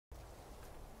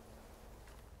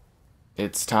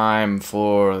It's time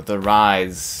for the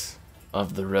rise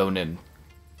of the Ronin.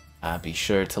 Be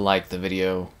sure to like the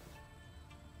video.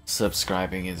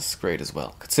 Subscribing is great as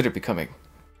well. Consider becoming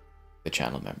the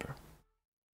channel member.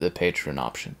 The Patreon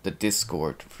option. The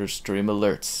Discord for stream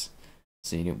alerts.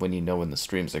 So you know when the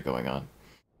streams are going on.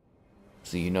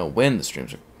 So you know when the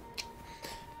streams are.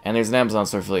 And there's an Amazon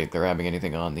store affiliate. If they're having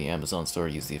anything on the Amazon store,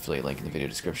 use the affiliate link in the video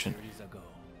description.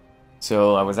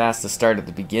 So I was asked to start at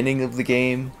the beginning of the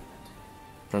game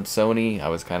from Sony. I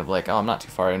was kind of like, oh, I'm not too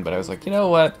far in, but I was like, you know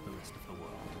what?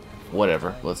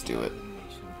 Whatever, let's do it.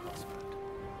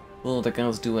 Well, the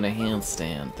guy's doing a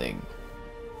handstand thing.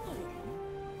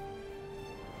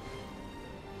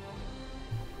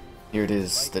 Here it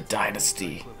is, the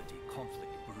Dynasty.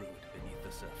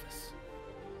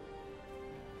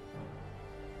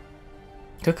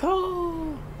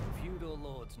 Caw-caw! Feudal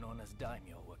lords known as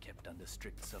daimyo were kept under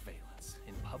strict surveillance.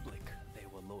 In public, they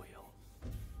were loyal.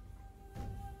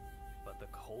 But the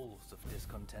coals of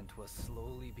discontent were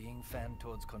slowly being fanned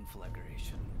towards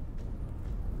conflagration.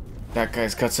 That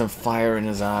guy's got some fire in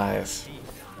his eyes. In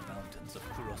the mountains of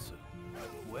Kurosu,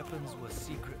 weapons were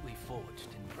secretly forged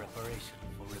in preparation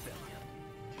for rebellion.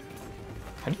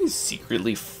 How do you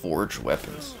secretly forge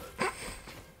weapons?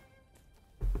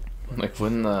 Like,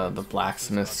 wouldn't the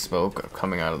blacksmith smoke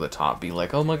coming out of the top be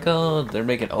like, oh my god, they're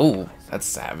making... Oh, that's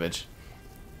savage.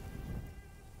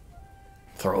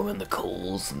 Throw in the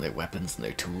coals and their weapons and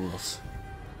their tools.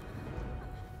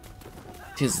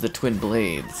 'Tis the twin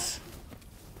blades.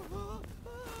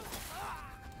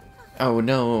 Oh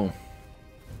no.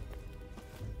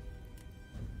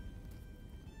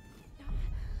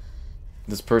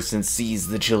 This person sees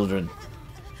the children.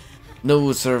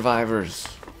 No survivors.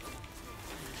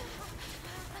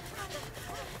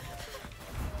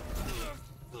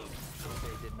 They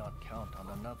did not count on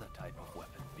another type of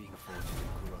weapon being forged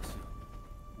in Kurosu.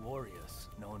 Warriors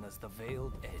known as the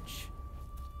Veiled Edge.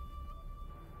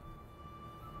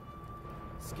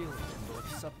 Skilled in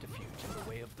both subterfuge and the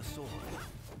way of the sword,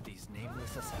 these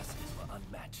nameless assassins were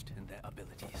unmatched in their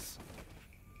abilities.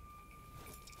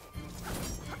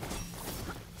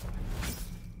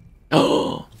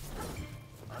 Oh!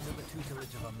 Under the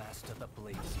tutelage of a master, the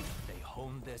Bladesmith, they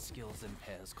honed their skills in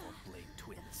pairs called Blade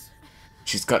Twins.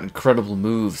 She's got incredible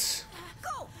moves.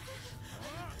 Go!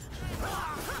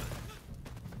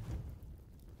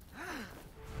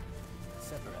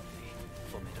 Separately,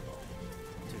 formidable.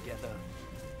 Together,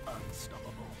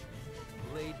 unstoppable.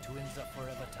 Blade Twins are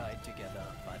forever tied together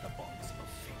by the bonds of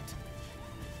fate.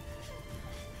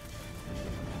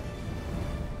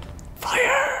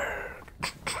 Fire!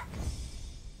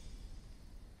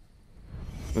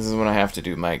 This is when I have to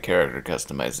do my character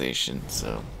customization,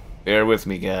 so bear with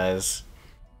me, guys.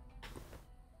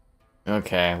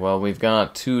 Okay, well, we've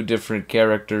got two different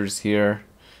characters here.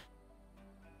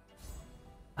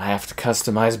 I have to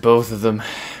customize both of them.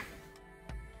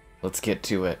 Let's get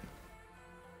to it.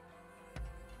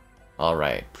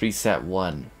 Alright, preset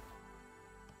 1.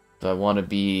 Do I want to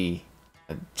be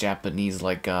a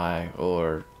Japanese-like guy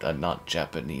or a not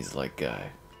Japanese-like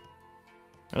guy?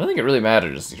 I don't think it really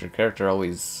matters. Your character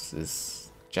always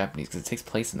is Japanese because it takes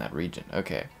place in that region.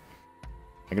 Okay.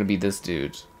 I'm gonna be this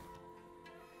dude.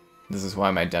 This is who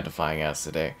I'm identifying as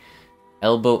today.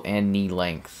 Elbow and knee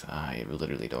length. I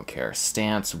literally don't care.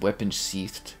 Stance, weapon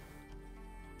sheathed.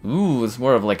 Ooh, it's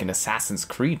more of like an Assassin's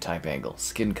Creed type angle.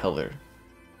 Skin color.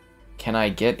 Can I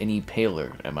get any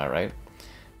paler? Am I right?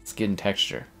 Skin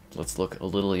texture. Let's look a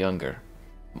little younger.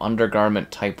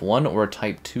 Undergarment type 1 or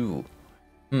type 2?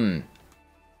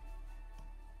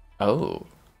 Oh.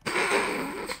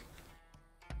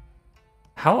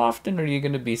 How often are you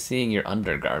going to be seeing your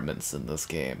undergarments in this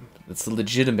game? It's a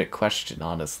legitimate question,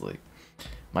 honestly.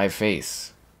 My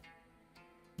face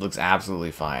looks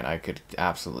absolutely fine. I could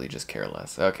absolutely just care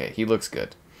less. Okay, he looks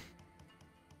good.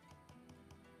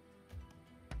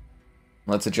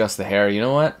 Let's adjust the hair. You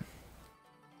know what?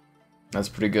 That's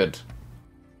pretty good.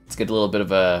 Let's get a little bit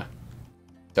of a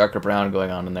darker brown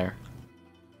going on in there.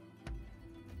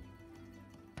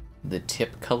 The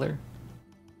tip color.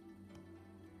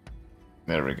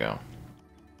 There we go.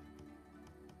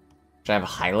 Should I have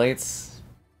highlights?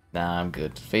 Nah, I'm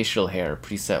good. Facial hair,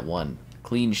 preset 1.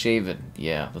 Clean shaven.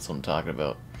 Yeah, that's what I'm talking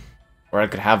about. Or I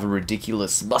could have a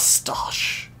ridiculous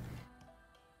mustache.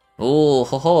 Oh,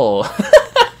 ho ho.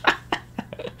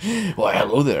 Why,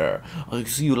 hello there. I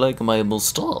see you like my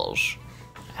mustache.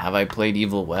 Have I played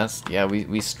Evil West? Yeah,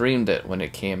 we streamed it when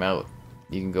it came out.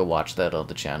 You can go watch that on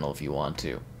the channel if you want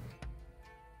to.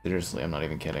 Seriously, I'm not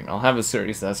even kidding. I'll have a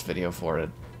Serious S video for it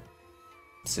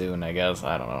soon, I guess.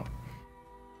 I don't know.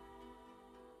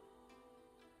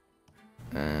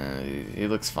 He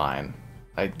looks fine.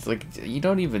 like, you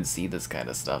don't even see this kind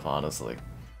of stuff, honestly.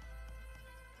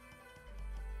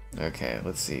 Okay,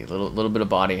 let's see. Little bit of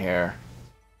body hair.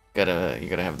 You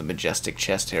gotta have the majestic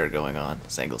chest hair going on.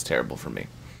 This angle's terrible for me.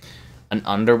 An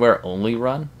underwear only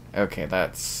run? Okay,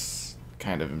 that's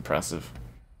kind of impressive.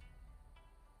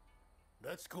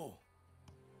 Let's go.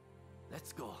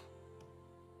 Let's go.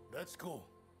 Let's go.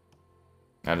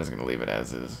 I'm just gonna leave it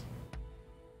as is.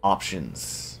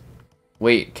 Options.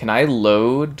 Wait, can I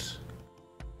load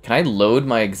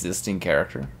my existing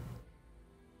character?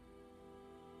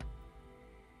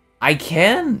 I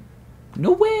can!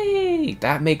 No way!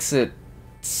 That makes it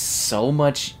so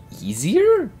much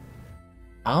easier?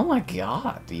 Oh my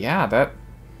god, yeah, that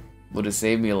would have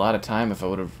saved me a lot of time if I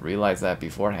would have realized that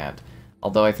beforehand.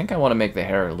 Although I think I want to make the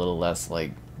hair a little less,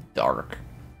 like, dark.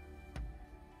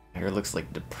 Hair looks,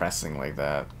 like, depressing like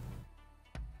that.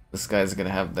 This guy's gonna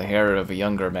have the hair of a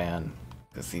younger man,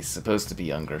 because he's supposed to be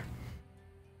younger.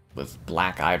 With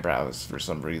black eyebrows for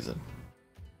some reason.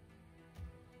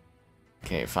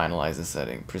 Okay, finalize the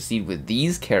setting. Proceed with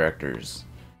these characters.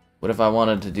 What if I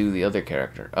wanted to do the other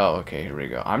character? Oh, okay, here we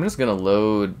go. I'm just gonna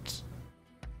load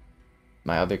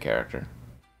my other character.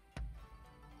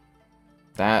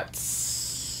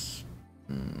 That's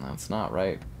not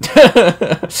right.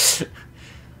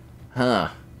 Huh.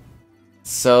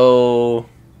 So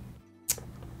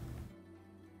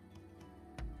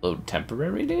load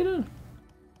temporary data?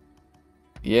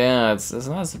 Yeah, it's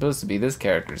not supposed to be this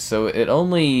character, so it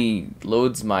only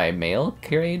loads my male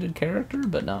created character,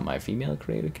 but not my female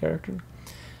created character.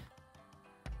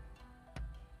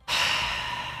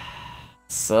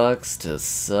 Sucks to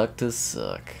suck to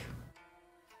suck.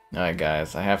 Alright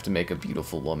guys, I have to make a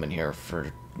beautiful woman here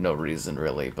for no reason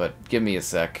really, but give me a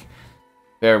sec.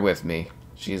 Bear with me.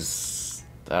 She's,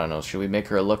 I don't know, should we make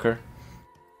her a looker?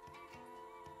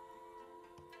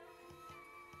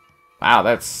 Wow,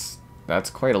 that's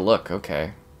quite a look,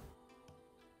 okay.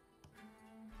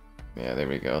 Yeah, there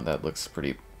we go. That looks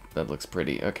pretty.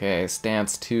 Okay,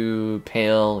 stance 2,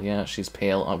 pale. Yeah, she's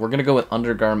pale. We're gonna go with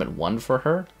undergarment 1 for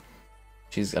her.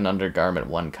 She's an undergarment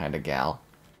 1 kind of gal.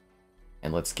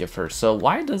 And let's give her... So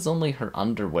why does only her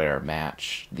underwear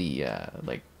match the,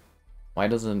 like... Why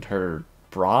doesn't her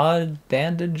broad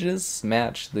bandages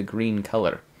match the green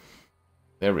color?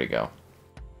 There we go.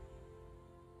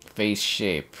 Face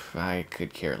shape, I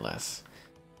could care less.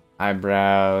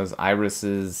 Eyebrows,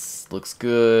 irises, looks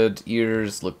good.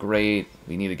 Ears look great.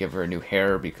 We need to give her a new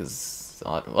hair because...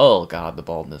 Oh god, the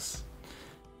baldness.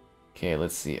 Okay,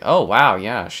 let's see. Oh wow,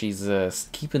 yeah, she's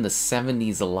keeping the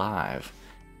 70s alive.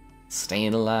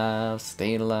 Staying alive,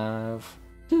 staying alive.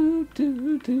 Do,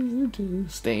 do, do, do,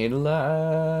 staying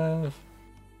alive.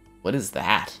 What is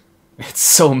that? It's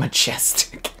so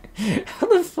majestic. How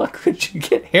the fuck would you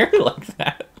get hair like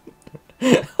that?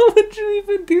 How would you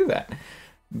even do that?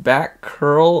 Back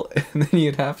curl, and then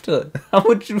you'd have to... How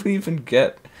would you even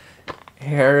get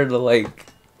hair to, like,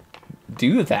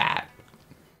 do that?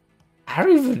 I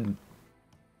don't even...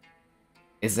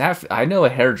 Is that... I know a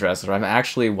hairdresser. I'm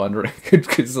actually wondering,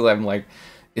 because I'm like,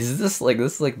 is this like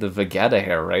the Vegeta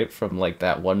hair, right? From, like,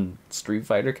 that one Street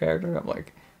Fighter character? I'm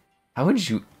like, how would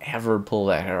you ever pull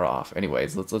that hair off?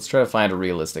 Anyways, let's try to find a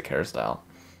realistic hairstyle.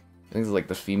 I think it's like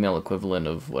the female equivalent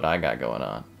of what I got going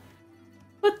on.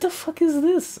 What the fuck is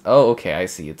this? Oh, okay, I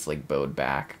see. It's like bowed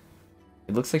back.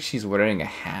 It looks like she's wearing a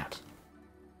hat.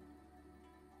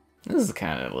 This is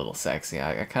kind of a little sexy.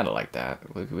 I kind of like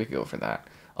that. We could go for that.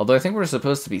 Although I think we're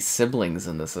supposed to be siblings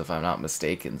in this, if I'm not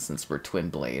mistaken, since we're twin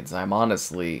blades. I'm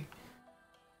honestly...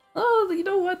 Oh, you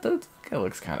know what? That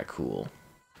looks kind of cool.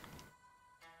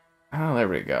 Oh, there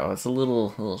we go. It's a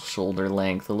little shoulder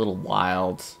length, a little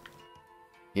wild.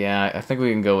 Yeah, I think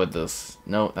we can go with this.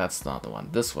 No, that's not the one.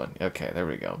 This one. Okay, there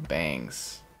we go.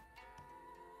 Bangs.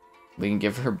 We can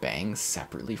give her bangs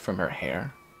separately from her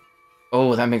hair.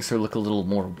 Oh, that makes her look a little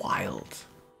more wild.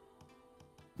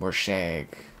 More shag.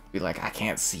 Be like, I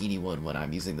can't see anyone when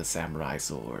I'm using the samurai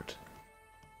sword.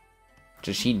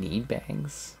 Does she need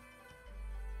bangs?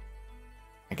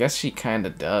 I guess she kind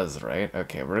of does, right?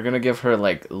 Okay, we're gonna give her,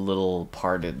 like, little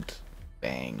parted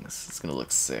bangs. It's gonna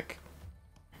look sick.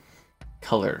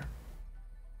 Color.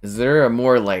 Is there a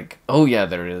more, like... Oh, yeah,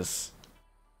 there is.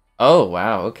 Oh,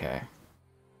 wow, okay.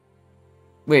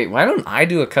 Wait, why don't I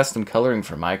do a custom coloring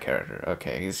for my character?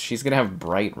 Okay, she's gonna have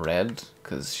bright red,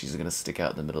 because she's gonna stick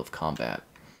out in the middle of combat.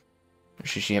 Or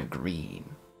should she have green?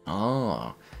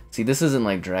 Oh. See, this isn't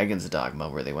like Dragon's Dogma,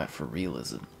 where they went for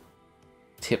realism.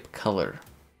 Tip color.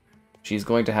 She's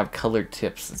going to have colored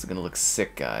tips. It's gonna look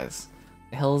sick, guys. What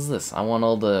the hell is this? I want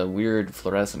all the weird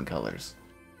fluorescent colors.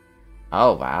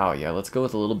 Oh, wow, yeah, let's go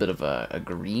with a little bit of a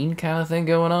green kind of thing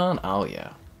going on. Oh,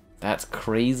 yeah. That's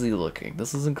crazy looking.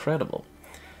 This is incredible.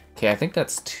 Okay, I think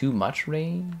that's too much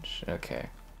range. Okay.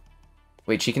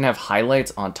 Wait, she can have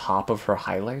highlights on top of her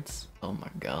highlights? Oh my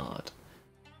god.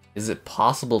 Is it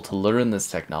possible to learn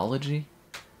this technology?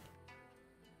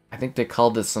 I think they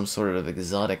called this some sort of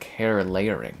exotic hair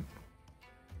layering.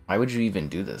 Why would you even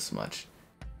do this much?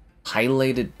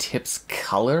 Highlighted tips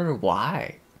color?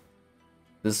 Why?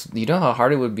 This, you know how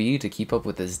hard it would be to keep up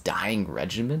with this dyeing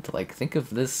regiment? Like, think of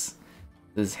this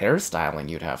hairstyling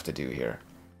you'd have to do here.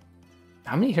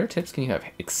 How many hair tips can you have?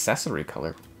 Accessory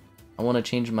color. I want to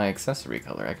change my accessory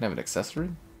color. I can have an accessory?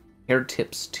 Hair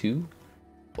tips too?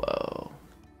 Whoa.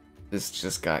 This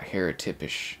just got hair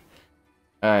tipish.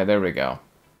 Alright, there we go.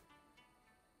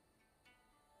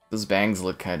 Those bangs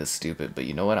look kind of stupid, but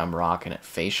you know what? I'm rocking it.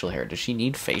 Facial hair. Does she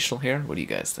need facial hair? What do you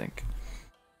guys think?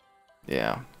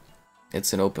 Yeah.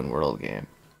 It's an open world game.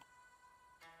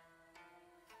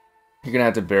 You're gonna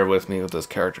have to bear with me with this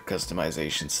character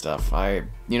customization stuff. I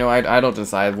don't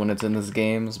decide when it's in these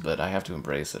games, but I have to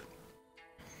embrace it.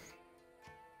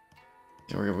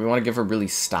 We want to give her really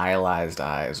stylized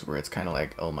eyes, where it's kind of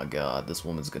like, oh my god, this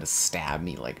woman's gonna stab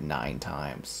me like 9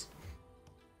 times.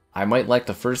 I might like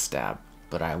the first stab,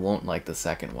 but I won't like the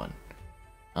second one.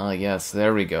 Yes,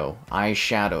 there we go.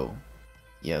 Eyeshadow.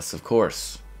 Yes, of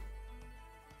course.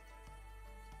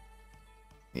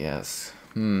 Yes.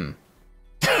 Kind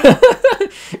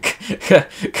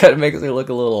of makes her look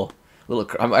a little.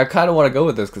 I kind of want to go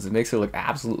with this because it makes her look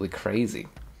absolutely crazy.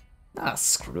 Ah,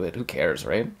 screw it. Who cares,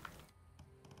 right?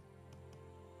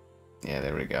 Yeah,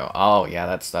 there we go. Oh yeah,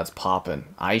 that's popping.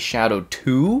 Eyeshadow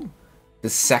 2? The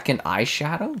second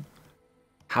eyeshadow?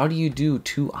 How do you do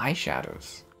 2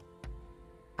 eyeshadows?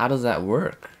 How does that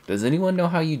work? Does anyone know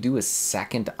how you do a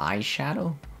second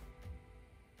eyeshadow?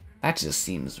 That just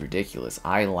seems ridiculous.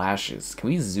 Eyelashes. Can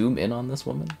we zoom in on this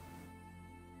woman?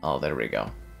 Oh, there we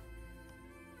go.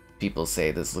 People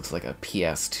say this looks like a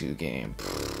PS2 game.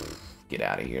 Pfft, get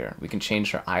out of here. We can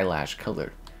change her eyelash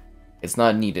color. It's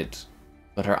not needed,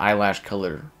 but her eyelash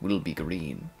color will be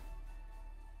green.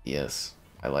 Yes,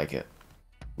 I like it.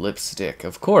 Lipstick.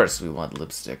 Of course we want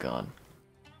lipstick on.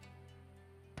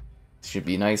 Should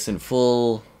be nice and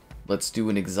full. Let's do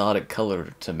an exotic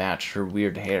color to match her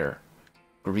weird hair.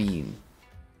 Green.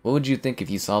 What would you think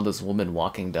if you saw this woman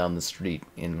walking down the street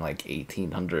in like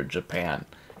 1800 Japan?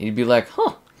 And you'd be like,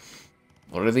 huh,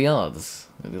 what are the odds?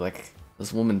 It'd be like,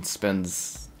 this woman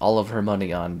spends all of her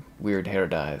money on weird hair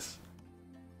dyes.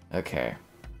 Okay.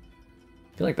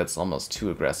 I feel like that's almost too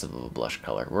aggressive of a blush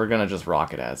color. We're gonna just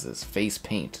rock it as is. Face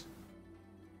paint.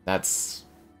 That's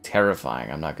terrifying.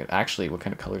 I'm not gonna... Actually, what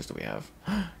kind of colors do we have?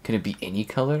 Can it be any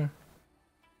color?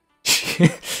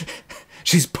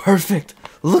 She's perfect!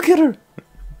 Look at her!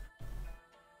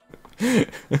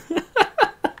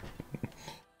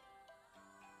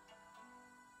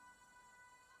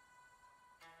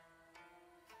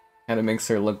 Kinda makes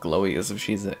her look glowy as if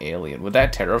she's an alien. Would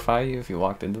that terrify you if you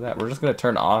walked into that? We're just gonna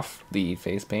turn off the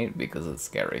face paint because it's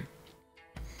scary.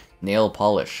 Nail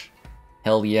polish.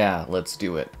 Hell yeah, let's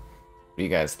do it. What do you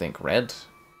guys think? Red?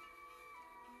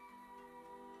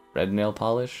 Red nail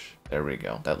polish? There we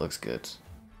go. That looks good.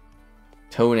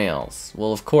 Toenails.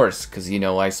 Well, of course, because, you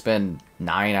know, I spend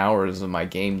 9 hours of my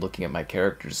game looking at my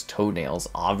character's toenails.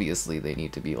 Obviously, they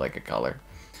need to be like a color.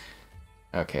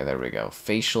 Okay, there we go.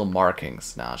 Facial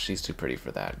markings. Nah, she's too pretty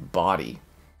for that. Body.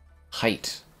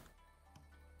 Height.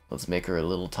 Let's make her a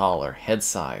little taller. Head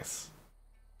size.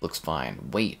 Looks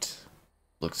fine. Weight.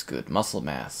 Looks good. Muscle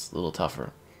mass. A little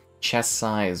tougher. Chest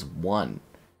size 1.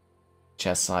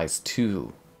 Chest size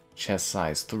 2. Chest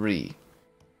size 3.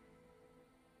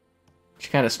 She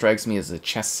kind of strikes me as a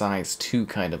chest size 2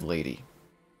 kind of lady.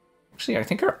 Actually, I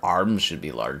think her arms should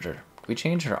be larger. Can we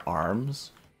change her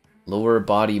arms? Lower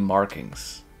body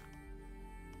markings.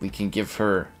 We can give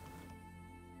her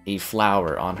a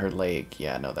flower on her leg.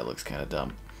 Yeah, no, that looks kind of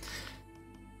dumb.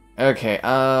 Okay,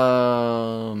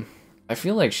 I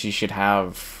feel like she should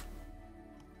have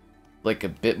like a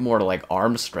bit more like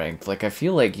arm strength. Like, I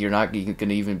feel like you're not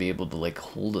gonna even be able to like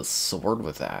hold a sword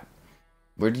with that.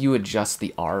 Where do you adjust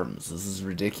the arms? This is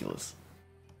ridiculous.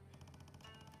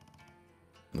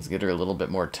 Let's get her a little bit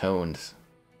more toned.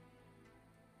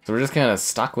 So we're just kind of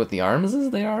stuck with the arms as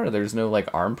they are? There's no,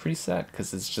 like, arm preset?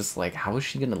 Because it's just like, how is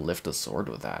she going to lift a sword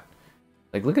with that?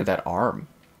 Like, look at that arm.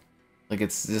 Like,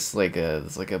 it's just like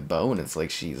it's like a bone. It's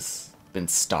like she's been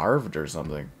starved or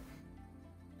something.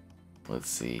 Let's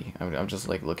see. I'm just,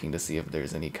 like, looking to see if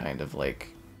there's any kind of, like,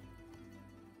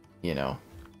 you know,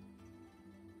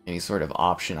 any sort of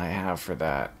option I have for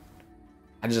that.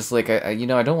 I just, like, you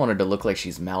know, I don't want her to look like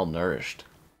she's malnourished.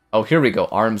 Oh, here we go.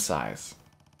 Arm size.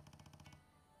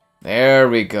 There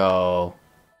we go.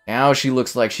 Now she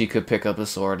looks like she could pick up a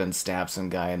sword and stab some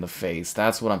guy in the face.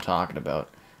 That's what I'm talking about.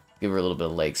 Give her a little bit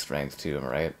of leg strength too, am I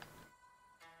right?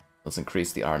 Let's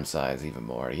increase the arm size even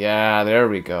more. Yeah, there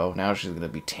we go. Now she's gonna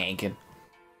be tanking.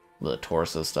 A little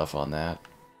torso stuff on that.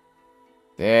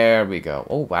 There we go.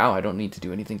 Oh wow, I don't need to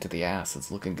do anything to the ass. It's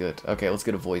looking good. Okay, let's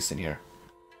get a voice in here.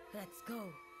 Let's go.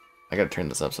 I gotta turn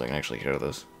this up so I can actually hear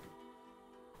this.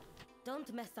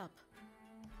 Don't mess up.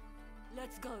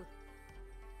 Let's go.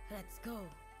 Let's go.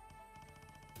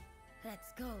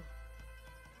 Let's go.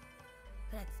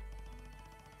 Let's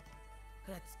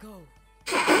go.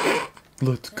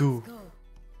 Let's go.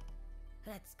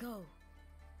 Let's go.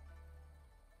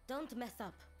 Don't mess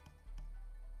up.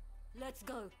 Let's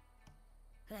go.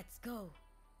 Let's go.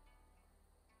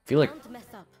 Don't mess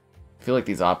up. I feel like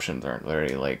these options aren't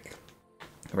very like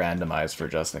randomized for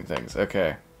adjusting things.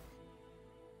 Okay.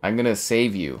 I'm gonna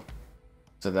save you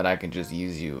so that I can just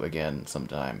use you again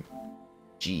sometime.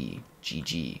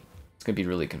 GG. It's gonna be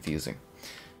really confusing.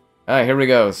 Alright, here we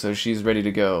go. So she's ready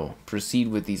to go. Proceed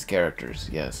with these characters.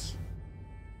 Yes.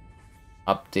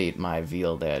 Update my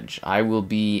veiled edge. I will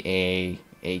be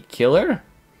a killer?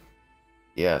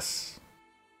 Yes.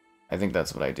 I think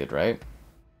that's what I did, right?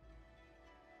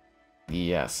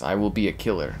 Yes, I will be a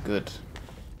killer. Good.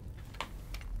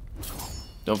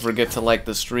 Don't forget to like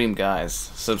the stream, guys.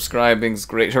 Subscribing's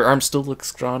great. Her arm still looks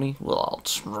scrawny. Well,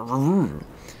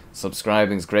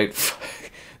 subscribing's great.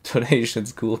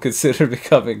 Donations cool. Consider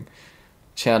becoming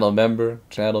channel member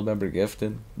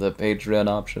gifting, the Patreon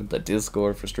option, the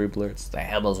Discord for stream alerts, the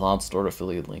Amazon store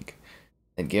affiliate link,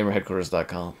 and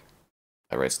gamerheadquarters.com.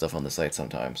 I write stuff on the site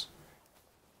sometimes.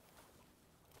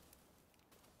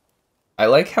 I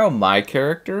like how my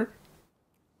character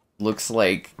looks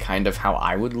like kind of how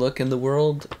I would look in the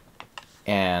world,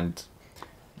 and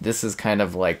this is kind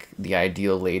of like the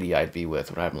ideal lady I'd be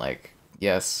with, where I'm like,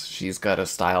 yes, she's got a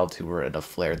style to her and a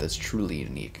flair that's truly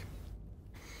unique.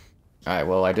 Alright,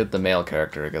 well, I did the male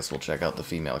character. I guess we'll check out the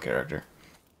female character.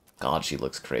 God, she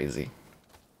looks crazy.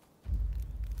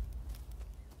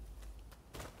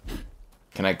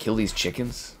 Can I kill these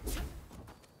chickens?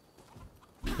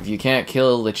 If you can't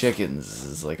kill the chickens,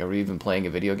 it's like, are we even playing a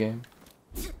video game?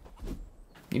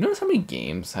 You notice how many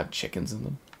games have chickens in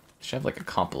them? They should have like a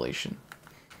compilation.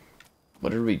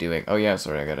 What are we doing? Oh yeah,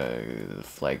 sorry, I gotta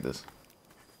flag this.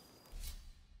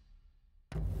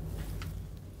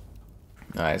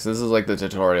 Alright, so this is like the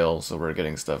tutorial, so we're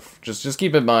getting stuff. Just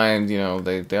keep in mind, you know,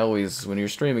 they always, when you're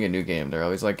streaming a new game, they're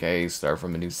always like, hey, start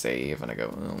from a new save, and I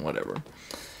go, oh, whatever.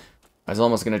 I was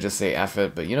almost gonna just say F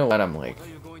it, but you know what, I'm like,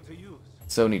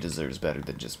 Sony deserves better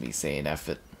than just me saying F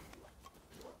it.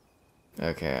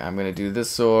 Okay, I'm gonna do this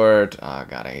sword. Oh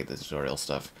god, I hate the tutorial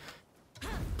stuff.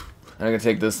 I'm gonna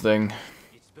take this thing.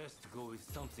 It's best to go with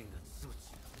something that suits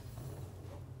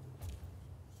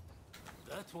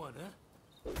you. That one,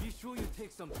 huh? Be sure you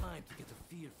take some time to get a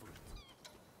feel for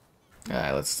it.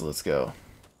 Alright, let's go.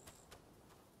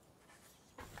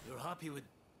 You're happy with...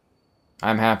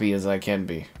 I'm happy as I can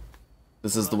be.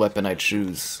 This is the weapon I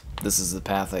choose. This is the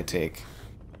path I take.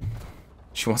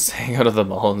 She wants to hang out at the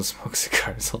mall and smoke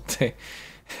cigars all day.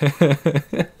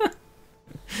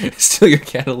 Steal your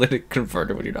catalytic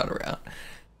converter when you're not around.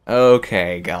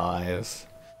 Okay, guys.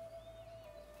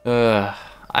 I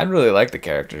really like the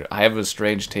character. I have a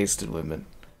strange taste in women.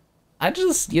 I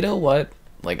just, you know what?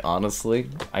 Like, honestly,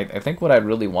 I think what I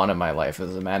really want in my life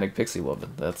is a manic pixie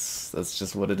woman. That's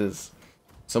just what it is.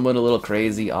 Someone a little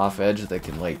crazy, off-edge that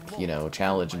can, like, you know,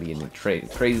 challenge me in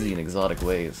crazy and exotic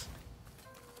ways.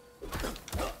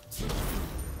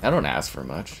 I don't ask for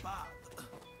much.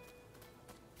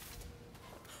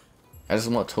 I just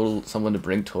want someone to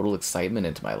bring total excitement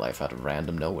into my life out of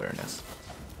random nowhereness.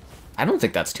 I don't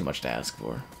think that's too much to ask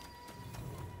for.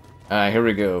 Alright, here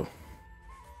we go.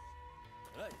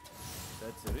 Right.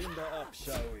 Let's rimba up,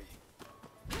 shall we?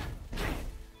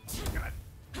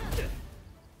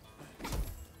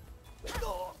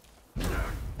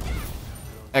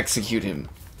 Execute him.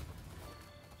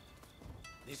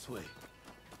 This way.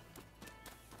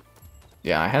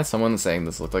 Yeah, I had someone saying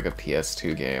this looked like a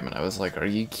PS2 game, and I was like, are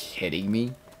you kidding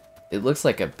me? It looks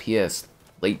like a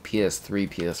late PS3,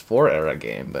 PS4 era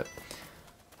game, but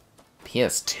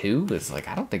PS2 is like,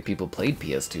 I don't think people played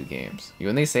PS2 games.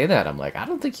 When they say that, I'm like, I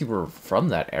don't think you were from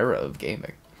that era of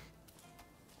gaming.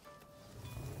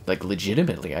 Like,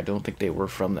 legitimately, I don't think they were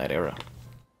from that era.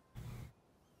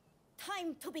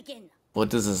 Time to begin. What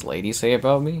does this lady say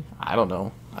about me? I don't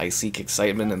know. I seek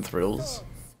excitement and thrills.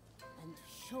 And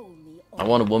show me I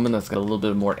want a woman that's got a little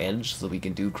bit more edge so we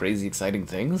can do crazy, exciting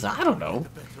things. I don't know.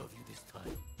 Better of you this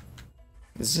time.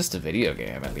 It's just a video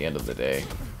game at the end of the day.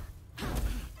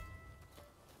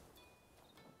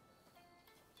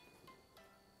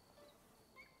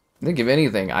 I think if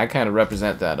anything, I kind of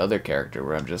represent that other character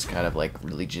where I'm just kind of like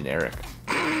really generic.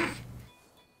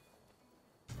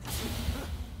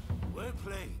 Well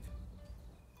played.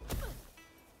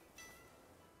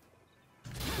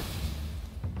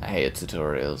 I hate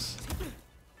tutorials.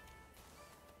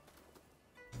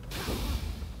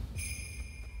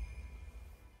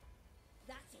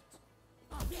 That's it.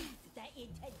 The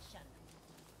intention.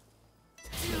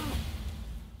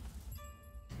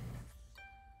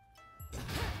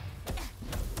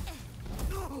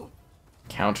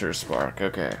 Counter spark,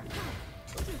 okay.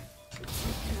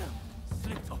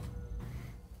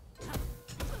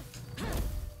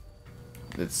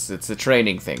 It's a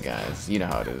training thing, guys. You know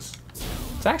how it is.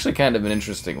 It's actually kind of an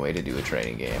interesting way to do a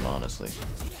training game, honestly.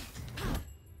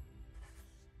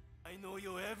 I know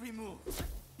your every move.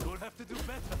 You'll have to do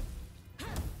better.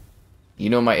 You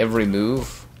know my every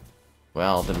move?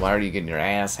 Well, then why are you getting your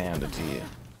ass handed to you?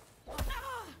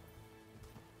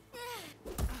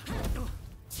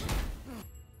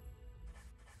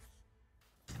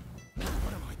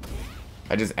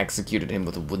 I just executed him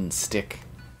with a wooden stick.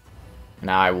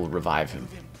 Now I will revive him.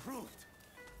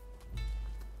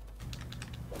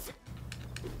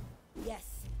 Yes,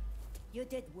 you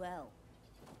did well.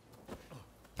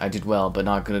 I did well, but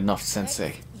not good enough, Sensei.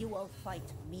 Next, you will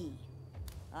fight me.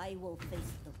 I will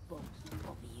face the both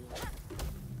of you.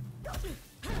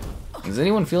 Does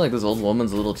anyone feel like this old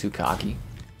woman's a little too cocky?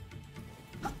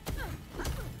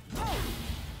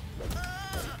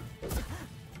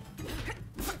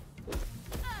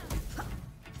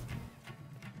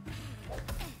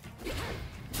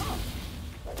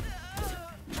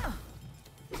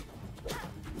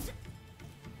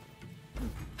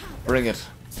 Bring it.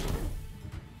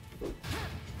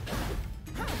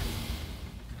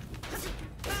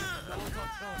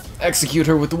 Execute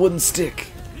her with the wooden stick.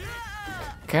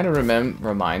 Kind of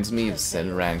reminds me of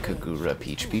Senran Kagura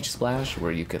Peach Splash,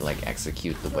 where you could like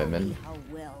execute the women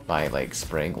by like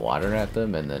spraying water at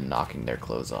them and then knocking their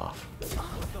clothes off.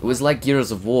 It was like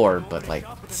Gears of War, but like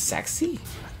sexy?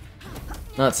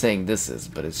 Not saying this is,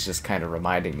 but it's just kind of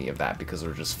reminding me of that because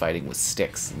we're just fighting with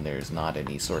sticks and there's not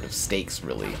any sort of stakes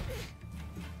really.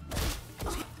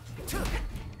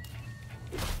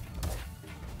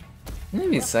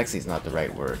 Maybe sexy is not the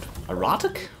right word.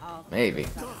 Erotic? Maybe.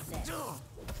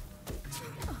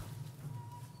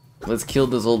 Let's kill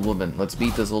this old woman. Let's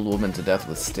beat this old woman to death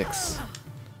with sticks.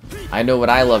 I know what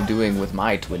I love doing with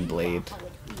my twin blade.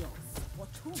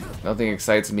 Nothing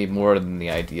excites me more than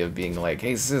the idea of being like,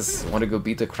 hey sis, want to go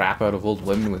beat the crap out of old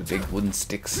women with big wooden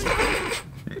sticks?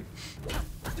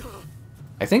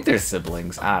 I think they're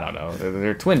siblings. I don't know.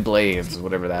 They're twin blades,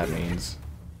 whatever that means.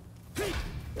 It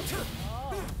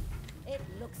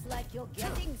looks like you're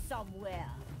getting somewhere.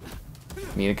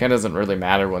 I mean, it kind of doesn't really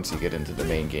matter once you get into the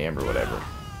main game or whatever.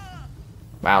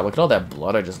 Wow, look at all that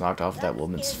blood I just knocked off that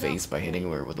woman's face by hitting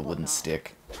her with a wooden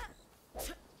stick.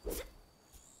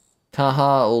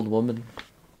 Haha, old woman.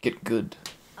 Get good.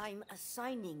 I'm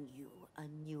assigning you a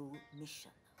new mission.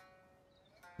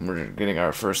 We're getting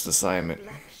our first assignment.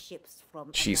 Black ships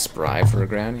from She's America spry for a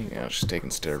granny? Yeah, she's taking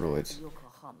steroids.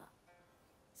 Yokohama.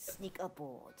 Sneak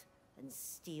aboard and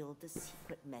steal the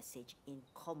secret message in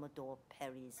Commodore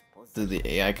Perry's Do possession. the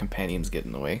AI companions get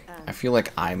in the way? I feel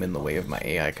like I'm in the way of my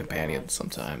AI companions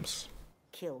sometimes.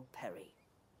 Kill Perry.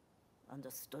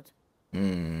 Understood?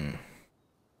 Team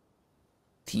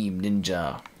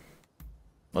Ninja.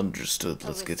 Understood.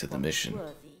 Let's get to the mission.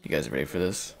 You guys ready for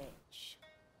this? Edge.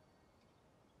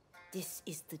 This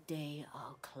is the day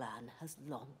our clan has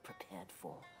long prepared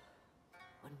for.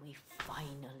 When we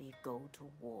finally go to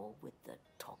war with the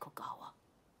Tokugawa.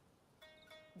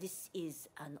 This is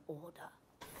an order.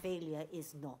 Failure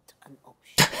is not an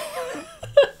option.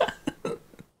 Are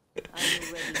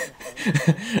you ready to help?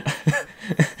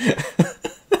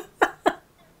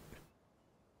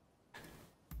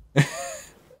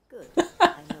 Good.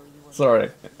 I know you will. Sorry.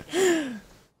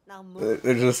 Now move.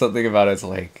 There's just something about it,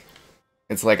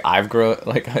 it's like I've grown,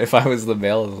 like if I was the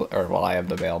male, or well I am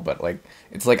the male, but like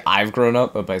it's like I've grown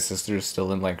up but my sister's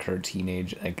still in like her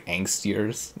teenage like angst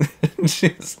years.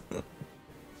 She's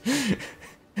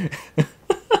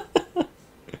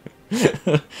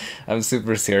I'm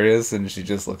super serious and she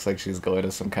just looks like she's going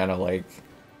to some kind of like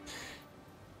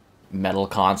metal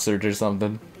concert or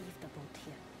something.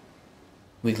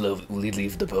 Leave the boat here. We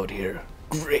leave the boat here.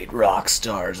 Great rock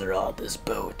stars are on this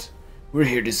boat. We're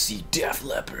here to see Def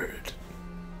Leppard.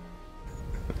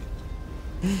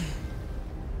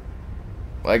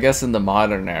 Well, I guess in the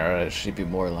modern era, she'd be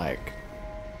more like,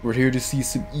 we're here to see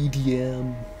some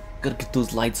EDM. Gotta get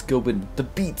those lights going. The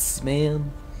beats,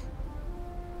 man.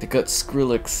 They got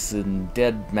Skrillex and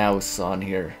Dead Mouse on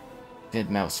here. Dead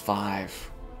Mouse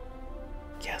 5.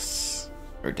 Yes.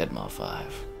 Or Dead Mouse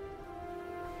 5.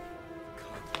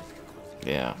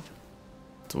 Yeah.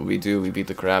 That's what we do. We beat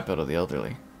the crap out of the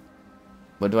elderly.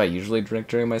 What do I usually drink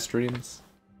during my streams?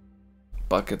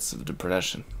 Buckets of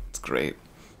depression. It's great.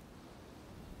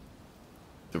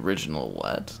 The original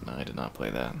what? No, I did not play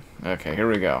that. Okay, here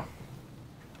we go.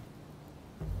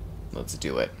 Let's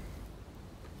do it.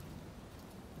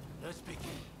 Let's begin.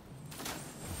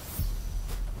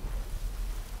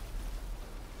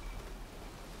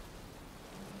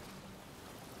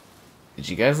 Did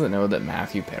you guys know that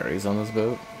Matthew Perry's on this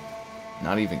boat?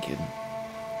 Not even kidding.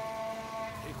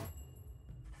 Take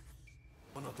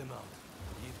one of them out.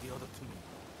 Leave the other to me.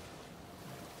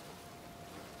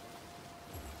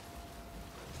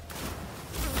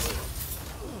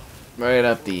 Right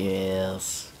up the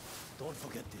hills. Don't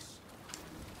forget this.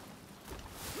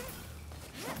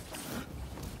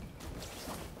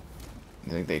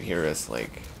 You think they'd hear us,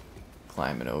 like,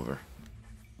 climbing over?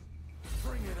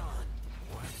 Bring it on.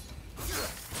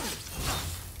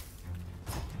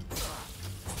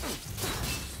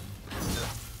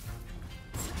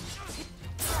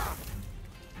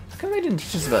 How come they didn't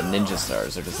teach us about ninja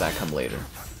stars, or does that come later?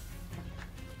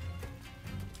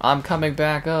 I'm coming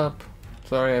back up.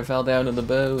 Sorry, I fell down in the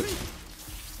boat.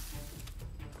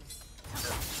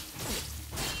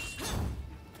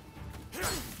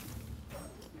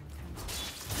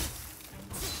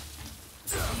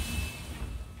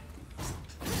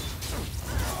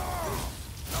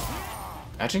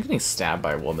 Imagine getting stabbed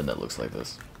by a woman that looks like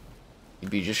this.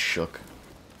 You'd be just shook.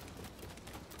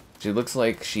 She looks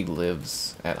like she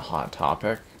lives at Hot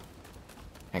Topic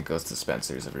and goes to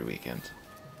Spencer's every weekend.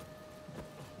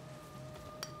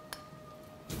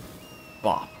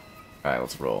 Bop. Alright,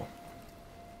 let's roll.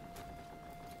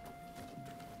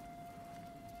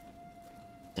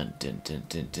 Dun dun dun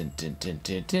dun dun dun dun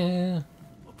dun dun.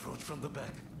 Approach from the back.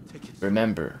 Take it.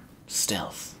 Remember,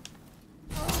 stealth.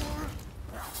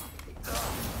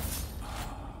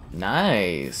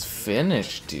 Nice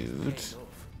finish, dude.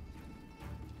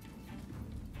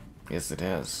 Yes, it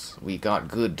has. We got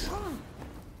good.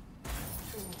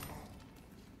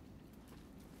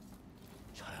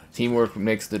 Teamwork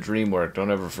makes the dream work.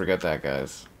 Don't ever forget that,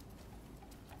 guys.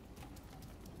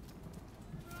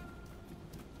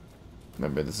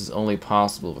 Remember, this is only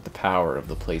possible with the power of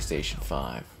the PlayStation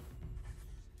 5.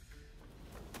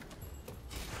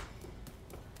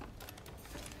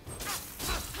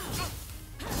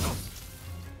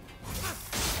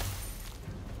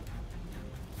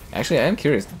 Actually, I am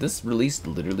curious. Did this release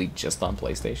literally just on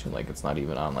PlayStation? Like, it's not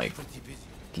even on, like,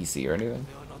 PC or anything?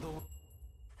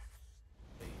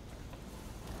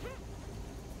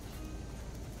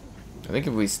 I think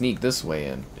if we sneak this way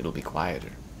in, it'll be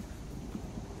quieter.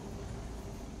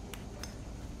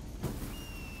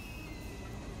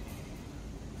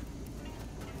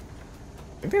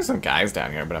 I think there's some guys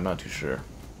down here, but I'm not too sure.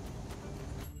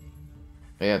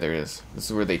 But yeah, there is. This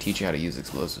is where they teach you how to use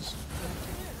explosives.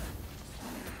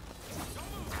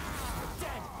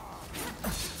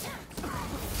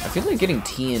 I feel like getting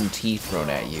TNT thrown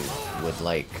at you would,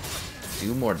 like,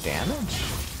 do more damage.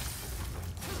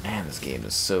 Man, this game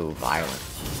is so violent.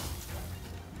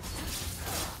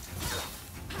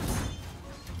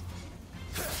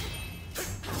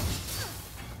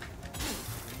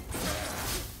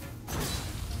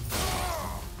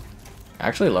 I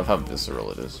actually love how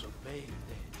visceral it is.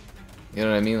 You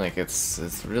know what I mean? Like,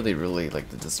 it's really, really, like,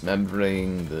 the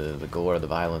dismembering, the gore, the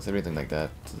violence, everything like that.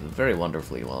 It's very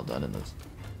wonderfully well done in this.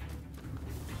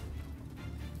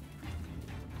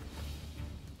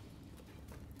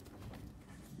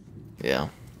 Yeah.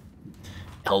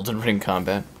 Elden Ring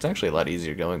combat. It's actually a lot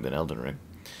easier going than Elden Ring.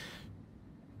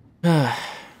 Are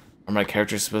my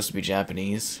characters supposed to be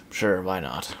Japanese? Sure, why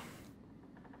not?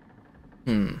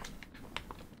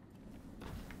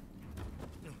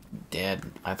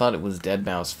 Dead. I thought it was Dead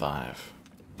Mouse 5.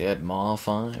 Dead Maw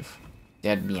 5?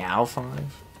 Dead Meow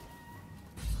 5?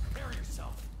 Prepare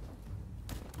yourself.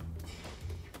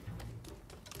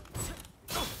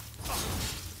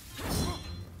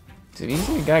 So if you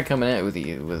see a guy coming at with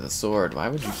you with a sword, why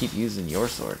would you keep using your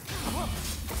sword?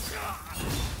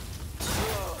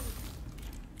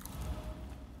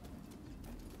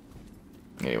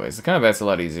 Anyways, the combat's a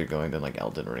lot easier going than like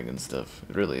Elden Ring and stuff.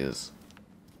 It really is.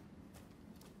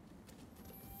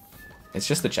 It's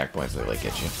just the checkpoints that like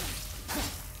get you.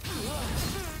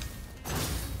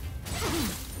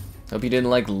 Hope you didn't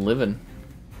like living.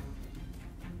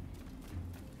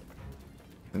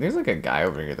 And there's like a guy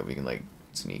over here that we can like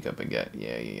sneak up and get.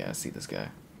 Yeah, I see this guy.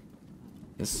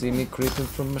 You see me creeping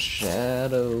from a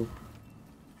shadow.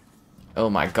 Oh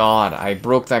my god, I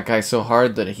broke that guy so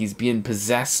hard that he's being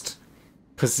possessed.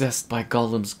 Possessed by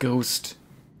Gollum's ghost.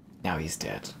 Now he's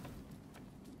dead.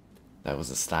 That was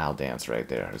a style dance right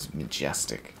there. It was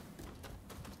majestic.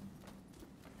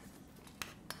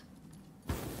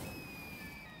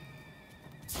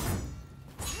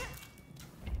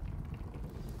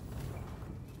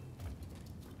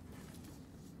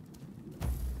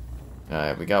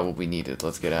 Alright, we got what we needed.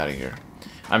 Let's get out of here.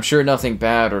 I'm sure nothing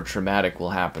bad or traumatic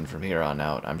will happen from here on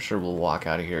out. I'm sure we'll walk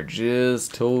out of here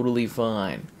just totally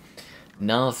fine.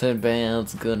 Nothing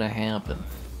bad's gonna happen.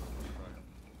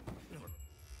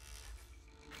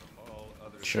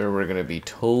 Sure, we're gonna be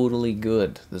totally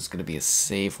good. This is gonna be a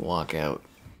safe walkout.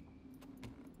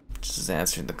 Just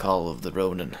answering the call of the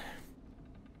Ronin.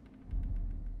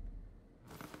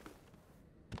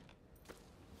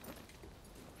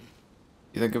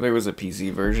 You think if there was a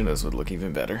PC version, this would look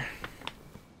even better?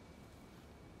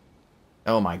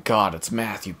 Oh my god, it's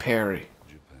Matthew Perry.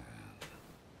 Japan.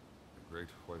 The great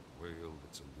white whale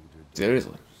that's eluded.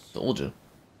 Seriously, told you.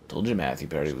 Told you Matthew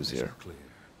Perry was here. Clear.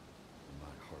 And my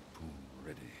harpoon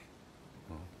ready.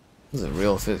 Huh? This is a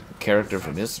real character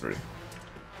from history.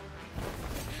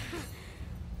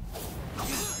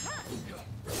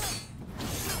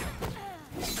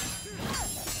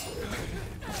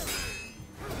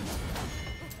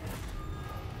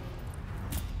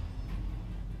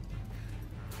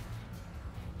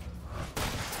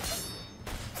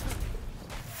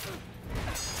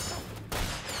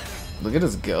 Look at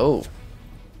us go.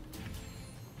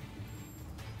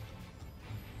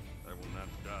 I will not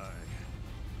die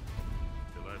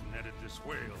till I've netted this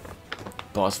whale.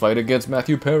 Boss fight against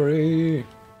Matthew Perry.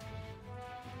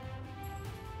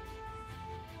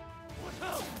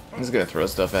 I'm just gonna throw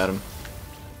stuff at him.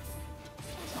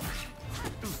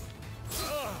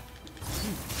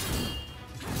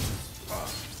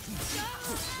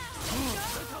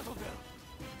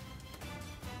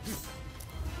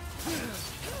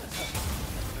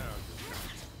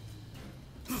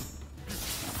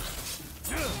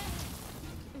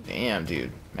 Damn,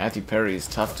 dude. Matthew Perry is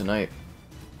tough tonight.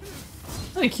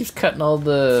 He keeps cutting all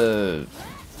the...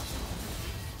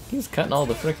 He's cutting all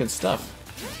the frickin' stuff.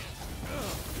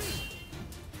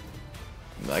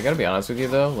 I gotta be honest with you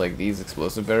though, like these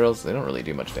explosive barrels, they don't really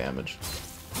do much damage.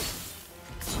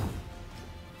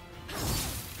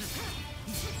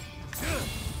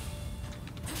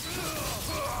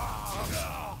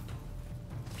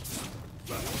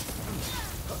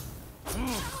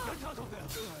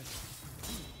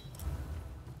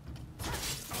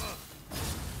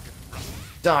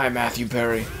 Die, Matthew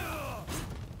Perry.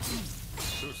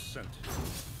 Who sent it?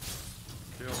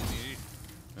 Kill me,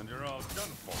 and you're all done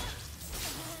for.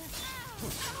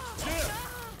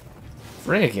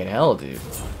 Freaking hell, dude. A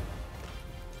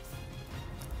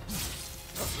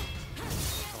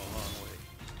long way.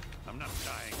 I'm not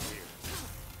dying here.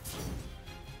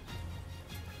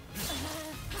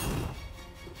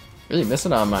 Really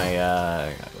missing on my,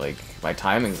 like, my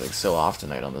timing's like so off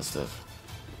tonight on this stuff.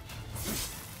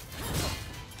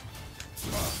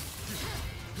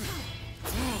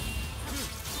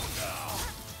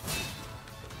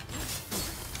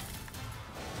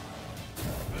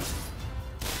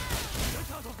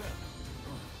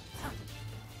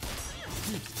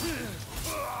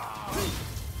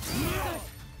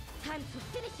 Time to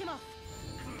finish him off.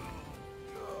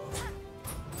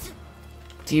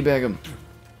 Teabag him.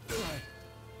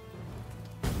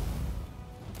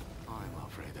 I'm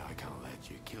afraid I can't let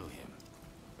you kill him.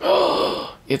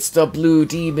 It's the blue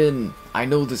demon. I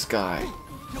know this guy.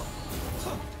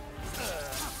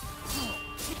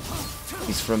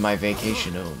 He's from my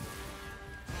vacation home.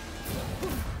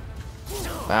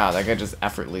 Wow, that guy just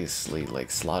effortlessly,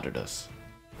 like, slaughtered us.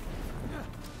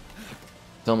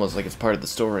 It's almost like it's part of the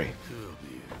story.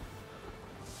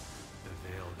 The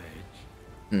veiled edge.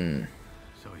 Hmm.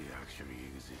 So you actually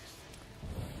exist.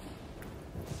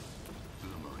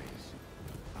 Rumor is,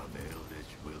 a veiled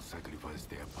edge will sacrifice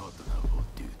their partner for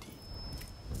duty.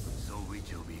 So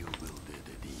which of you will do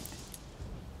the deed?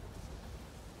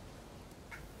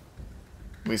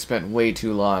 We spent way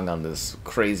too long on this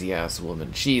crazy-ass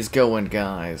woman. She's going,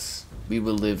 guys. We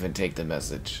will live and take the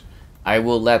message. I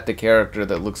will let the character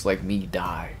that looks like me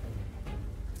die.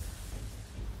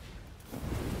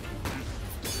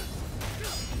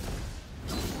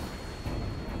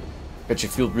 Bet you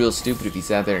feel real stupid if he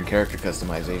sat there in character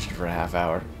customization for a half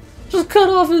hour. Just cut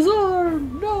off his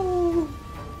arm! No!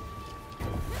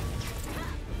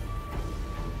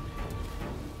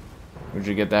 Where'd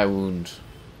you get that wound?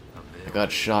 I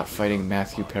got shot fighting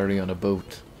Matthew Perry on a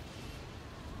boat.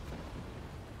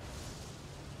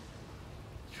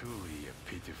 Truly a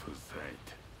pitiful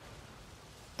sight.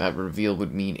 That reveal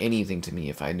would mean anything to me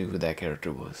if I knew who that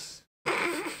character was.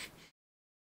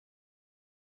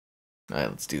 Alright,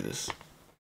 let's do this.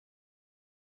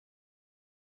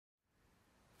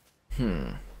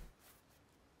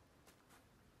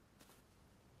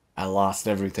 I lost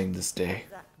everything this day.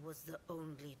 That was the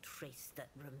only trace that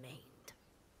remained.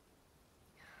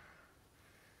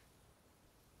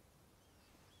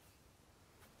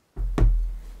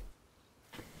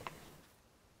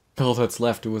 All that's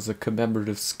left was a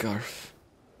commemorative scarf.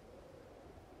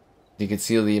 You can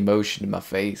see the emotion in my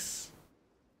face.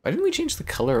 Why didn't we change the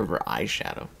color of her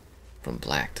eyeshadow from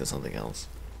black to something else?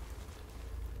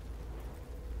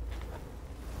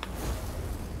 The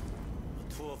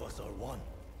two of us are one.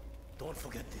 Don't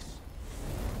forget this.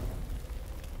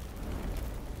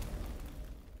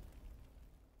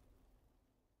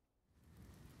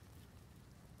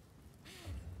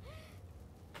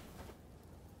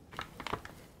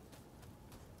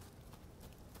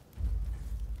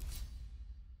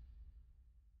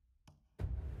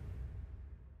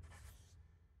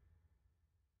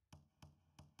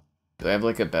 Do I have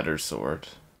like a better sword?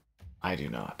 I do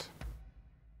not.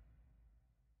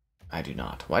 I do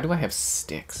not. Why do I have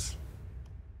sticks?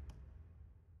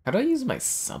 How do I use my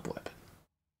sub-weapon?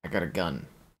 I got a gun.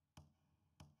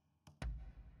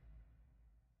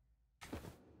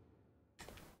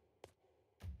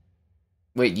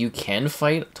 Wait, you can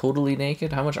fight totally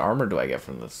naked? How much armor do I get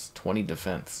from this? 20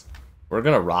 defense. We're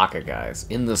gonna rock it, guys.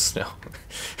 In the snow.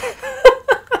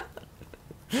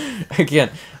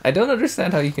 Again, I don't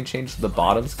understand how you can change the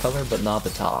bottom's color, but not the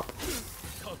top.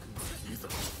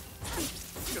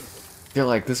 You're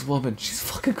like, this woman, she's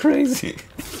fucking crazy.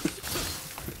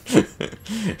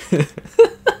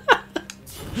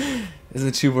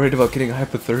 Isn't she worried about getting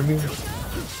hypothermia?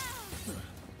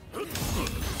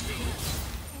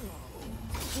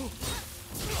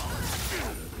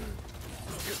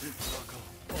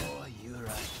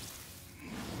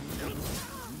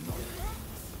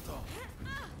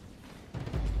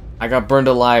 I got burned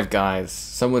alive, guys.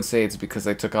 Some would say it's because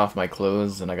I took off my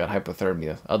clothes and I got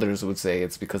hypothermia. Others would say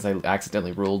it's because I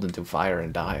accidentally rolled into fire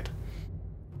and died.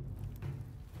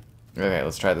 Okay,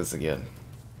 let's try this again.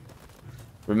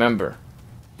 Remember,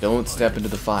 don't step into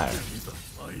the fire.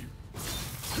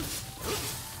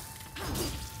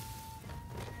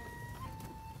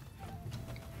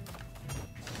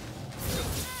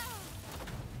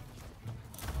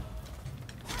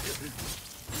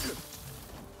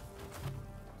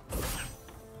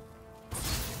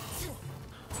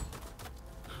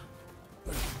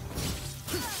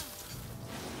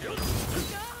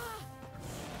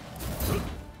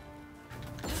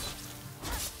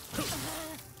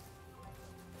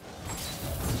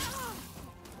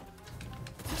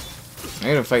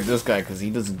 I'm gonna fight this guy because he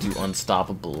doesn't do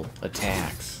unstoppable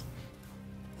attacks.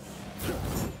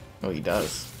 Oh, he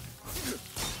does.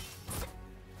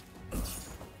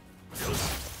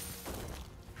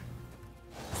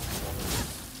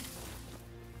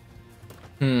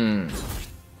 I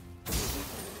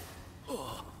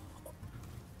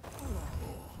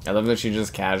love that she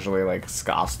just casually, like,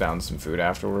 scoffs down some food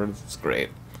afterwards. It's great.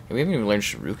 And we haven't even learned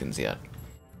Shurikens yet.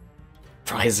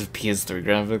 Prize of PS3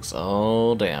 graphics?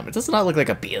 Oh, damn. It does not look like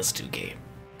a PS2 game.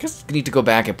 Guess you need to go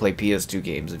back and play PS2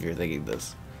 games if you're thinking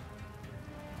this.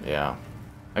 Yeah.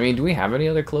 I mean, do we have any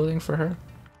other clothing for her?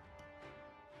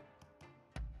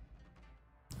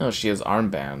 Oh, she has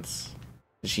armbands.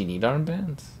 Does she need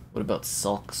armbands? What about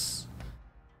sulks?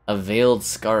 A veiled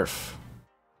scarf.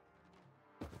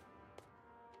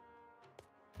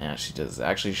 Yeah, she does.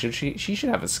 Actually, she should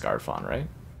have a scarf on, right?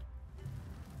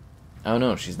 Oh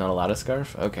no, she's not allowed a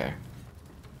scarf? Okay.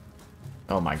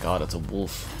 Oh my god, it's a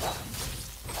wolf.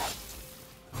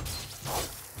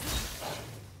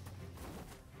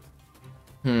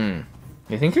 You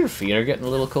think your feet are getting a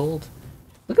little cold?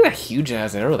 Look at that huge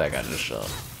ass arrow that guy just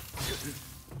shot.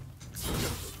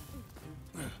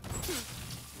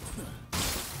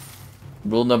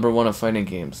 Rule number 1 of fighting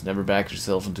games, never back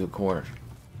yourself into a corner.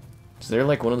 Is there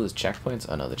like one of those checkpoints?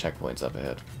 Oh no, the checkpoint's up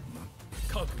ahead.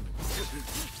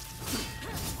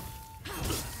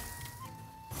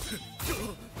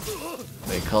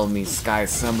 They call me Sky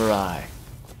Samurai.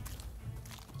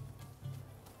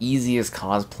 Easiest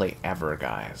cosplay ever,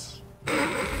 guys.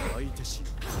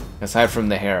 Aside from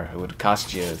the hair, it would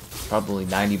cost you probably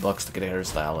 90 bucks to get a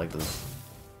hairstyle like this.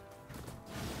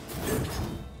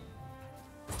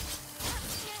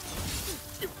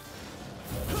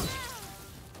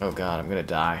 Oh god, I'm gonna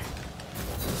die.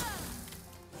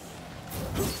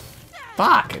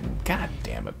 Fuck! God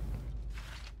damn it.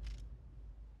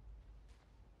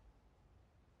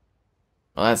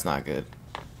 Well, that's not good.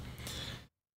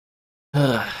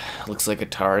 Looks like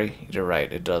Atari. You're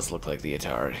right, it does look like the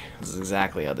Atari. This is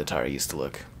exactly how the Atari used to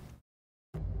look.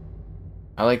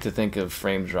 I like to think of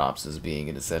frame drops as being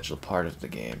an essential part of the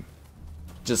game.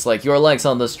 Just like your likes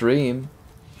on the stream.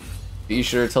 Be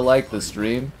sure to like the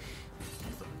stream.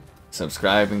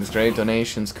 Subscribing, straight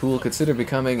donations, cool. Consider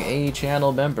becoming a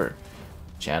channel member.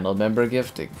 Channel member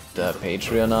gifting, the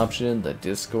Patreon option, the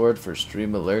Discord for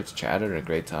stream alerts, chatter, and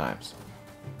great times.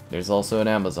 There's also an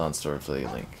Amazon store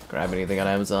affiliate link. Grab anything on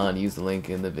Amazon, use the link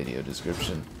in the video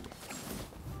description.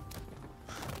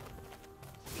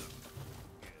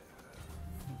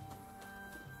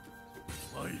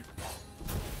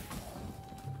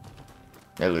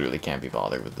 I literally can't be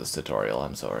bothered with this tutorial,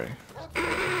 I'm sorry.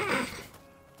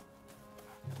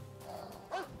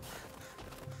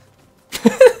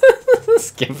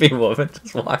 Skimpy woman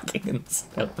just walking in the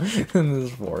snow in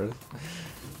this forest.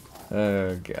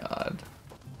 Oh god.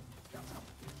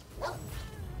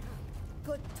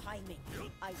 Good timing.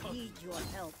 I need your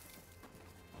help.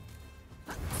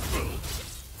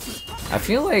 I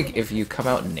feel like if you come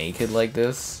out naked like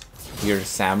this, your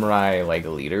samurai like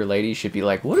leader lady should be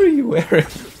like, "What are you wearing?"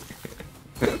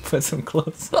 Put some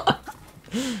clothes on.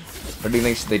 Or do you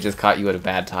think they just caught you at a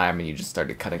bad time and you just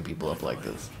started cutting people up like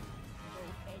this?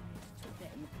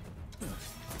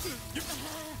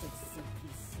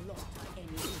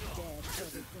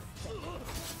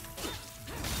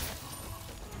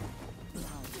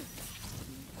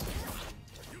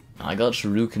 I got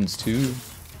shurikens too.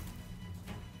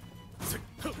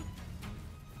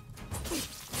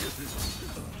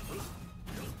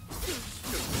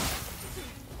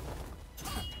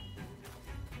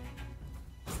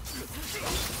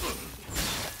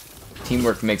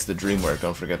 Teamwork makes the dream work,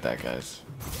 don't forget that, guys.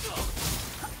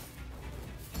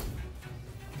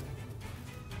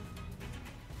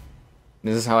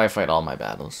 This is how I fight all my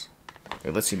battles.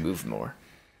 It lets you move more.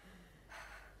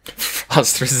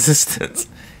 Frost resistance.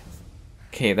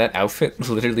 Okay, that outfit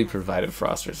literally provided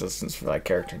frost resistance for that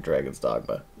character in Dragon's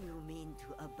Dogma. You mean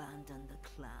to abandon the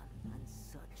clan and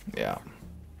search for Yeah.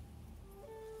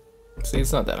 See,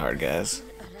 it's not that hard, guys.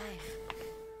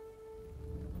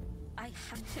 I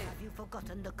have to. Have you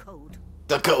forgotten the code?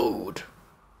 The code!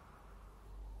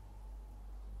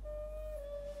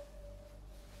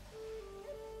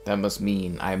 That must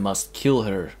mean I must kill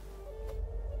her.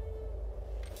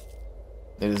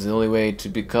 It is the only way to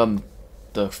become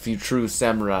the true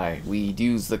samurai. We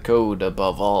use the code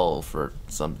above all for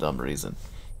some dumb reason.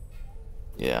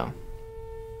 Yeah.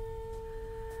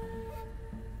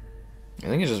 I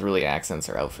think it just really accents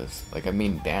her outfits. Like, I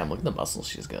mean, damn, look at the muscles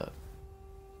she's got.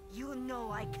 You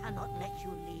know I cannot let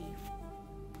you leave.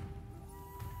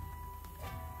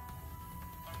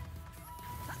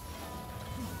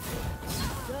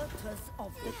 Deserters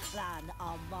of the clan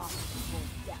are marked for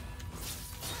death.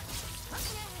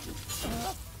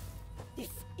 This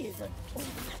isn't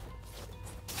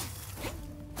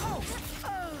over.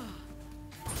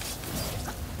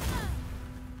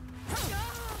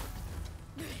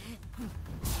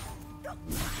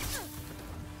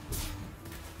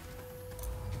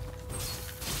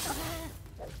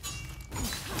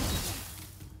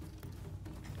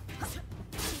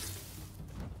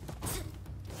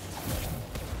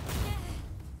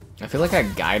 I feel like I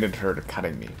guided her to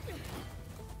cutting me.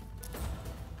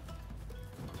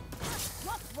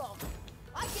 What's wrong?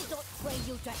 I did not train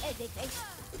you to anything.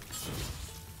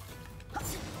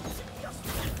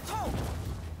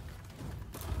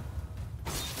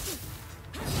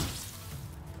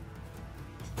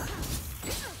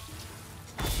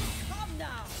 Come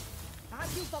now.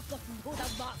 Have you forgotten who the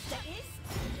master is?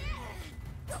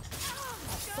 A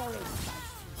sorry sight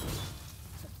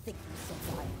to think you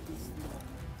survived this long.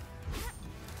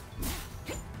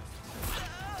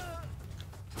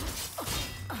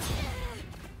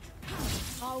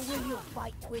 How will you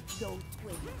fight with no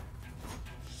twin?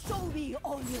 Show me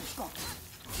all you've got.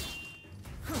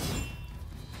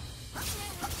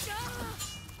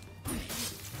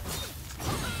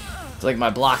 It's like my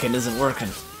blocking isn't working.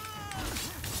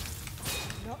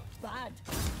 Not bad.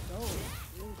 No,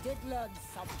 you did learn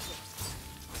something.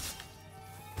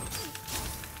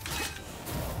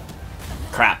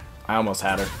 Crap. I almost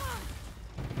had her.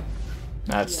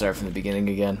 I had to start from the beginning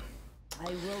again. I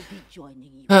will be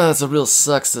joining you. That's a real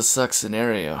sucks to suck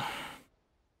scenario.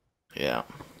 Yeah.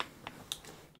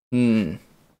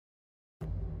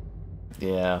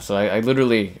 Yeah, so I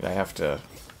literally, I have to...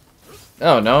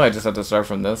 Oh, no, I just have to start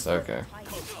from this? Okay. I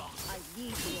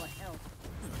need your help.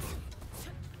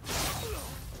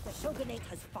 The Shogunate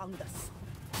has found us.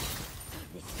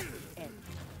 This is the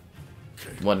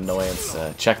end. One annoyance,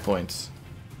 checkpoints.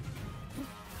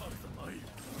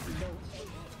 No end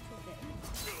to them.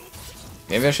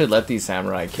 Maybe I should let these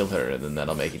samurai kill her, and then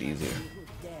that'll make it easier.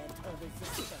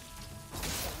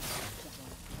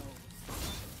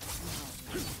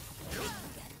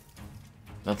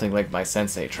 Nothing like my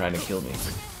sensei trying to kill me.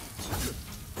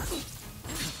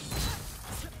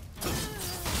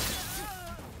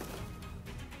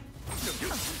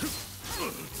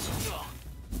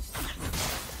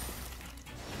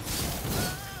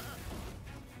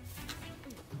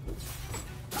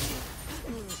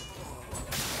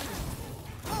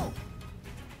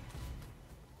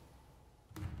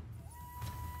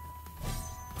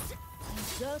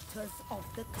 Deserters of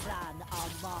the clan are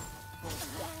marked for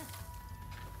death.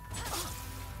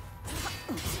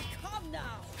 Come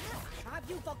now! Have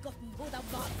you forgotten who the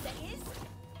master is?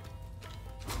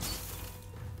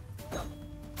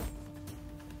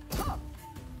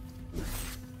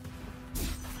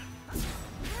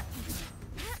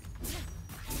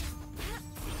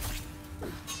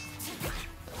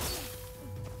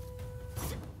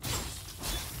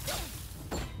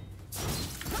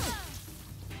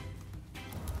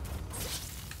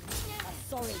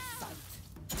 Sorry, sight.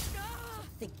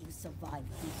 Think you survived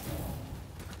before.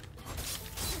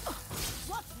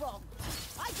 What's wrong?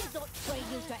 I did not train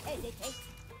you to hesitate.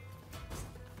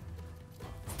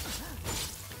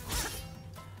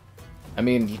 I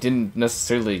mean, he didn't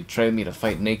necessarily train me to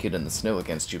fight naked in the snow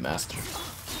against you, Master.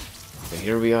 But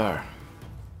here we are.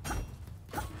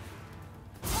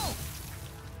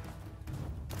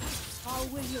 How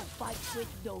will you fight with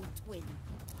no twin?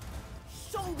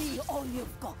 Show me all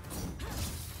you've got.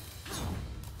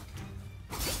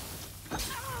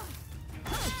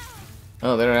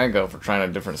 Oh, there I go for trying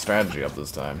a different strategy up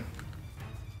this time.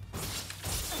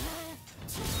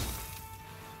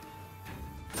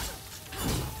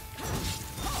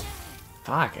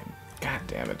 Fucking god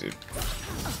damn it, dude.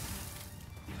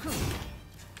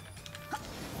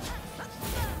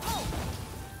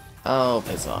 Oh,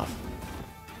 piss off.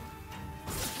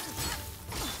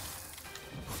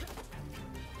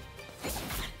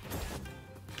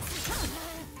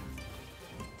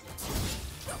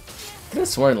 I could have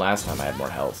sworn last time I had more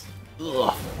health.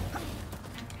 Ugh.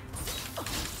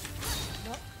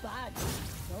 Not bad,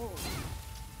 no.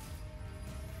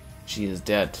 She is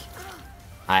dead.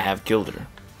 I have killed her.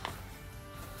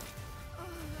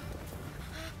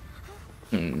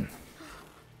 I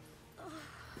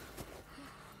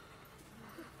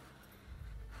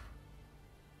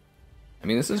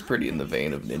mean, this is pretty in the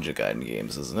vein of Ninja Gaiden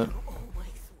games, isn't it?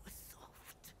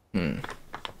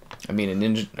 I mean, in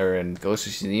Ninja or in Ghost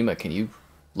of Tsushima, can you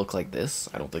look like this?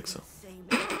 I don't think so. Same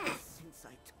since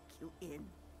I took you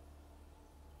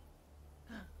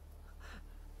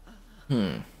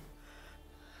in.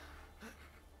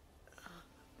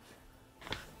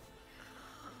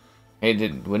 Hey,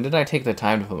 when did I take the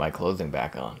time to put my clothing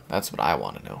back on? That's what I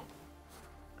want to know.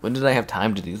 When did I have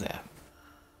time to do that?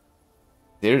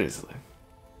 Seriously.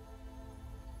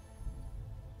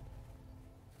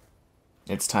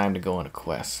 It's time to go on a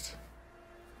quest.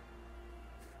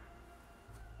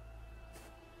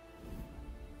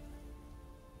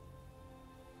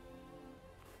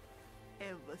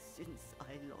 Ever since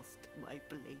I lost my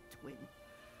blade twin,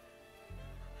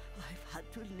 I've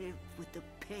had to live with the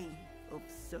pain of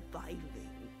surviving.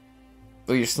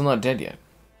 Oh, you're still not dead yet.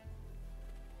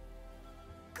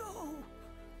 Go!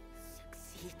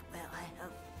 Succeed where I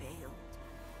have failed.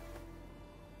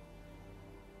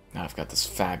 Now I've got this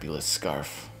fabulous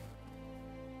scarf.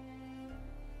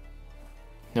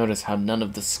 Notice how none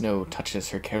of the snow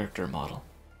touches her character model.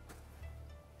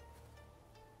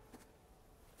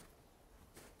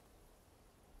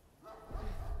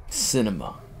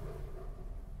 Cinema.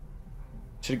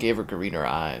 Should've gave her greener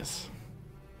eyes.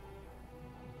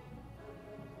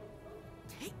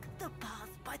 Take the path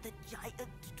by the giant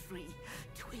tree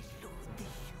to elude the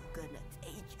Shogunate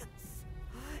agents.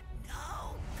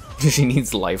 Now go! She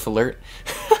needs life alert.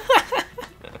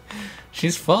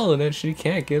 She's falling and she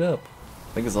can't get up.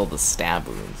 I think it's all the stab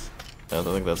wounds. I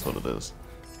think that's what it is.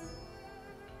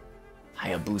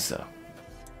 Hayabusa.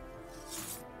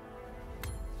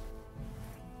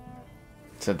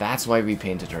 So that's why we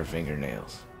painted her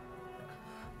fingernails.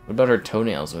 What about her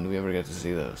toenails? When do we ever get to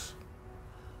see those?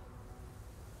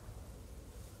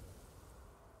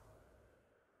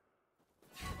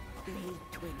 Blade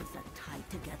twins are tied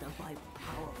together by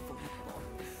powerful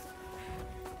bonds.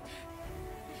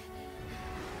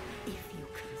 If you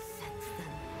can sense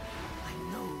them, I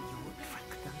know you will track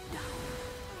them down.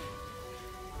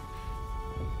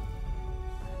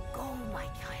 Go, my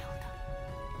child.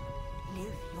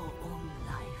 Live your own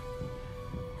life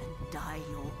and die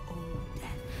your own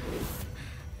death.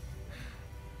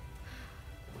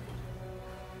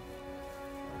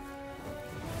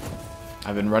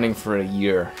 I've been running for a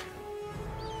year.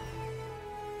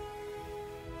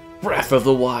 Breath of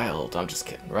the Wild. I'm just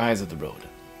kidding. Rise of the Ronin.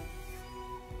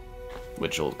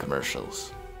 Which old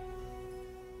commercials?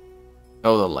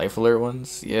 Oh, the life alert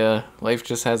ones? Yeah, life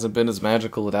just hasn't been as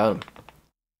magical without them.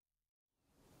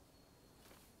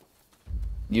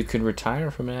 You can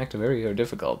retire from an active area or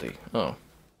difficulty. Oh.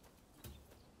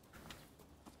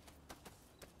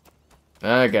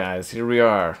 Ah, guys, here we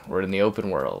are. We're in the open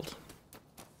world.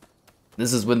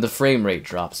 This is when the frame rate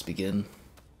drops begin.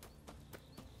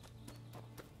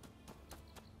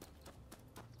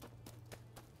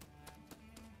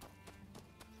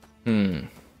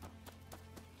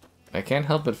 I can't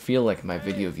help but feel like my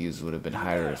video views would have been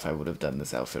higher if I would have done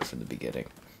this outfit from the beginning.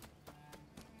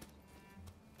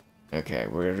 Okay,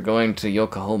 we're going to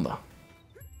Yokohama.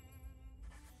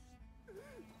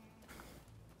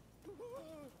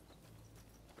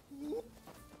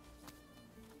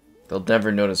 They'll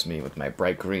never notice me with my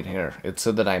bright green hair. It's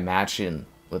so that I match in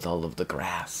with all of the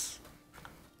grass.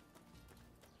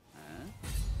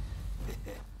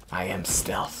 I am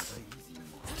stealth.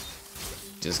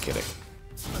 Just kidding.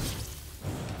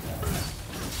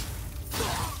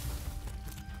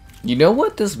 You know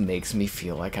what this makes me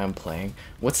feel like I'm playing?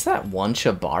 What's that one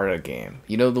Chibara game?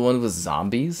 You know the one with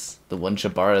zombies? The one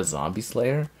Chibara Zombie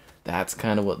Slayer? That's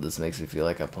kind of what this makes me feel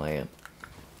like I'm playing.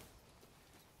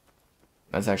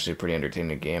 That's actually a pretty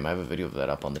entertaining game. I have a video of that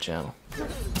up on the channel.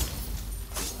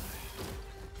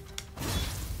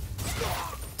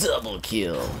 Double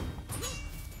kill!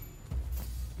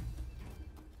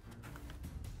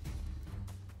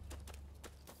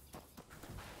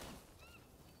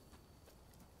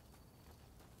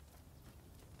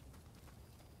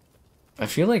 I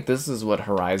feel like this is what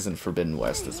Horizon Forbidden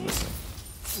West is missing.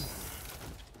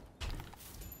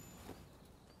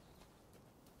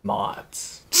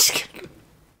 Mods. Just kidding.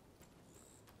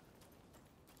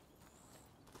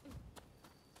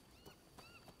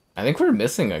 I think we're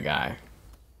missing a guy.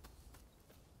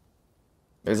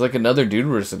 There's like another dude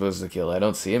we're supposed to kill. I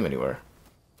don't see him anywhere.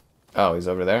 Oh, he's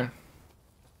over there?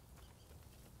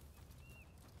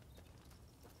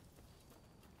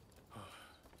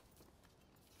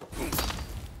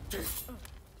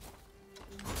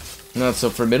 No, it's so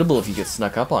formidable if you get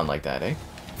snuck up on like that, eh?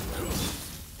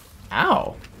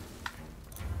 Ow!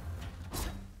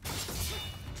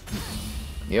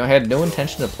 You know, I had no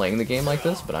intention of playing the game like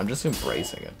this, but I'm just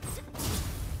embracing it.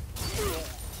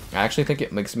 I actually think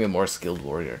it makes me a more skilled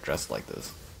warrior dressed like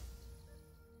this.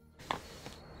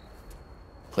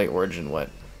 Play Origin what?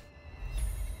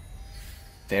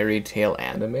 Fairy Tail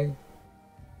anime?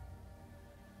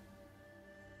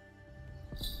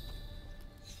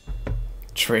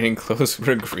 Training clothes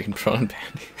for a green prawn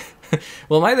bandit.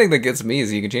 Well, my thing that gets me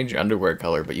is you can change your underwear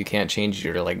color, but you can't change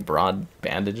your, like, broad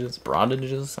bandages?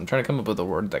 Brandages? I'm trying to come up with a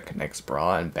word that connects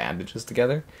bra and bandages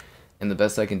together. And the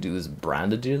best I can do is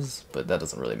brandages, but that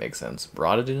doesn't really make sense.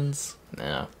 Broadagens?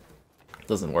 Nah.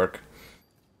 Doesn't work.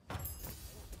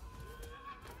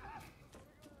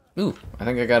 Ooh, I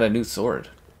think I got a new sword.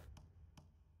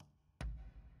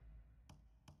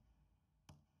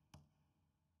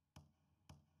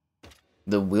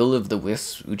 The Will of the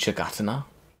Wisp Uchigatana.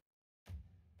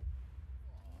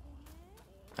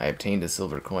 I obtained a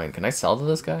silver coin. Can I sell to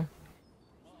this guy?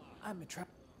 I'm a trap.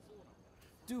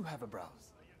 Do have a browse.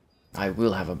 I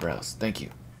will have a browse. Thank you.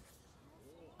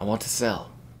 I want to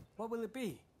sell. What will it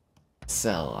be?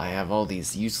 Sell. I have all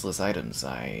these useless items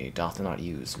I doth not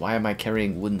use. Why am I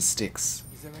carrying wooden sticks?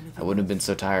 Is there anything I wouldn't have been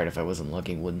so tired if I wasn't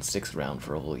lugging wooden sticks around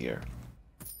for a whole year.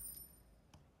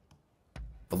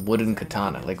 A wooden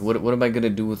katana. Like, what am I gonna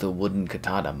do with a wooden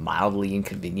katana? Mildly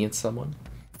inconvenience someone?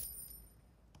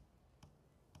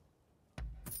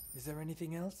 Is there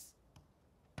anything else?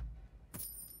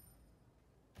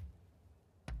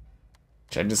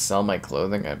 Should I just sell my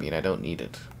clothing? I mean, I don't need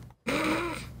it.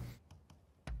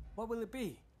 What will it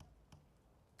be?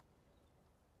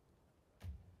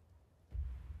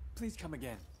 Please come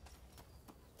again.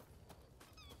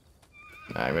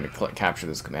 I'm gonna capture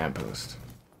this command post.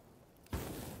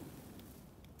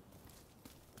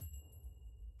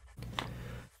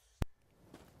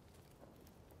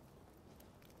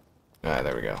 Alright,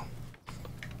 there we go.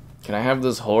 Can I have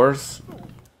this horse?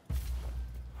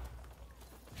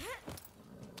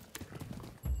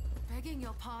 Begging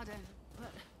your pardon,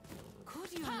 but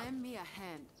could you lend me a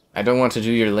hand? I don't want to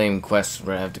do your lame quests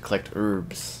where I have to collect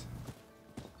herbs.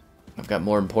 I've got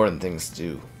more important things to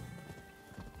do.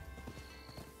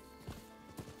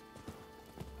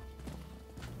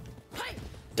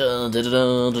 Dun, dun,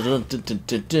 dun, dun, dun, dun,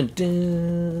 dun, dun,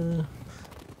 dun.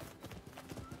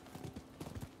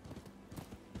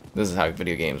 This is how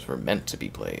video games were meant to be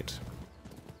played.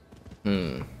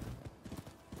 Hmm.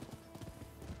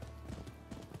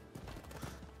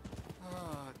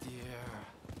 Oh dear.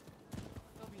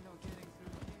 There'll be no getting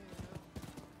through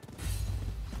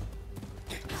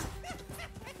here.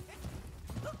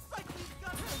 Looks like we've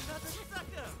got another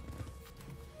sucker.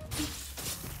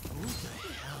 Who the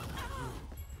hell are you?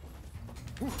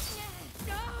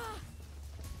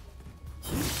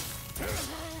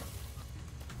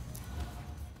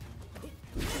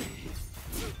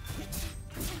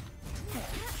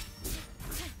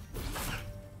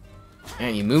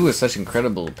 Man, you move with such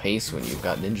incredible pace when you've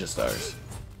got ninja stars.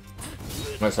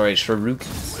 Oh, sorry,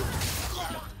 shurikens.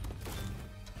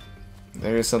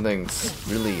 There is something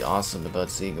really awesome about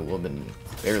seeing a woman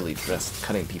barely dressed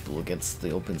cutting people against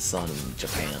the open sun in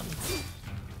Japan.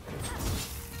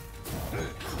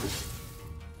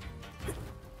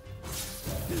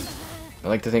 I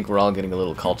like to think we're all getting a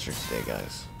little cultured today,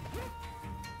 guys.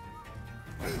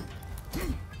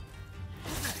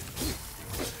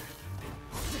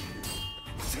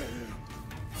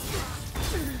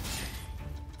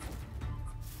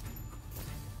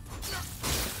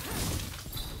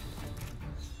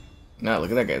 Now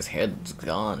look at that guy's head, it's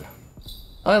gone.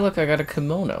 Oh look, I got a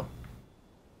kimono.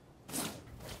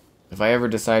 If I ever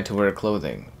decide to wear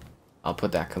clothing, I'll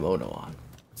put that kimono on.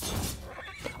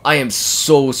 I am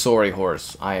so sorry,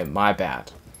 horse. My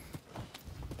bad.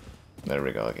 There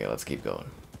we go. Okay, let's keep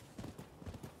going.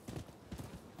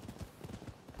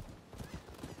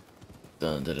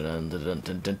 Dun dun dun dun dun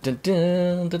dun dun dun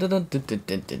dun dun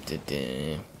dun dun dun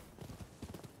dun.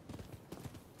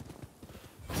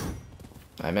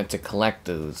 I meant to collect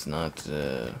those, not,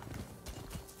 you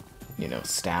know,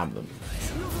 stab them.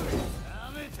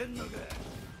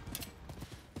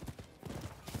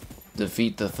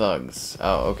 Defeat the thugs.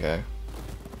 Oh, okay.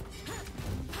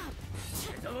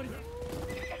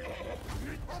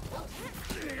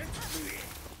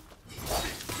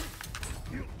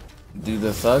 Do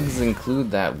the thugs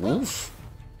include that wolf?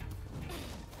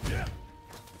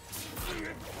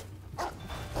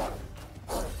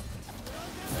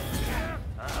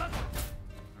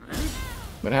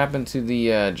 What happened to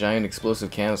the giant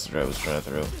explosive canister I was trying to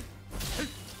throw?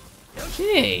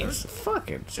 Jeez,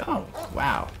 fucking oh,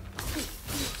 wow.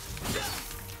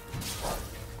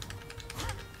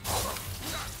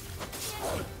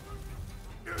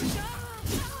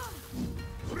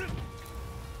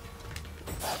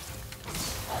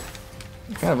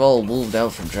 I'm kind of all wolved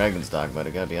out from Dragon's Dogma,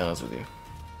 I gotta be honest with you.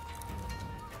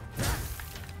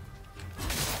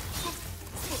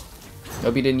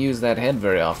 Hope you didn't use that head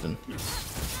very often.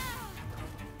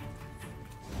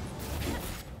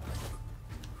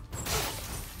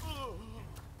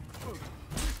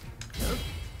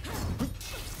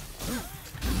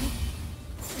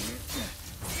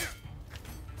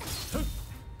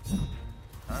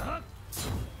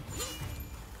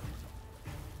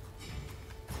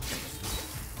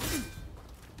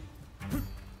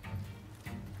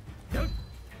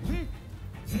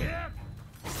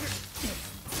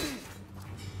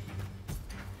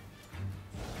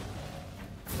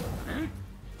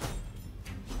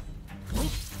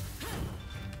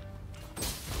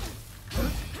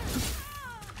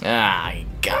 Ah, he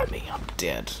got me. I'm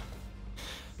dead.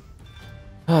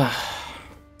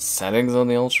 Settings on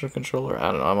the Ultra controller?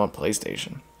 I don't know. I'm on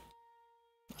PlayStation.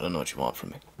 I don't know what you want from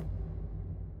me.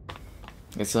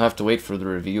 Guess you'll have to wait for the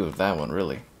review of that one,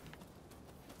 really.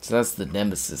 So that's the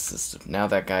Nemesis system. Now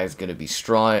that guy's gonna be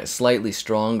slightly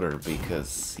stronger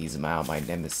because he's now my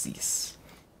Nemesis.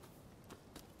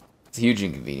 It's a huge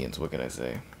inconvenience, what can I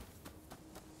say?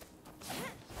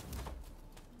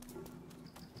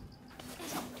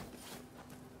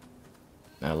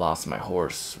 I lost my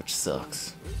horse, which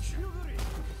sucks.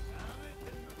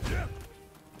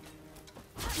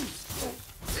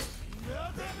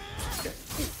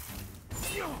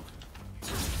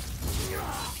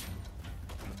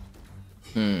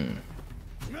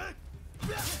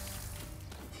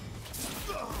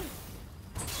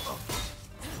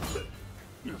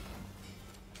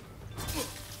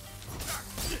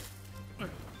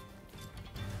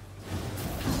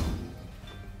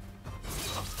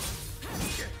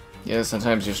 Yeah,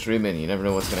 sometimes you're streaming, you never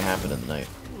know what's gonna happen in the night.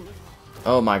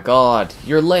 Oh my god,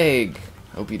 your leg!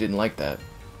 Hope you didn't like that.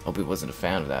 Hope he wasn't a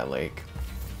fan of that leg.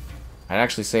 I'd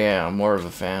actually say I'm more of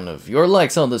a fan of your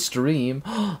likes on the stream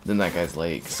than that guy's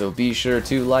leg. So be sure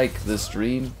to like the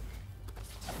stream.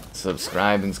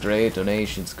 Subscribing's great,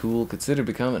 donations cool. Consider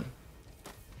becoming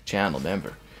channel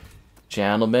member.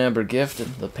 Channel member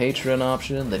gifted, the Patreon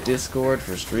option, the Discord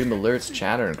for stream alerts,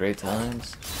 chatter, and great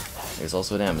times. There's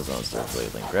also an Amazon store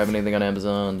affiliate link. Grab anything on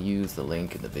Amazon, use the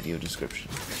link in the video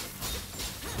description.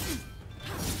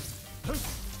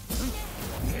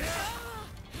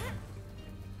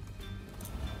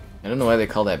 I don't know why they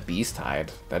call that Beast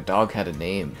Hide. That dog had a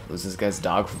name. It was this guy's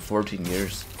dog for 14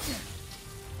 years.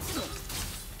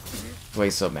 That's why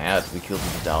he's so mad. We killed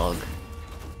the dog.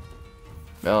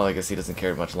 Well, I guess he doesn't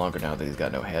care much longer now that he's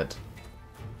got no head.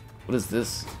 What is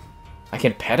this? I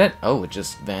can pet it? Oh, it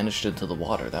just vanished into the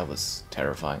water. That was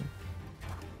terrifying.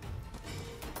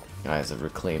 Guys, I've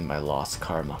reclaimed my lost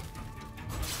karma.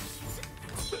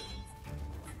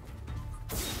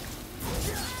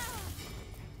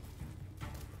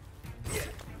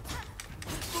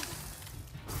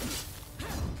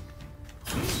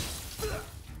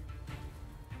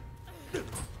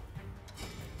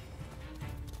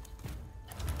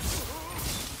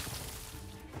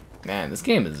 Man, this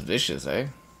game is vicious, eh?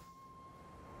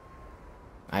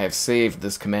 I have saved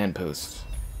this command post.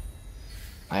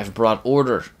 I have brought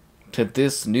order to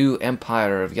this new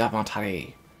empire of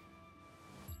Yamantare.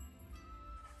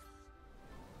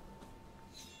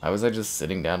 Why was I just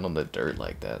sitting down on the dirt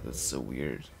like that? That's so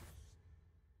weird.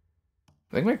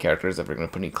 I think my character is ever going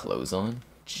to put any clothes on?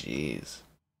 Jeez.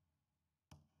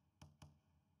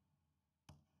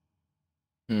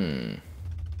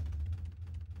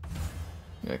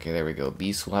 Okay, there we go.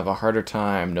 Beasts will have a harder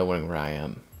time knowing where I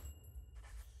am.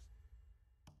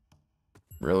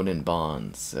 Ronin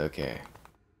bonds. Okay.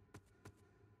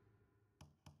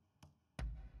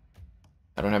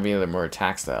 I don't have any other more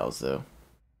attack styles, though.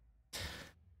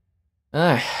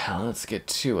 Let's get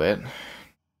to it.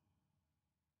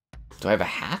 Do I have a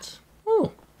hat?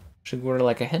 Oh, should wear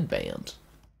like a headband.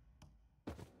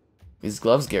 These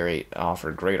gloves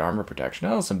offer great armor protection.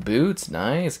 Oh, some boots.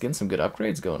 Nice. Getting some good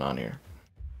upgrades going on here.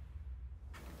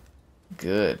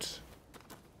 Good.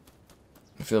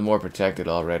 I feel more protected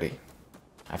already.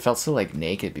 I felt so like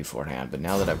naked beforehand, but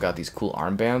now that I've got these cool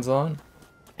armbands on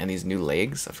and these new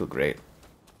legs, I feel great.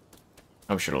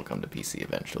 I'm sure it'll come to PC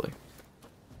eventually.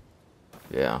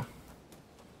 Yeah.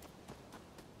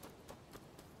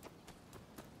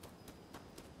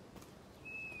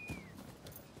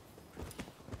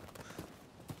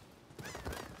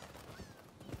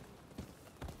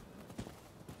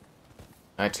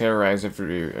 I terrorize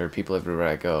people everywhere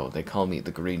I go. They call me the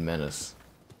Green Menace.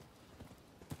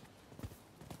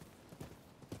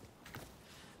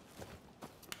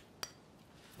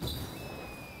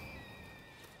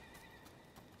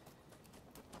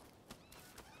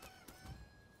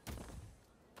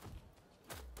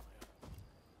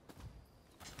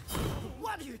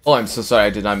 Oh, I'm so sorry. I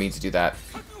did not mean to do that.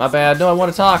 My bad. No, I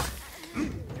want to talk.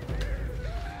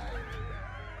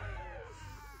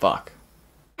 Fuck.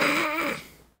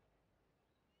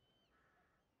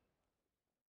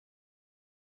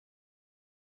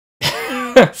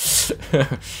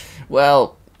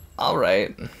 Well,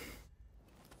 alright.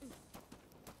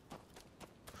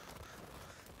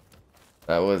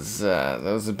 That was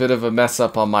a bit of a mess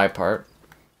up on my part.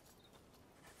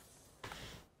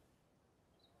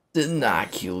 Did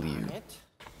not kill you.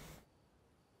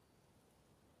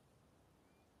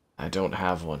 I don't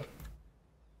have one.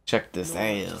 Check this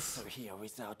ass. Here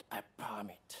without a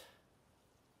permit.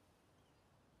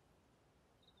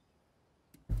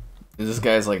 This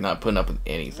guy's like not putting up with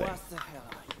anything. What the hell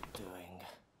are you doing?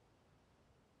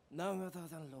 None other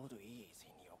than Lord E is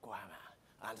in Yokohama,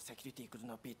 and security could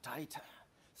not be tighter.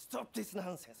 Stop this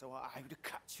nonsense or I will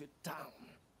cut you down.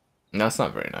 No, that's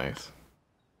not very nice.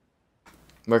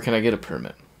 Where can I get a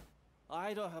permit?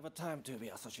 I don't have a time to be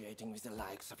associating with the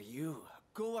likes of you.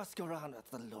 Go ask around at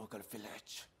the local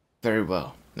village. Very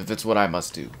well. If it's what I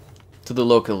must do. To the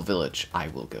local village, I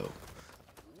will go.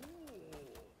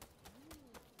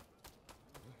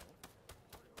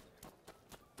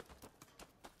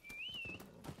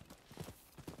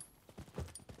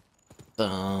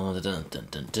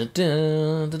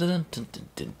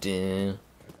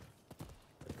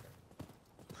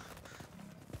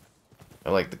 I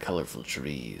like the colorful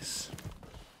trees.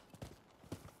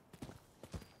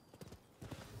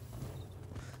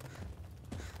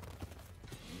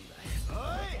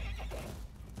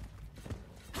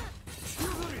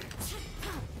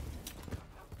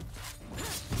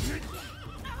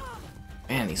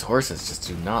 Man, these horses just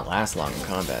do not last long in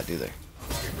combat, do they?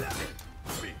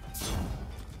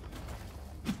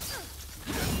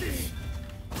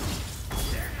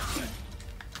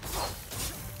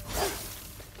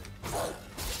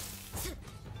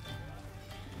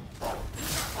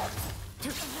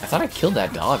 I thought I killed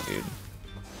that dog, dude.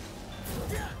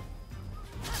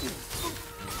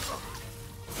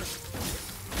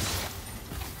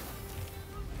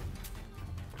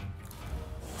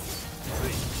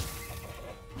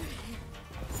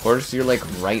 Horse, you're like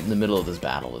right in the middle of this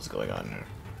battle that's going on here.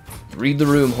 Read the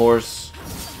room, horse.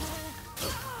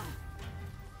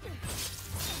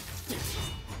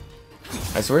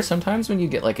 I swear sometimes when you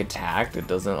get like attacked, it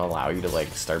doesn't allow you to like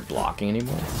start blocking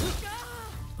anymore.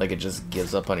 Like it just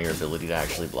gives up on your ability to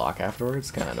actually block afterwards.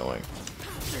 It's kind of annoying.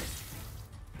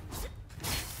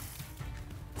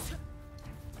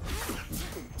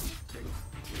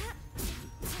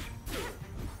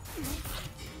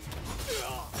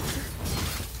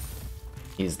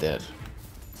 He's dead.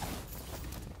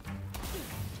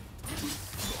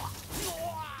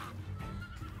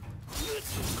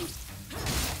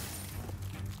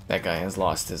 That guy has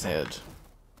lost his head.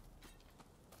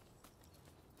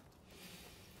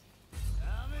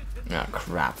 Ah,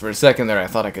 crap. For a second there, I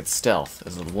thought I could stealth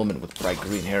as a woman with bright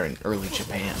green hair in early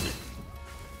Japan.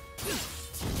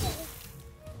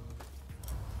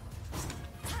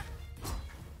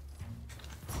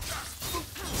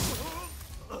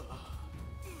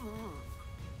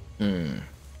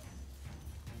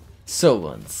 So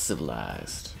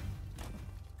uncivilized.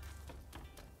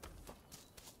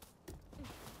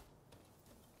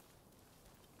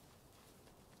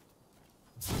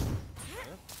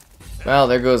 Well,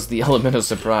 there goes the element of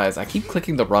surprise. I keep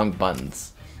clicking the wrong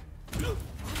buttons.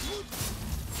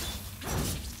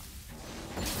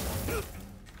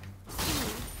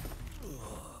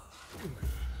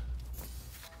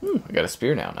 I got a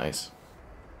spear now, nice.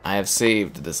 I have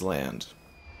saved this land.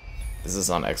 Is this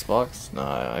on Xbox? No,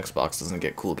 Xbox doesn't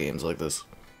get cool games like this.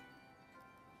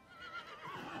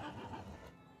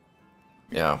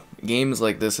 Yeah, games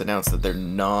like this announce that they're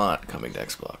not coming to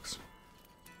Xbox.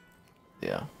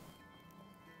 Yeah.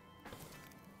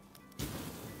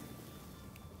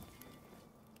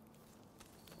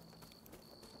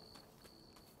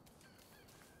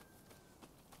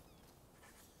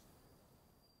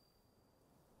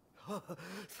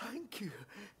 Thank you.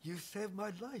 You saved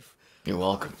my life. You're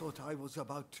welcome. I thought I was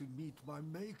about to meet my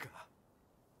maker.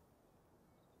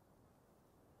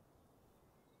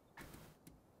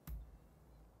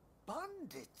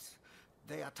 Bandits!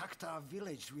 They attacked our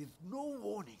village with no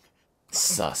warning.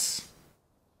 Sus.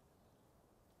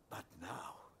 But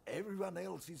now, everyone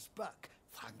else is back,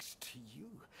 thanks to you.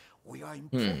 We are in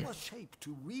proper shape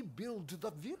to rebuild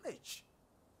the village.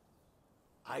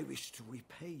 I wish to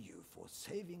repay you for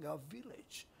saving our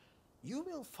village. You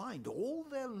will find all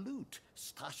their loot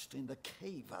stashed in the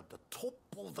cave at the top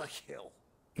of the hill.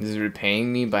 Is he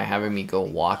repaying me by having me go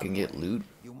walk and get loot?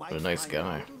 You What might a nice find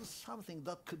guy. a little something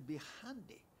that could be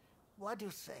handy. What do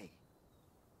you say?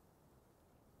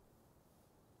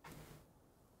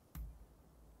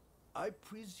 I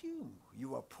presume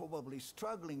you are probably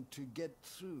struggling to get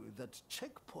through that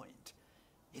checkpoint.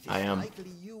 It is I am.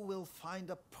 likely you will find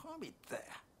a permit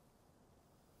there.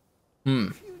 Hmm.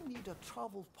 If you need a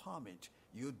travel permit,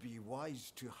 you'd be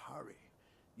wise to hurry.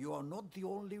 You are not the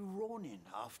only Ronin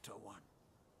after one.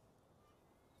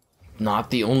 Not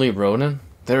the only Ronin?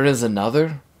 There is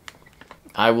another?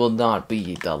 I will not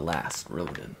be the last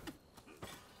Ronin.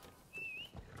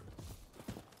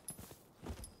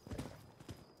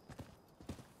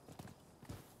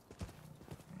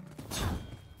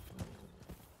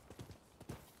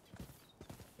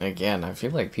 Again, I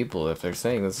feel like people, if they're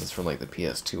saying this is from like the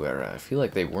PS2 era, I feel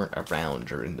like they weren't around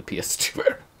during the PS2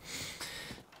 era.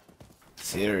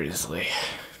 Seriously.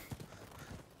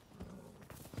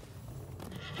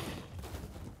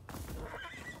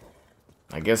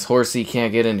 I guess Horsey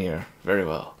can't get in here. Very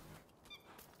well.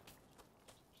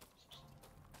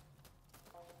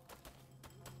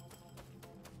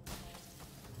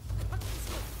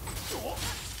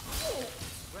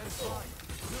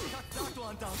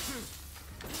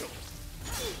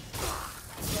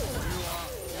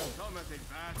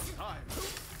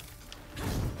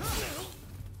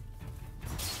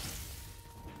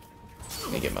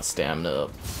 Let me get my stamina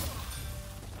up.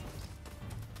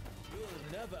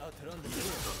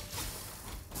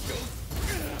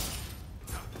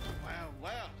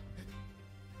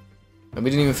 And we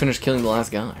didn't even finish killing the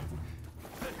last guy.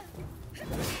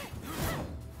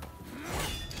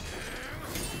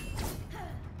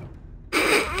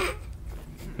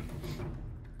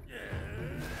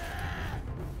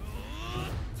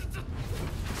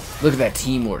 Look at that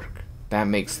teamwork. That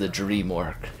makes the dream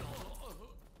work.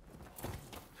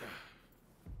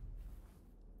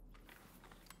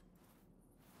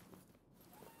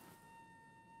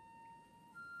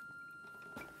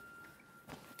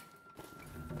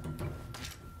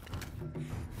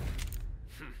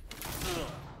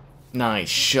 Nice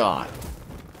shot.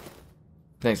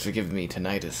 Thanks for giving me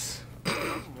tinnitus.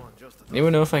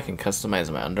 Anyone know if I can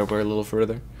customize my underwear a little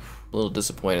further? A little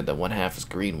disappointed that one half is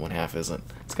green, one half isn't.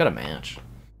 It's gotta match.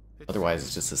 Otherwise,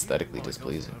 it's just aesthetically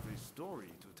displeasing.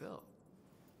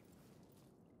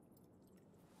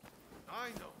 I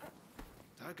know.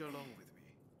 Tag along with me,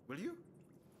 will you?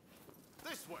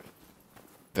 This way.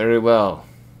 Very well.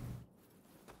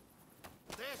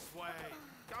 This way.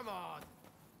 Come on.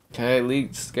 Okay,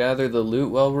 let's gather the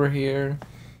loot while we're here.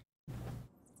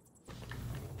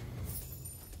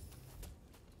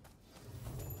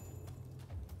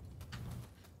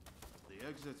 The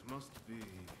exit must be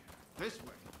this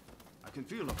way. I can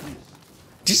feel a breeze.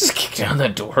 Did you just kick down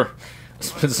that door?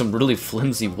 It's been some really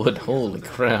flimsy wood. Holy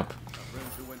crap. A friend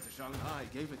who went to Shanghai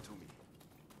gave it to me.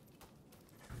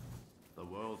 The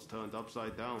world's turned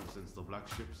upside down since the black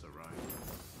ships arrived.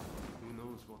 Who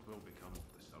knows what will become of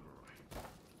the samurai?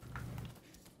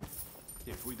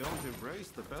 If we don't embrace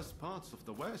the best parts of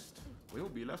the West, we'll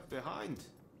be left behind.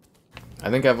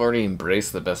 I think I've already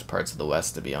embraced the best parts of the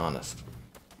West, to be honest.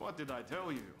 What did I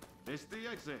tell you? This the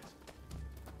exit.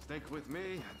 Stick with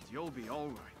me and you'll be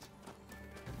alright.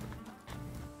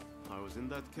 I was in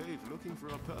that cave looking for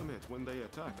a permit when they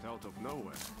attacked out of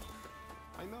nowhere.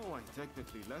 I know I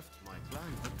technically left my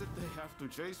clan, but did they have to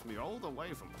chase me all the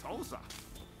way from Tulsa?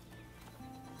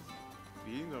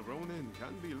 Being a Ronin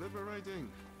can be liberating,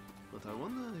 but I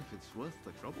wonder if it's worth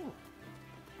the trouble.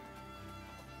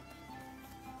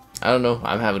 I don't know.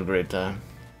 I'm having a great time.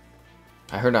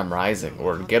 I heard I'm rising,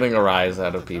 or getting a rise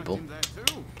out of people.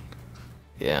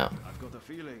 Yeah. I've got a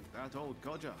feeling that old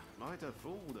codger might have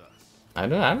fooled us. I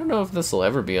don't know if this will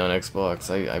ever be on Xbox.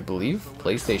 I believe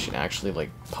PlayStation actually like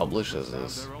publishes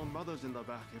this.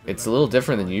 It's a little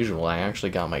different than usual. I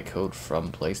actually got my code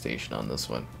from PlayStation on this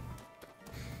one.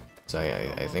 So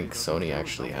I think Sony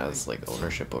actually has like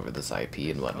ownership over this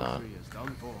IP and whatnot. Hey,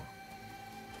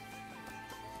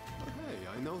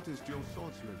 I noticed your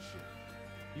swordsmanship.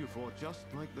 You fought just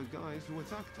like the guys who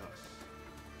attacked us.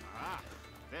 Ah,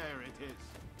 there it is.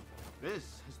 This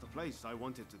is the place I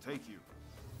wanted to take you.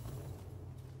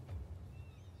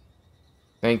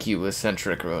 Thank you,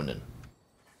 eccentric Ronin.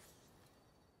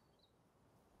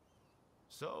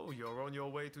 So, you're on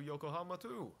your way to Yokohama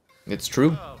too? It's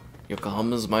true. Well,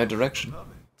 Yokohama's my direction.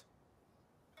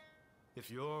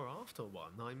 if you're after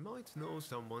one, I might know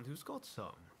someone who's got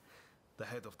some. The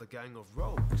head of the gang of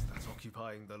rogues that's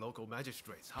occupying the local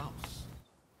magistrate's house.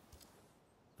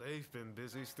 They've been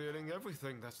busy stealing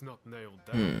everything that's not nailed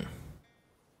down.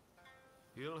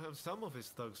 He'll have some of his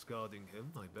thugs guarding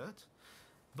him, I bet.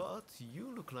 But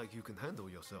you look like you can handle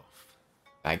yourself.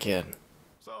 I can.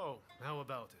 So, how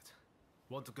about it?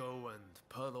 Want to go and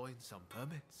purloin some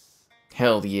permits?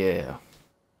 Hell yeah.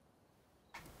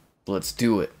 Let's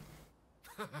do it.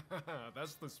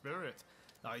 That's the spirit.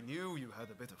 I knew you had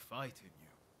a bit of fight in you.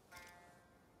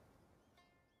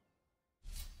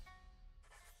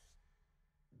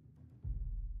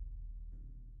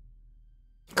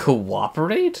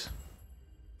 Cooperate?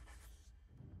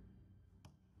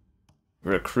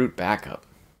 Recruit backup.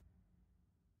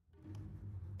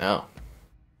 Oh.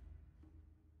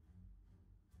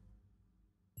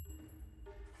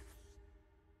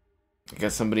 I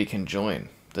guess somebody can join.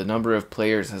 The number of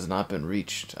players has not been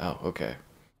reached. Oh, okay.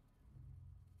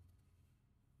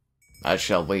 I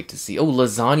shall wait to see. Oh,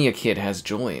 Lasagna Kid has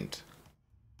joined.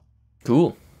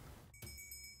 Cool.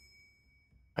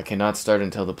 I cannot start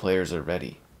until the players are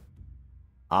ready.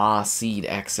 Ah, Seed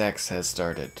XX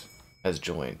has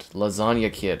joined.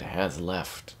 Lasagna Kid has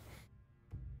left.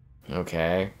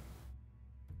 Okay.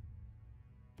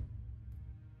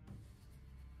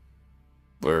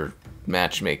 We're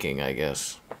matchmaking, I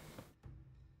guess.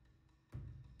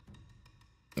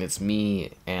 It's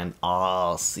me and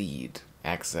Ah Seed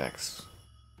XX.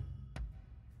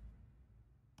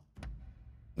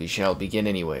 We shall begin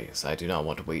anyways. I do not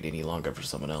want to wait any longer for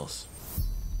someone else.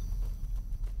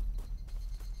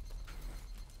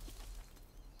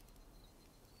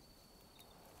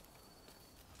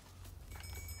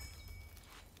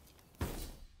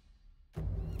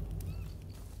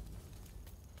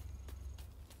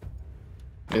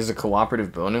 Is a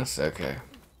cooperative bonus? Okay.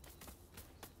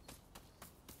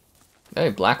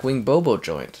 Hey, Blackwing Bobo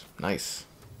joined. Nice.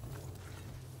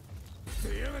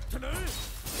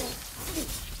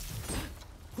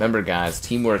 Remember guys,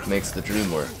 teamwork makes the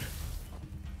dream work.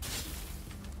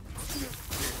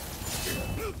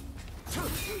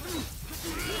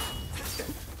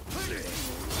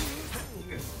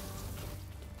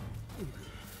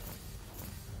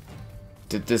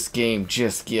 Did this game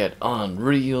just get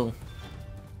unreal?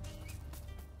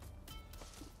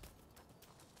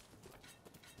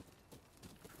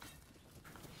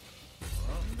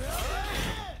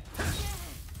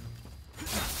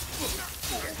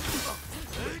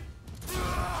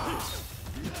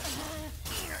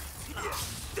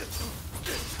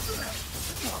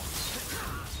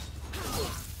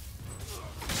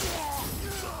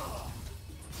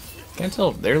 Can't tell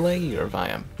if they're leggy or if I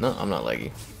am. No, I'm not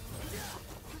leggy.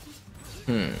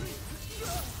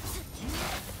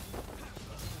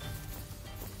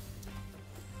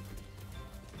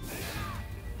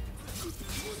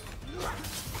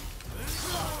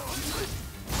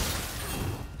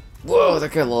 Whoa,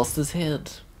 that guy lost his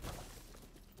head.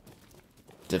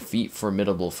 Defeat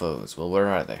formidable foes. Well, where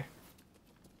are they?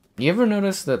 You ever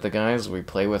notice that the guys we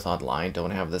play with online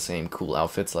don't have the same cool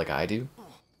outfits like I do?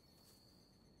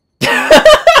 Did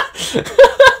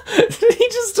he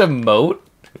just emote?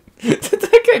 Did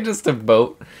that guy just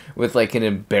emote with like an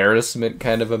embarrassment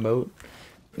kind of emote?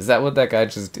 Is that what that guy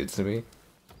just did to me?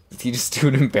 Did he just do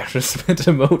an embarrassment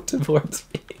emote towards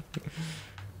me?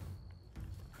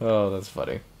 Oh, that's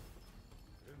funny.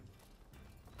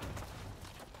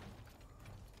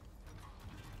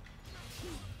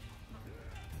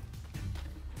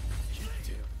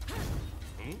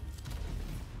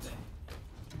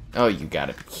 Oh, you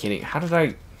gotta be kidding. How did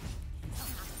I...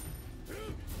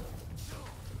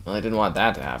 Well, I didn't want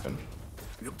that to happen.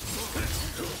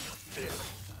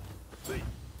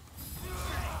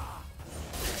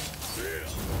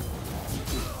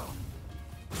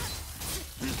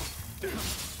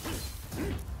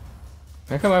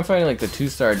 How come I'm fighting like the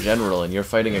 2-star general and you're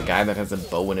fighting a guy that has a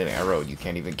bow and an arrow and you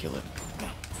can't even kill it?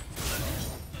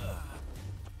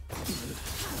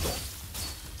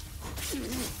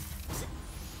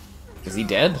 Is he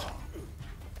dead?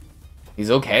 He's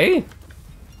okay?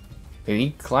 Did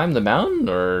he climb the mountain,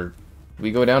 or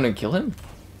we go down and kill him?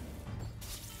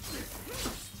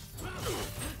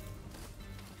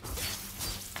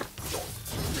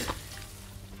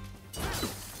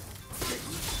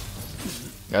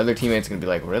 The other teammate's gonna be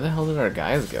like, where the hell did our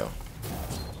guys go?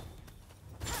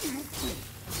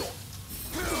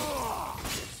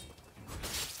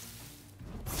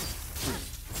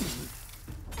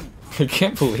 I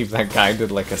can't believe that guy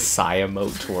did like a sigh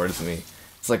emote towards me.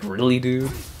 It's like, really,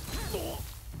 dude?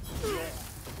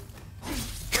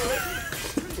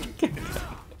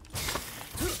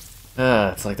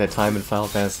 It's like that time in Final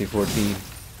Fantasy 14.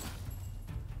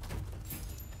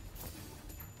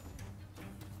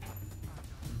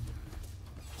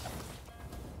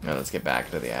 Now let's get back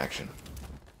into the action.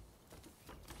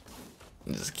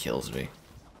 It just kills me.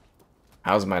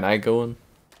 How's my night going?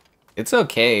 It's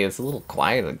okay, it's a little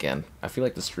quiet again. I feel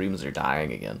like the streams are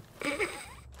dying again.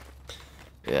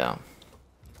 Yeah.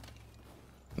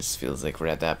 Just feels like we're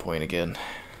at that point again.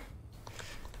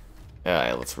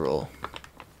 Alright, let's roll.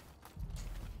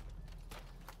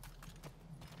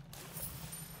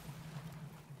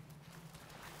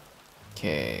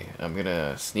 Okay, I'm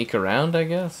gonna sneak around, I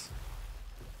guess.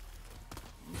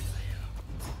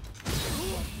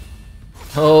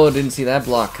 Oh, didn't see that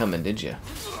block coming, did you?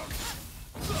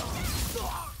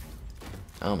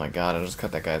 Oh my god, I just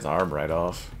cut that guy's arm right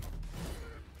off.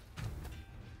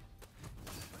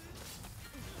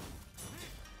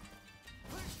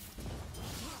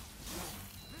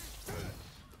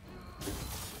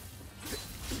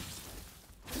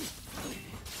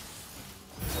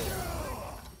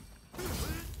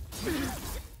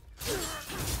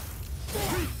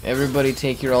 Everybody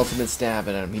take your ultimate stab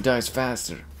at him. He dies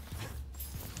faster.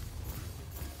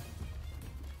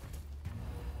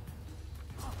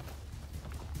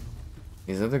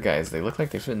 These other guys, they look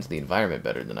like they fit into the environment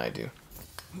better than I do.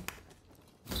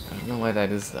 I don't know why that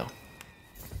is, though.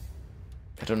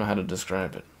 I don't know how to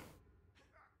describe it.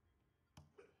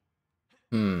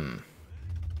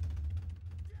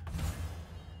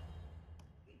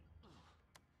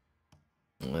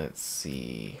 Let's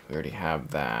see. We already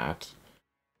have that.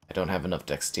 I don't have enough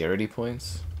dexterity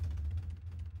points.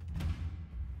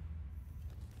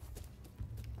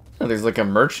 Oh, there's like a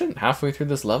merchant halfway through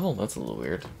this level? That's a little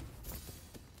weird.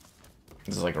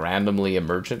 There's like randomly a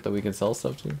merchant that we can sell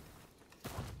stuff to.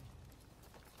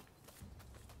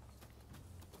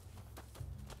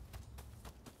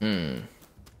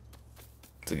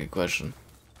 That's a good question.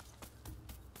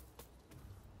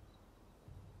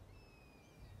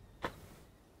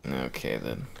 Okay,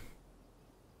 then.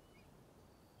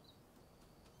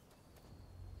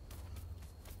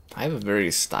 I have a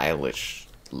very stylish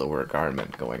lower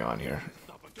garment going on here.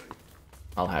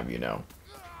 I'll have you know.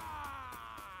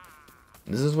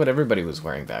 This is what everybody was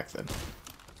wearing back then.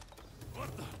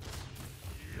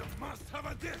 You must have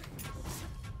a dick.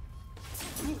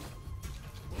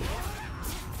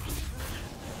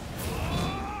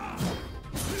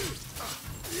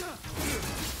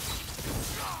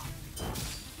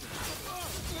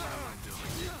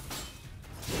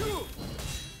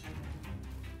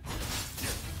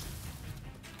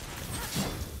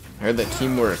 I heard that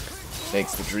teamwork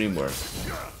makes the dream work.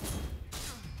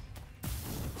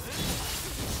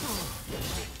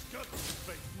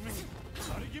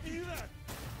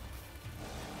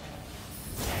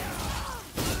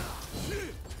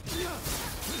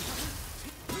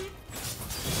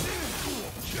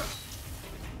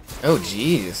 Oh,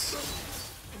 jeez.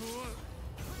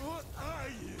 What are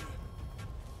you?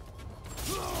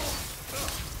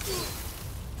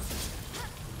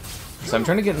 So I'm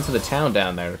trying to get into the town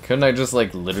down there. Couldn't I just,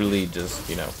 like, literally just,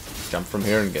 you know, jump from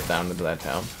here and get down into that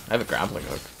town? I have a grappling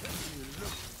hook.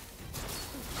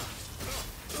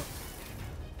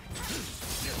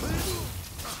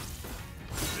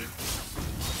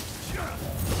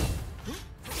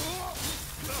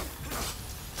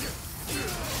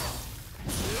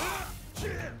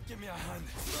 Give me a hand.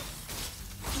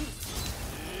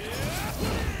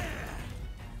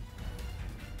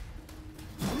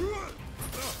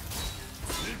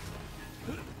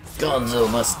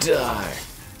 Gonzo must die.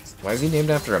 Why is he named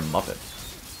after a Muppet?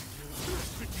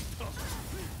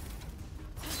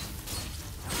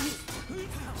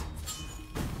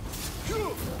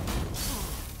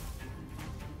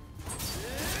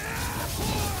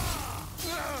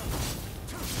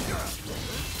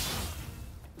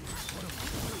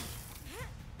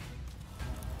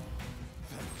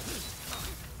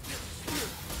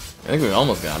 I think we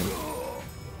almost got him.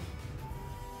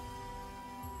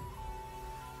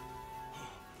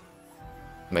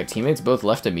 My teammates both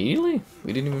left immediately?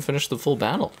 We didn't even finish the full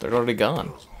battle. They're already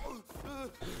gone.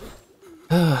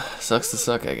 Sucks to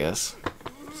suck, I guess.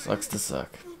 Sucks to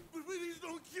suck. Please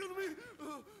don't kill me.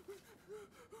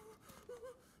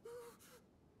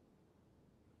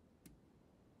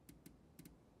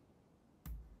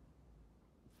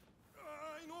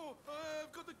 I know.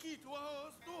 I've got the key to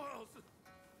our storehouse.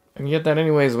 I can get that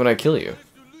anyways when I kill you.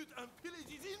 To loot and pillage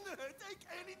is in there. Take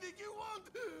anything you want.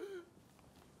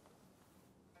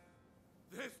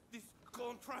 There's this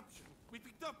contraption we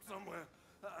picked up somewhere.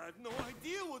 I have no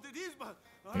idea what it is, but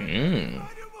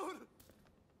valuable.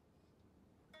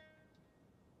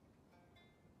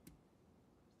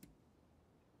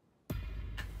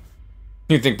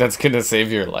 You think that's gonna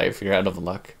save your life? You're out of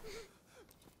luck.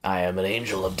 I am an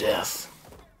angel of death.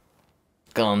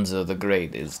 Gonzo the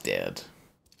Great is dead.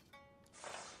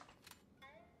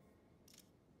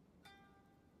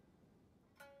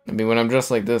 I mean, when I'm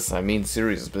dressed like this, I mean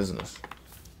serious business.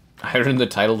 I earned the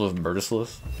title of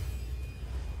merciless.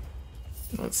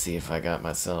 Let's see if I got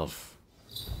myself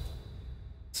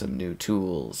some new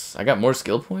tools. I got more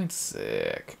skill points?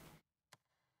 Sick.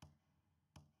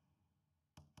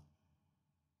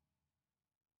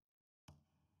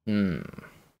 Wait,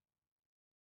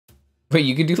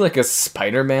 you can do like a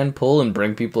Spider-Man pull and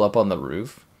bring people up on the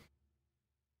roof?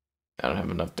 I don't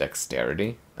have enough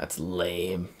dexterity. That's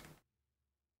lame.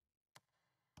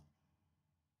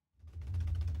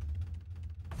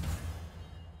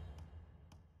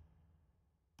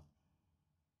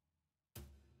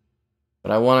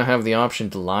 But I want to have the option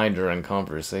to lie during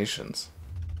conversations.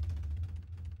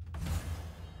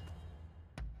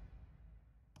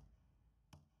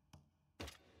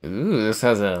 Ooh, this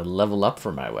has a level up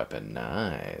for my weapon.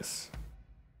 Nice.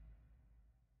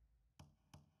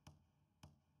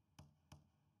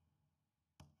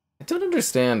 I don't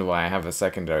understand why I have a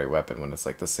secondary weapon when it's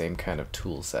like the same kind of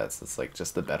tool sets. It's like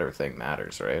just the better thing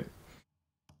matters, right?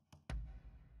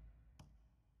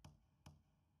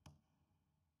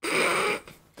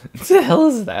 What the hell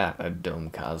is that? A dome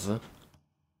Kaza?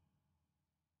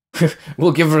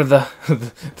 We'll give her the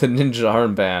ninja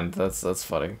armband. That's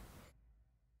funny.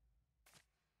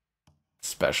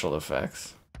 Special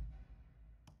effects.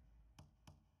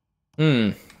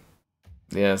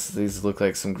 Yes, these look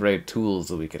like some great tools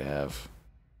that we could have.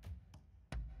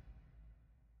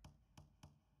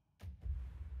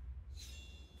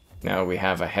 Now we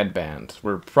have a headband.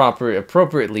 We're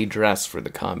appropriately dressed for the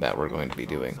combat we're going to be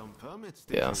doing.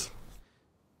 Yes.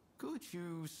 Could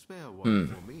you spare one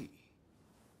for me?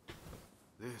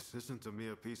 This isn't a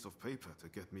mere piece of paper to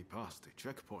get me past a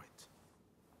checkpoint.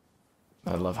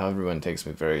 I love how everyone takes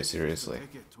me very seriously.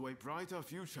 Take it to a brighter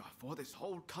future for this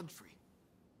whole country.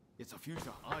 It's a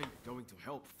future I'm going to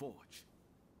help forge.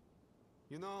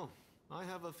 You know, I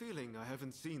have a feeling I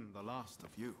haven't seen the last of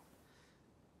you.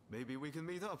 Maybe we can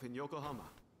meet up in Yokohama.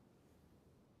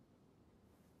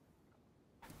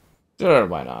 Sure,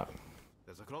 why not?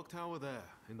 There's a clock tower there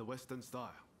in the Western style.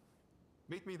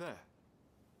 Meet me there.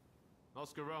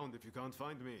 Ask around if you can't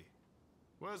find me.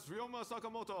 Where's Ryoma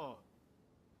Sakamoto?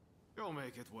 You'll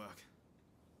make it work.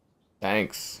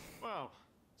 Thanks. Well,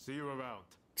 see you around.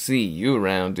 See you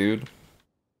around, dude.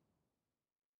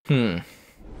 Oh,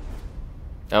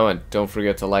 and don't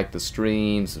forget to like the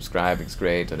stream, subscribing's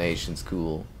great, donation's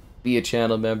cool. Be a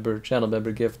channel member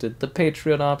gifted, the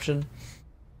Patreon option,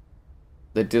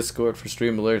 the Discord for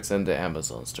stream alerts, and the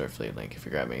Amazon Starfleet link if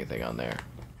you grab anything on there.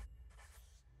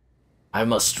 I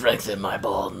must strengthen my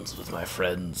bonds with my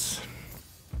friends.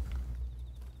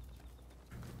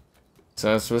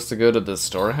 So I'm supposed to go to the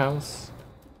storehouse?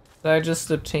 Did I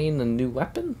just obtain a new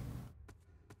weapon?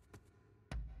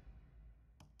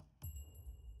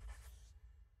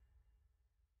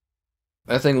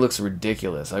 That thing looks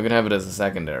ridiculous. I'm gonna have it as a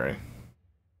secondary.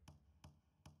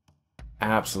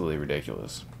 Absolutely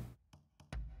ridiculous.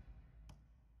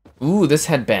 Ooh, this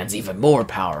headband's even more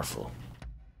powerful.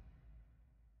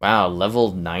 Wow,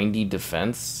 level 90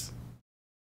 defense?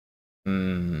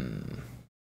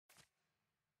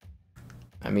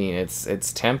 I mean,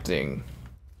 it's tempting.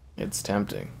 It's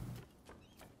tempting.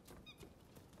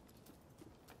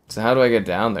 So how do I get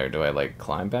down there? Do I, like,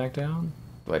 climb back down?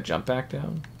 Do I jump back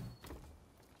down?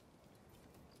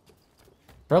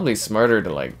 Probably smarter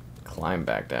to, like, climb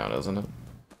back down, isn't it?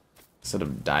 Instead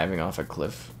of diving off a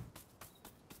cliff.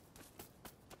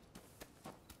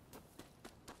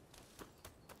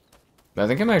 I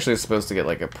think I'm actually supposed to get,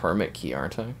 like, a permit key,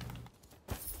 aren't I?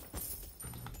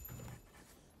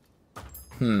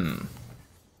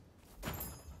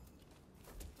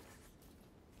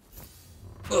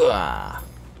 Ugh.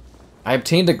 I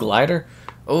obtained a glider?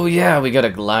 Oh yeah, we gotta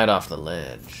glide off the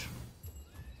ledge.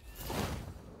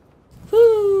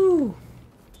 Woo!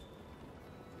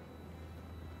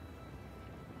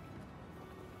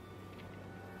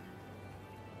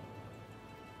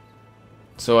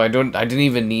 So I didn't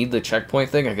even need the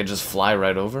checkpoint thing, I could just fly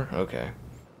right over? Okay.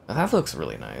 Now that looks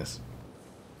really nice.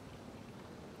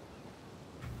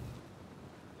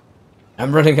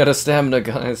 I'm running out of stamina,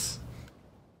 guys.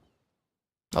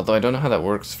 Although I don't know how that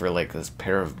works for, like, this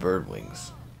pair of bird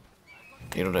wings.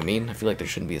 You know what I mean? I feel like there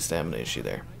shouldn't be a stamina issue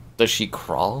there. Does she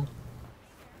crawl?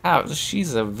 How?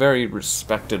 She's a very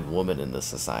respected woman in this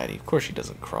society. Of course she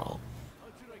doesn't crawl.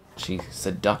 She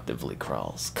seductively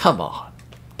crawls. Come on.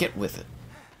 Get with it.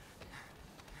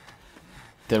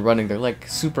 They're running. They're like,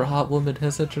 super hot woman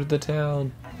has entered the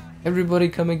town. Everybody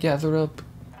come and gather up.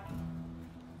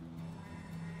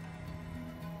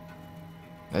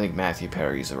 I think Matthew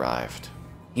Perry's arrived.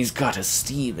 He's got a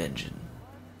steam engine.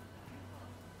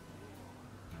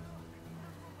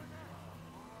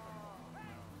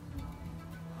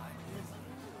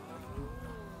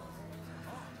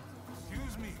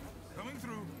 Excuse me, coming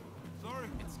through. Sorry.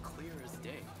 It's clear as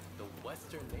day. The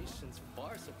Western nations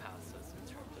far surpass us in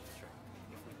terms of strength.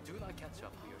 If we do not catch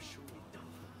up, we are surely done.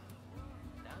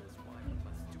 That is why we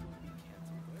must do what we can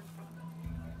to learn from them,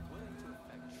 willing to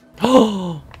effect true.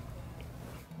 Oh!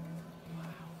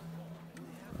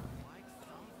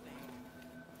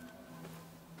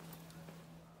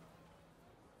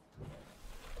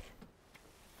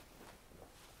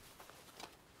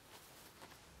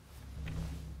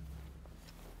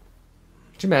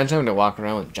 Could you imagine having to walk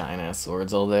around with giant ass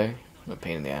swords all day? What a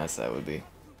pain in the ass that would be.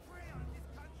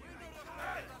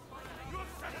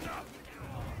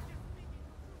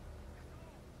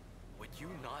 Would you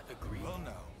not agree? Well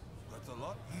now, that's a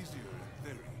lot easier in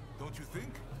theory, don't you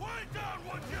think? Wind down,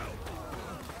 would you?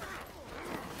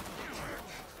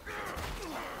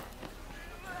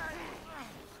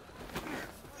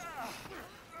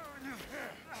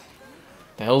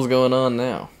 The hell's going on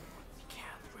now? Can't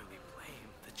really blame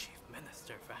the chief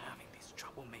minister for having these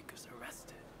troublemakers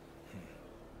arrested.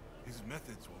 His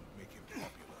methods won't make him popular.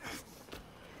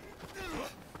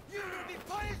 You will be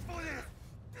punished for this!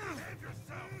 Save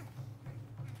yourself!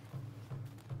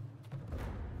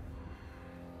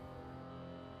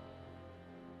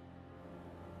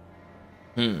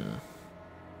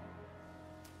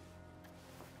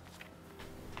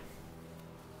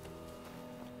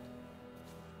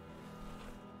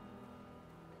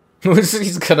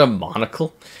 He's got a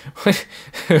monocle? What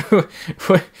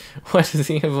does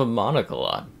he have a monocle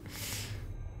on?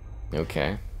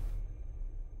 Okay.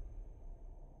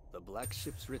 The black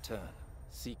ships return,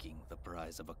 seeking the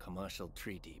prize of a commercial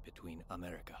treaty between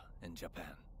America and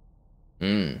Japan.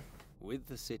 With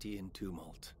the city in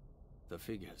tumult, the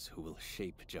figures who will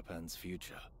shape Japan's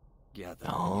future gather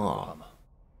in Yokohama.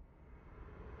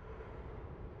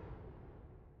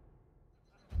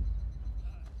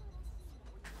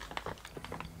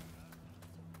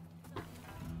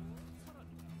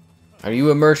 Are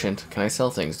you a merchant? Can I sell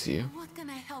things to you? What can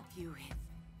I help you with?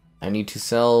 I need to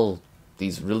sell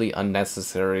these really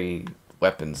unnecessary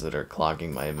weapons that are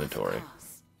clogging my inventory. Of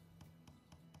course.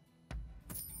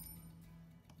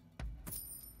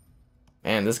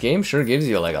 Man, this game sure gives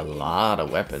you like a lot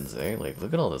of weapons, eh? Like,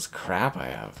 look at all this crap I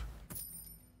have.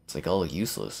 It's like all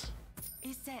useless.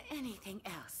 Is there anything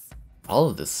else? All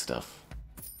of this stuff.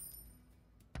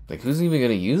 Like, who's even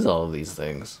gonna use all of these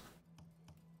things?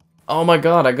 Oh my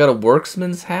god, I got a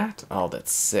worksman's hat? Oh,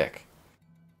 that's sick.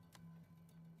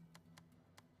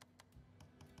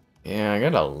 Yeah, I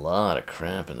got a lot of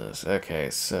crap in this. Okay,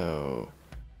 so...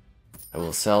 I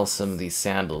will sell some of these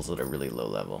sandals that are really low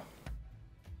level.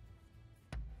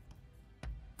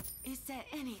 Is there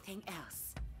anything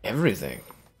else? Everything.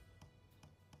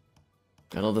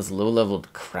 Got all this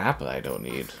low-leveled crap that I don't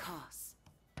need. Of course.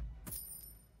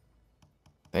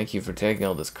 Thank you for taking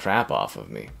all this crap off of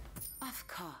me. Of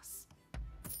course.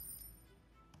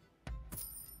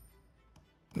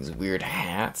 These weird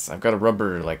hats. I've got a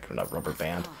rubber, like, not rubber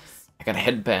band. I got a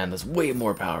headband that's way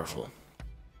more powerful.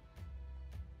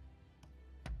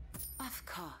 Of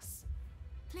course.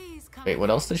 Please come. Wait, what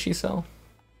else does she sell?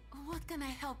 What can I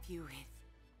help you with?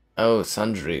 Oh,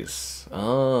 sundries.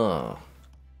 Oh.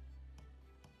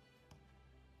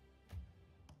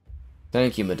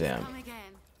 Thank you, madame. Come again.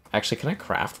 Actually, can I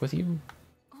craft with you?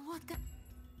 What can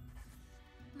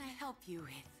I help you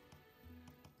with?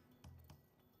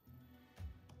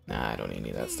 Nah, I don't need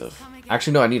any of that Please stuff. come again.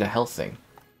 Actually, no, I need a health thing.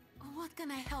 What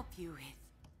can I help you with?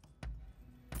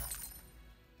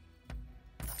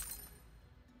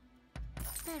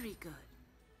 Very good.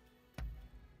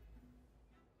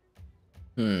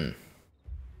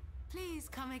 Please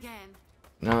come again.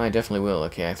 No, I definitely will.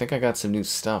 Okay, I think I got some new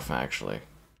stuff, actually.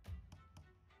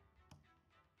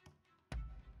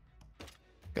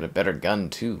 Got a better gun,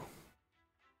 too.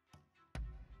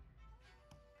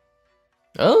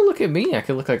 Oh, look at me. I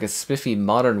could look like a spiffy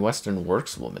modern Western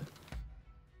workswoman.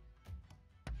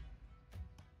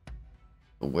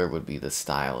 But where would be the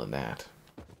style in that?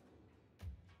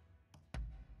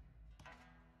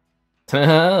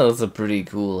 That's a pretty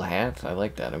cool hat. I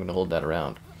like that. I'm going to hold that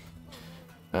around.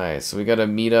 Alright, so we got to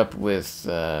meet up with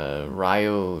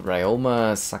Ryoma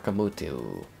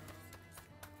Sakamoto.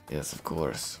 Yes, of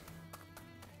course.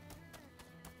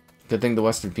 Good thing the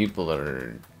Western people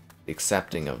are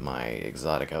accepting of my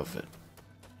exotic outfit.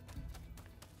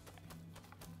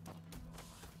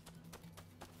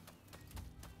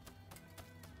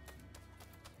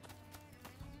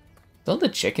 All the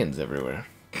chickens everywhere.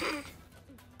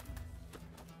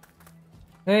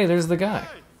 Hey, there's the guy.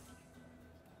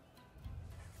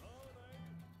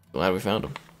 Glad we found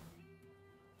him.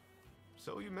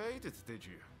 So you made it, did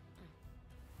you?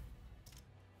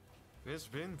 It's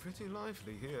been pretty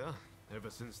lively here ever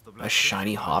since the A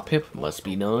shiny hop hip must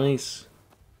be nice.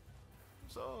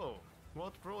 So,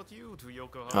 what brought you to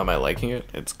Yokohama? How am I liking it?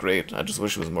 It's great. I just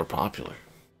wish it was more popular.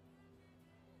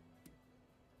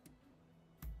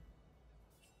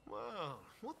 Well,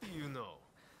 what do you know?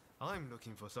 I'm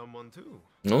looking for someone too.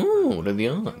 Oh, what are the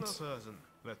Regular odds? person,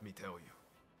 let me tell you.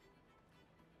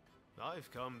 I've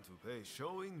come to pay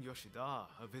Shoin Yoshida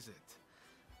a visit.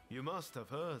 You must have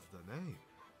heard the name.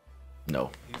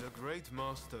 No. He's a great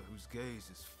master whose gaze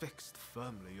is fixed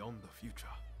firmly on the future.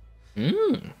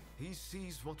 He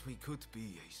sees what we could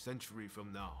be a century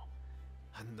from now,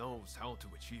 and knows how to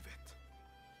achieve it.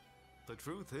 The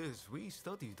truth is, we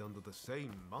studied under the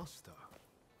same master.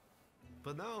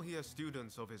 But now he has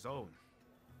students of his own.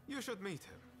 You should meet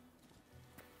him.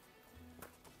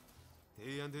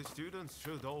 He and his students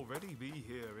should already be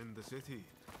here in the city.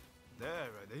 They're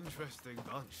an interesting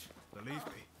bunch, believe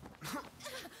me.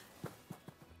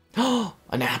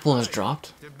 An apple has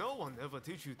dropped? Did no one ever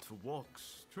teach you to walk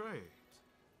straight?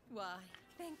 Why,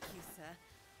 thank you, sir.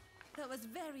 That was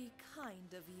very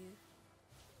kind of you.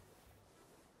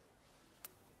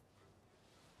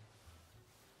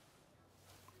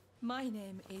 My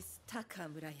name is Taka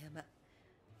Murayama.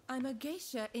 I'm a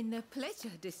geisha in the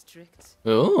Pleasure District.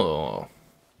 Oh.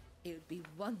 It would be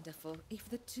wonderful if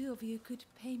the two of you could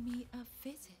pay me a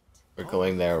visit. We're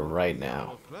going there right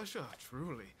now. A pleasure,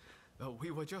 truly.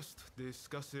 We were just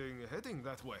discussing heading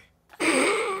that way.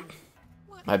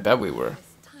 I bet we were.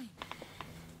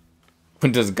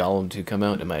 When does Gollum 2 come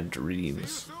out? In my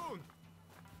dreams.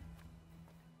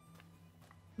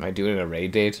 Am I doing a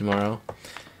raid day tomorrow?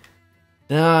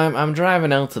 No, I'm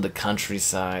driving out to the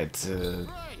countryside to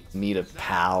meet a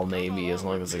pal, maybe, as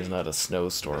long as there's not a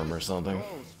snowstorm or something.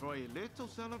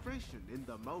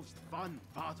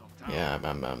 Yeah,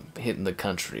 I'm hitting the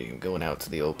country. I'm going out to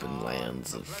the open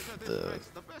lands of the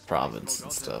province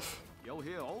and stuff. You'll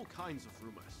hear all kinds of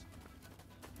rumors.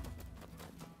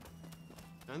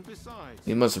 And besides,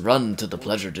 We must run to the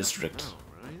pleasure district.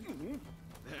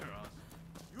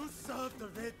 You serve the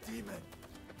Red Demon.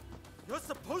 You're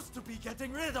supposed to be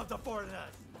getting rid of the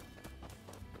foreigners.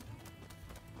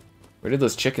 Where did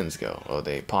those chickens go? Oh,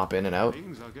 they pop in and out?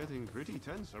 Things are getting pretty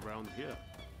tense around here.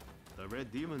 The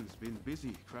Red Demon's been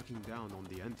busy cracking down on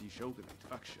the anti-Shogunate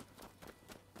faction.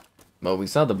 Well, we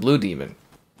saw the blue demon.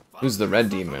 Who's the red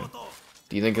demon?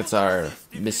 Do you think it's our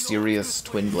mysterious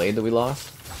twin blade that we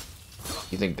lost?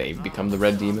 You think they've become the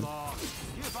red demon?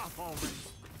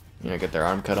 You know, get their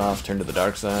arm cut off, turn to the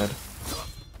dark side?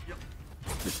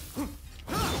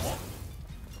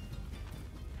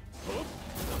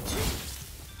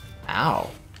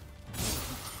 Ow.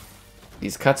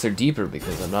 These cuts are deeper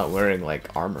because I'm not wearing,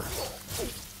 like, armor.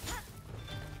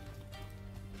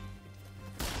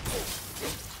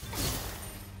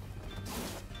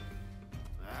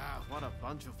 Ah, what a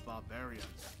bunch of barbarians.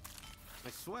 I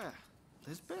swear,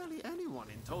 there's barely anyone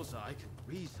in Tosa I can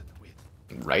reason with.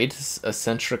 Right?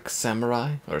 Eccentric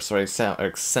samurai? Or, sorry,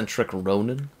 eccentric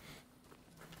Ronin?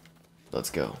 Let's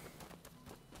go.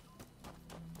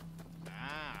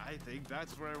 Ah, I think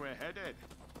that's where we're headed.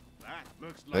 That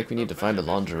looks I think we need to find a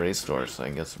lingerie store so I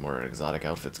can get some more exotic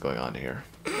outfits going on here.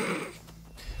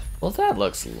 Well, that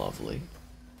looks lovely.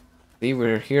 See,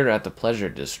 we're here at the Pleasure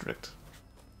District.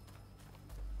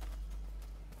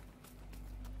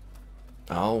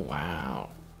 Oh, wow.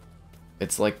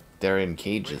 It's like they're in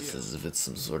cages as if it's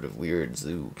some sort of weird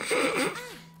zoo.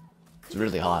 It's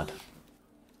really odd.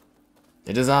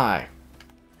 It is I.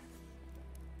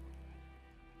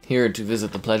 Here to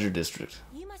visit the Pleasure District.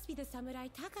 You must be the samurai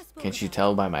Taka spoke Can't you about.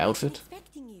 tell by my I was outfit?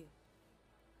 expecting you.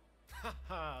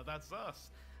 Haha, that's us.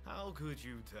 How could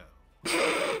you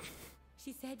tell?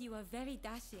 She said you were very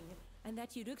dashing and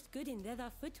that you looked good in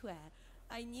leather footwear.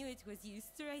 I knew it was you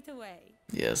straight away.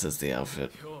 Yes, it's the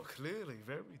outfit. You're clearly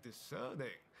very discerning.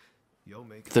 You'll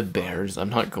make The bears. I'm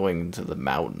not going into the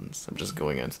mountains. I'm just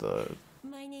going into the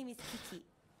My name is Kitty.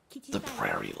 Kitty Fire.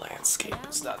 prairie landscape. Allow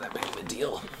It's me not to that big of a present deal.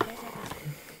 you with pleasure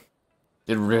baskets.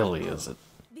 It really isn't.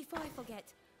 Before I forget,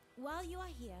 while you are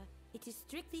here, it is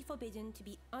strictly forbidden to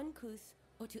be uncouth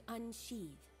or to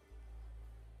unsheathe.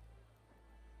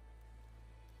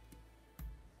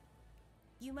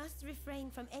 You must refrain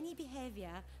from any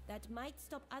behavior that might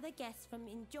stop other guests from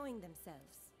enjoying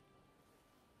themselves.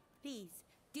 Please,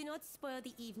 do not spoil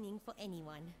the evening for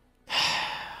anyone.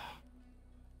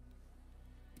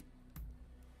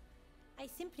 I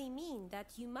simply mean that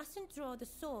you mustn't draw the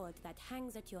sword that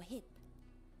hangs at your hip.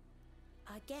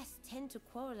 Our guests tend to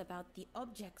quarrel about the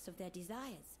objects of their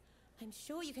desires. I'm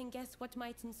sure you can guess what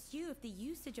might ensue if the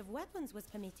usage of weapons was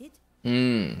permitted.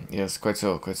 Yes, quite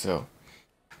so, quite so.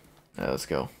 Let's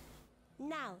go.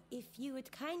 Now, if you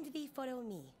would kindly follow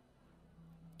me.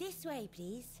 This way,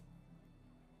 please.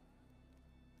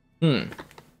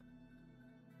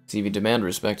 See, if you demand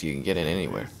respect, you can get in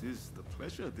anywhere. This is the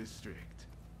Pleasure District.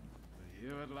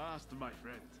 Here at last, my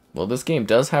friend. Well, this game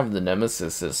does have the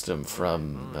Nemesis system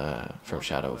from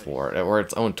Shadow of War, or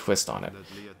its own twist on it.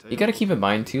 You gotta keep in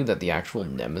mind, too, that the actual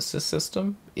Nemesis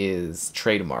system is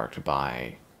trademarked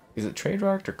by... Is it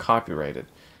trademarked or copyrighted?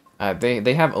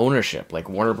 They have ownership. Like,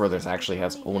 Warner Brothers actually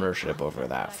has ownership over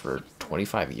that for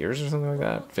 25 years or something like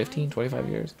that? 15, 25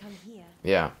 years?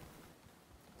 Yeah.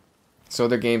 So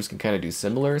other games can kind of do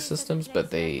similar systems,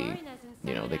 but they,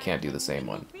 you know, they can't do the same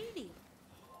one.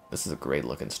 This is a great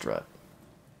looking strut.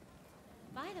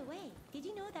 By the way, did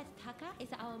you know that Taka is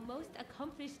our most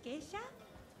accomplished geisha?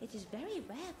 It is very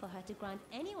rare for her to grant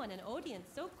anyone an audience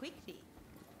so quickly.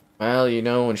 Well, you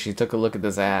know, when she took a look at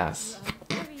this ass.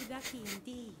 You are very lucky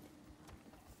indeed.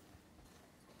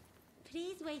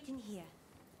 Please wait in here.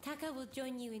 Taka will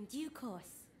join you in due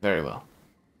course. Very well.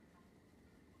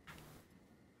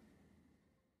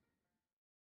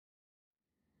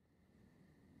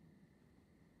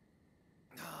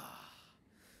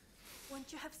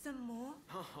 Won't you have some more?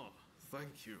 Oh,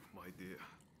 thank you, my dear.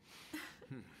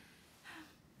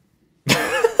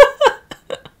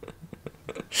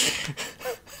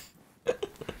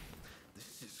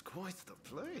 This is quite the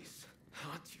place.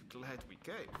 Aren't you glad we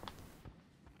came?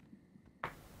 Do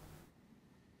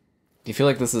you feel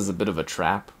like this is a bit of a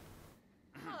trap?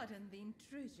 Pardon the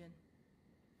intrusion.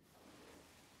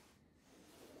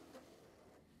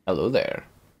 Hello there.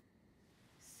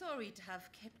 Sorry to have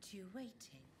kept you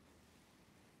waiting.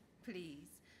 Please,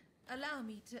 allow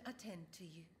me to attend to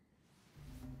you.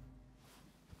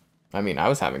 I mean, I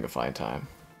was having a fine time.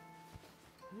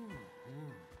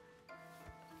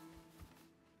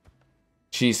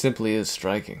 She simply is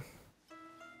striking.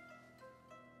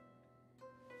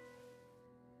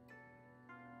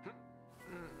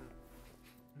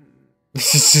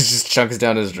 She just chunks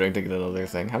down his drink to get another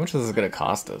thing. How much is this gonna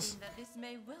cost us? That this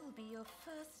may well be your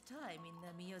first time in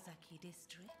the Miyazaki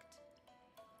district.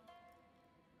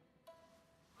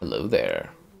 Hello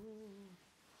there.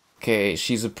 Okay,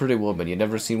 she's a pretty woman. You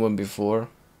never seen one before?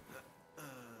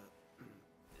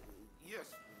 Yes,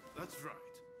 that's right.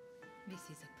 This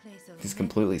is a place of He's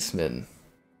completely smitten.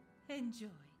 enjoy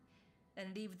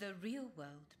and leave the real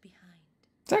world behind.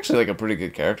 It's actually like a pretty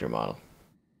good character model.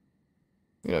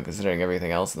 You know, considering everything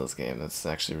else in this game, that's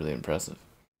actually really impressive.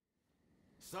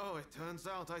 So it turns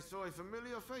out I saw a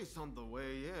familiar face on the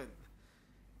way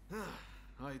in.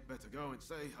 I'd better go and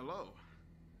say hello.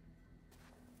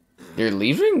 You're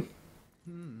leaving?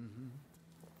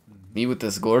 Me with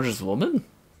this gorgeous woman?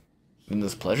 In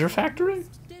this pleasure factory?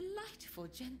 Delightful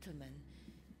gentleman.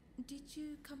 Did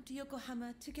you come to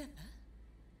Yokohama together?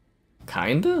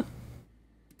 Kinda?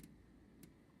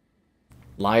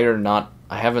 Lie or not,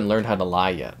 I haven't learned how to lie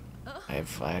yet.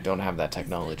 I don't have that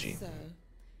technology. So,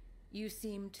 you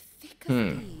seemed thick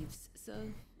as thieves, so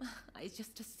I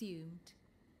just assumed.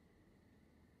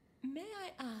 May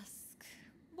I ask,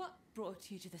 what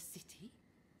brought you to the city?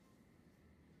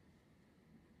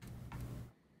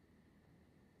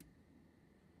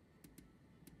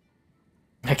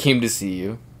 I came to see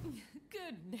you.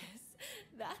 Goodness,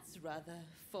 that's rather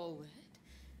forward.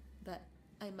 But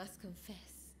I must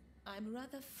confess, I'm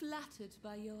rather flattered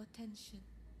by your attention.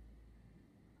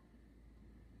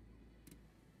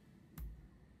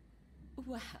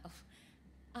 Well,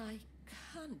 I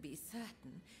can't be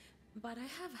certain, but I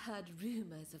have heard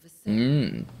rumors of a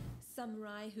certain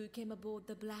samurai who came aboard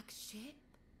the Black Ship.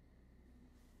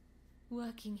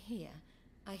 Working here,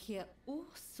 I hear all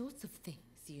sorts of things,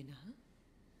 you know.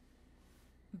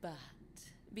 But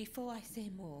before I say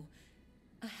more,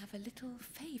 I have a little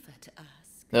favor to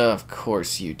ask. Of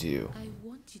course you do. I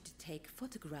want you to take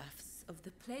photographs of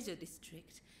the Pleasure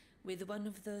District with one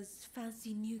of those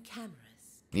fancy new cameras.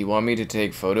 You want me to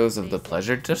take photos of the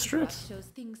Pleasure District? Shows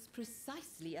things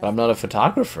precisely as But I'm not a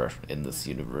photographer in this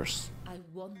universe. I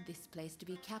want this place to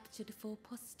be captured for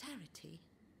posterity.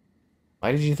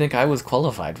 Why did you think I was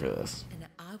qualified for this? And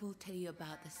I will tell you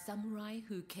about the samurai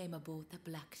who came aboard the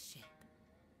Black Ship.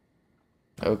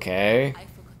 Okay. I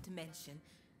forgot to mention,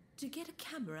 to get a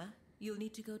camera, you'll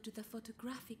need to go to the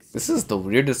photographic This is the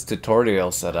weirdest tutorial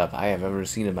setup I have ever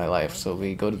seen in my life. So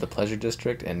we go to the Pleasure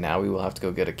District and now we will have to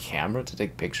go get a camera to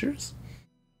take pictures?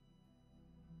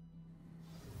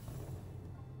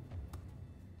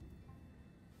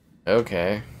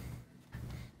 Okay.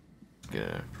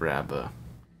 Gonna grab a...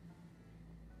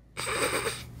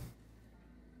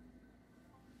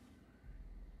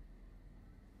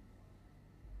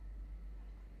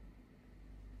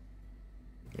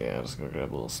 Yeah, just gonna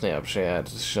grab a little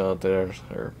Snapchat shot there,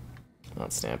 or not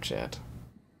Snapchat,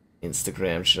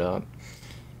 Instagram shot.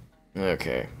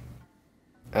 Okay.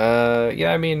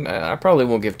 Yeah, I mean, I probably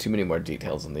won't give too many more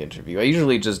details in the interview. I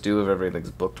usually just do if everything's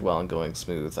booked well and going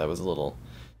smooth. I was a little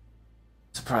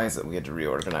surprised that we had to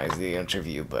reorganize the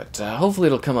interview, but hopefully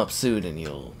it'll come up soon and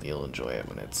you'll enjoy it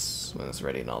when it's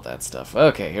ready and all that stuff.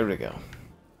 Okay, here we go.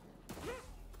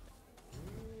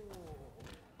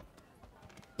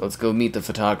 Let's go meet the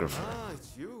photographer. Ah,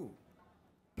 it's you.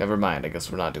 Never mind, I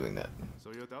guess we're not doing that.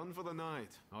 So you're done for the night,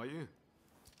 are you?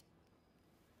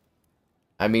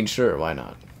 I mean, sure, why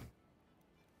not?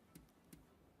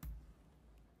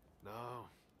 No,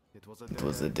 it was a It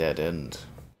was a dead end.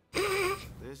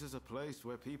 This is a place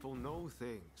where people know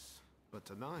things. But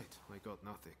tonight, I got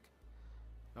nothing.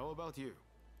 How about you?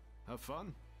 Have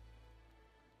fun?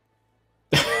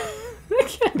 I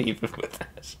can't even with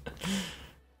that.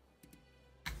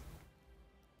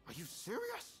 Are you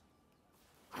serious?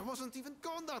 I wasn't even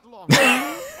gone that long.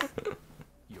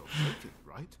 You're joking,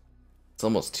 right? It's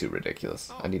almost too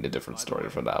ridiculous. I need a different story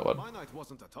for that one. My night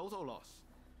wasn't a total loss.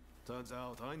 Turns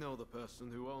out I know the person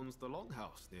who owns the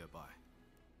longhouse nearby.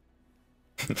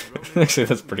 Actually,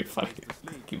 that's pretty funny.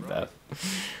 Keep that.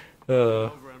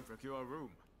 Over and procure a room.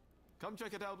 Come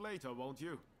check it out later, won't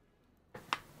you?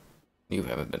 You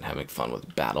haven't been having fun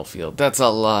with Battlefield. That's a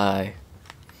lie.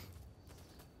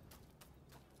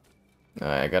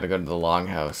 I gotta go to the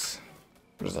longhouse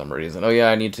for some reason. Oh yeah,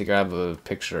 I need to grab a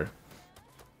picture.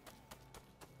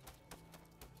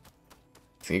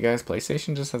 See, guys,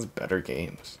 PlayStation just has better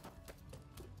games.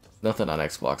 Nothing on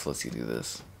Xbox lets you do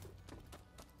this.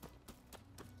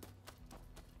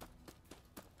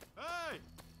 Hey!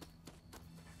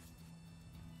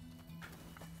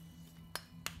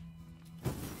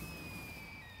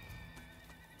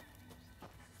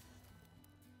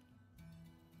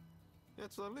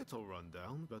 It's a little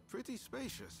rundown, but pretty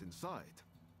spacious inside.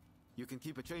 You can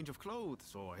keep a change of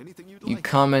clothes or anything you'd You like.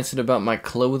 commented about my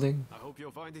clothing? I hope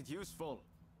you'll find it useful.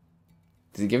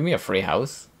 Did he give me a free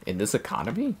house in this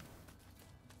economy?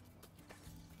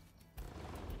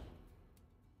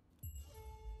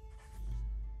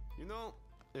 You know,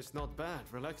 it's not bad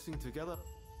relaxing together.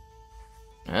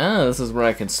 Ah, this is where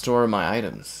I can store my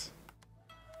items.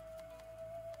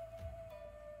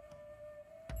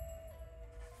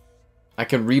 I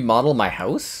can remodel my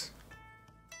house?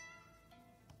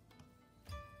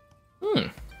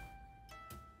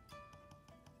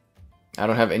 I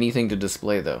don't have anything to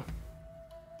display, though.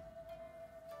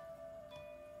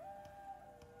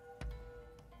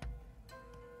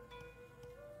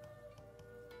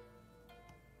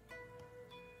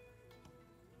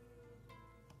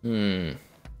 Hmm.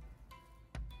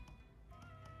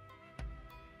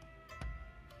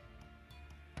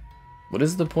 What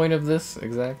is the point of this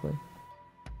exactly?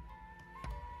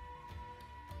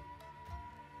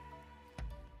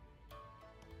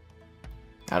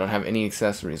 I don't have any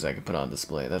accessories I can put on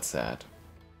display. That's sad.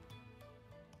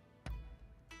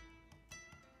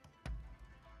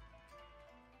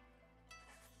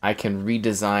 I can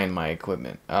redesign my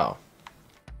equipment. Oh.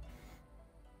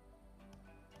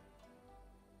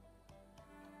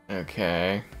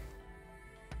 Okay.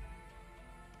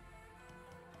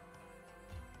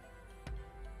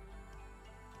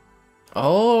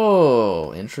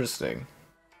 Oh, interesting.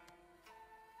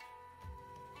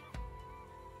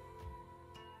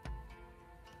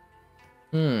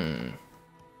 Hmm.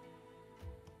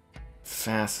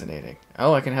 Fascinating.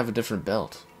 Oh, I can have a different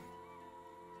belt.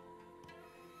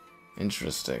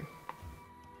 Interesting.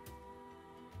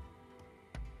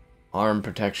 Arm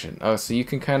protection. Oh, so you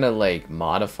can kind of like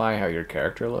modify how your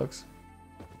character looks?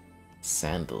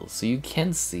 Sandals. So you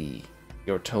can see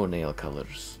your toenail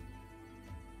colors.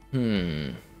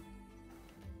 Hmm.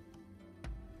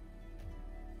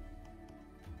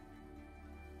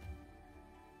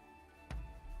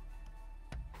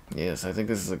 Yes, I think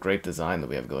this is a great design that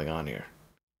we have going on here.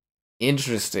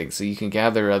 Interesting. So you can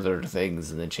gather other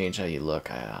things and then change how you look.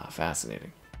 Ah,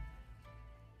 fascinating.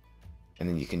 And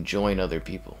then you can join other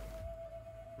people.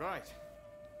 Right.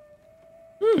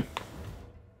 Hmm.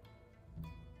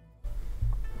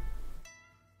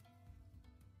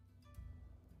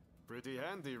 Pretty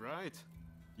handy, right?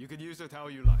 You can use it how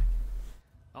you like.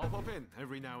 I'll pop in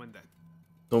every now and then.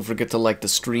 Don't forget to like the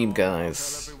stream, Tell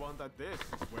guys. everyone that this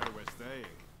is where we're staying.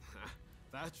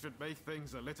 That should make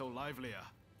things a little livelier.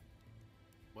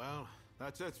 Well,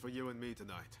 that's it for you and me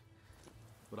tonight.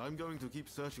 But I'm going to keep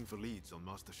searching for leads on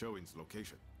Master Shoin's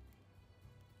location.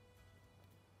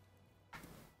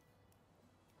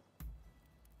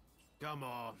 Come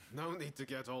on, no need to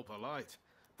get all polite.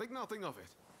 Think nothing of it.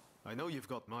 I know you've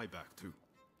got my back too.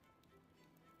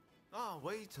 Ah,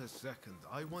 wait a second.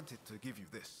 I wanted to give you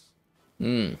this.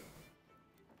 Hmm.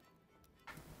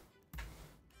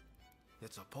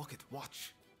 It's a pocket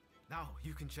watch. Now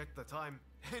you can check the time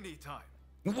anytime.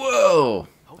 Whoa!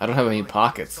 I don't have any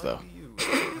pockets though.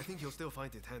 I think you'll still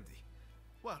find it handy.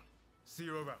 Well, see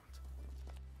you around.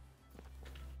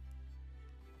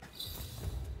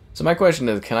 So my question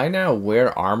is, can I now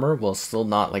wear armor while still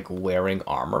not like wearing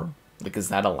armor? Like, is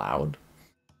that allowed?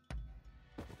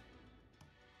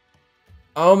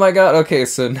 Oh my god, okay,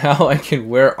 so now I can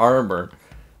wear armor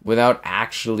without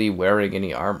actually wearing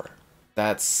any armor.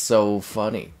 That's so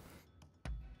funny.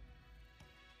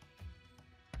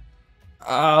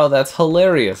 Oh, that's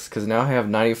hilarious, because now I have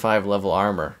 95 level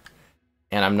armor.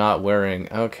 And I'm not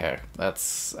wearing... Okay,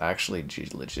 that's actually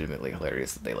legitimately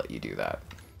hilarious that they let you do that.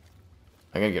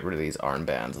 I'm gonna get rid of these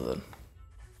armbands then.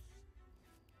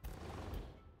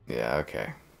 Yeah,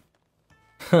 okay.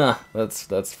 Huh,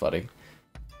 that's funny.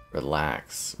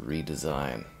 Relax,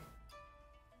 redesign.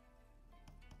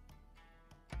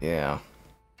 Yeah.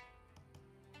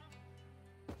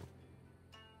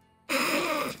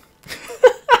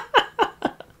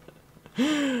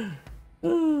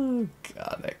 Oh,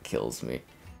 God, that kills me.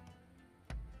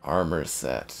 Armor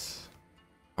set.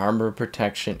 Armor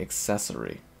protection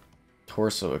accessory.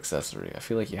 Torso accessory. I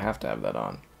feel like you have to have that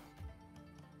on.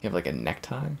 You have like a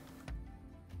necktie?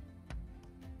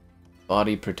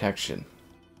 Body protection.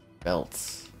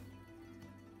 Belts.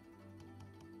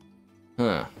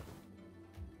 Huh.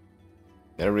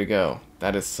 There we go.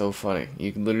 That is so funny.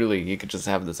 You can literally, you could just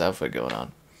have this outfit going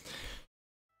on.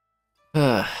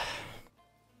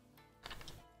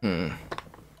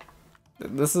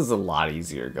 This is a lot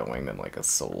easier going than like a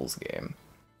Souls game.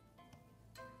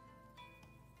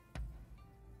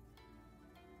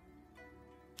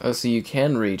 Oh, so you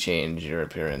can rechange your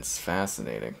appearance.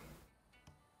 Fascinating.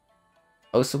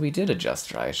 Oh, so we did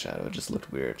adjust your eyeshadow. It just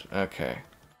looked weird. Okay.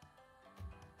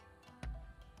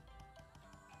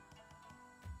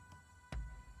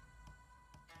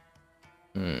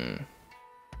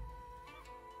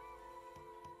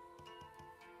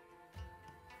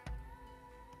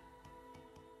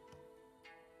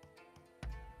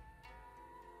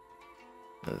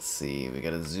 Let's see, we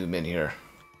gotta zoom in here.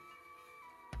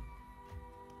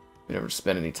 We never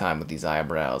spend any time with these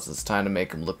eyebrows. It's time to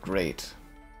make them look great.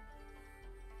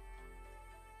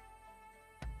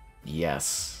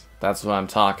 Yes, that's what I'm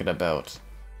talking about.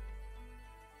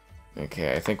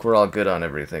 Okay, I think we're all good on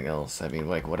everything else. I mean,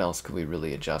 like, what else could we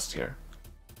really adjust here?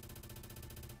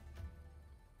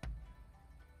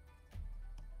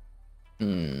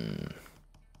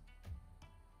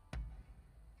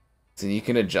 So you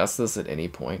can adjust this at any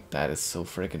point? That is so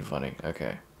freaking funny.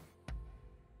 Okay.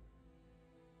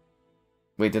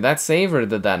 Wait, did that save or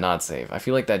did that not save? I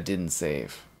feel like that didn't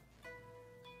save.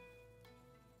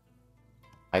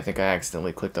 I think I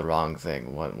accidentally clicked the wrong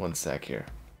thing. One sec here.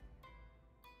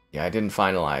 Yeah, I didn't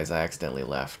finalize. I accidentally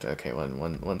left. Okay,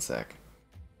 one sec.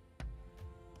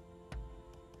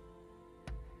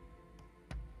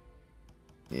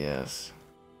 Yes.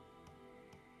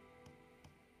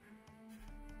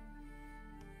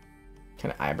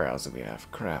 What kind of eyebrows do we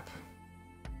have? Crap.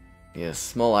 Yes,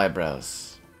 small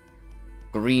eyebrows.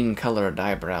 Green colored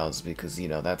eyebrows because, you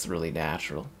know, that's really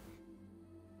natural.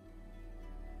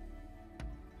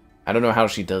 I don't know how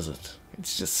she does it.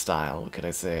 It's just style, what can I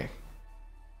say?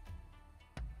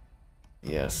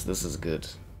 Yes, this is good.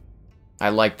 I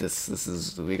like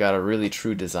this. We got a really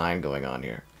true design going on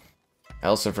here. I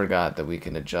also forgot that we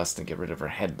can adjust and get rid of her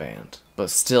headband, but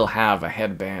still have a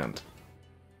headband.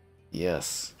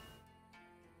 Yes.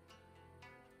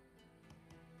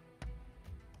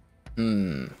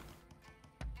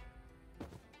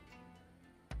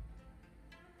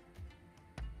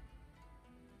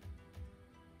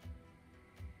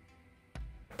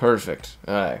 Perfect.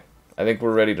 Alright. I think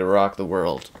we're ready to rock the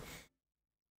world. I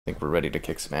think we're ready to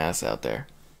kick some ass out there.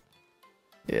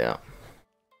 Yeah.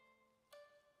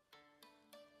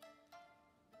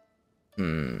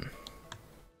 But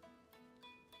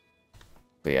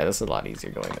yeah, this is a lot easier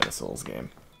going than a Souls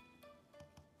game.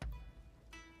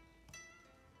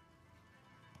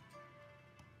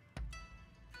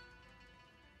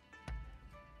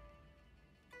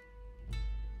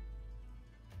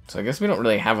 So I guess we don't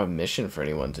really have a mission for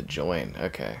anyone to join.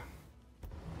 Okay.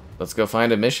 Let's go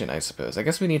find a mission, I suppose. I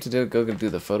guess we need to go do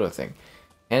the photo thing.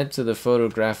 Head to the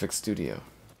photographic studio.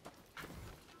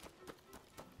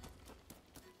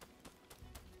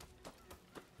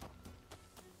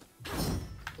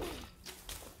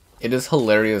 It is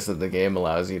hilarious that the game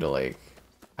allows you to, like,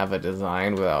 have a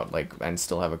design without, like, and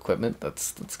still have equipment.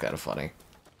 That's kind of funny.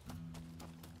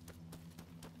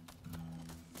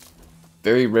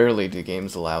 Very rarely do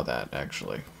games allow that,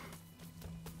 actually.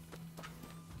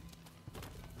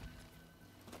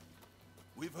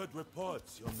 We've heard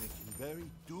reports you're making very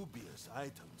dubious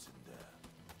items in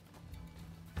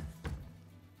there.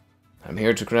 I'm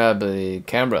here to grab a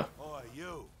camera. Oh, are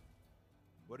you?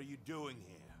 What are you doing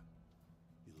here?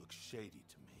 You look shady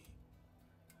to me.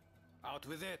 Out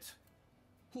with it.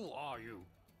 Who are you?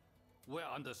 We're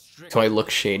under strict. Do I look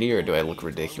shady or do I look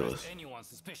ridiculous? Anyone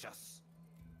suspicious?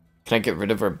 Can I get rid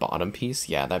of her bottom piece?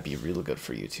 Yeah, that'd be really good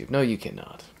for YouTube. No, you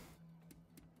cannot.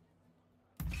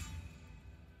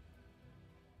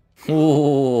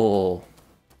 Ooh.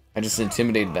 I just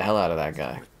intimidated the hell out of that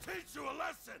guy.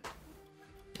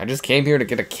 I just came here to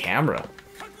get a camera.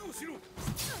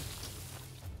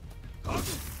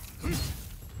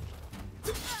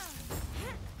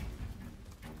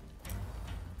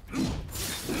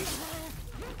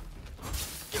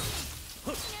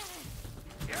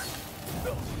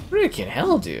 Freaking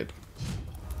hell, dude.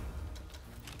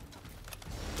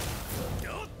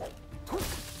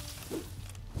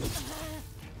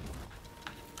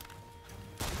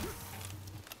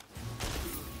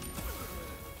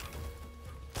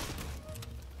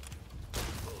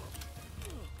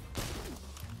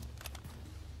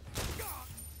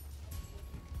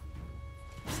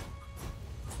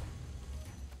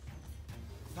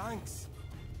 Thanks.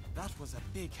 That was a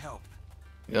big help.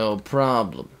 No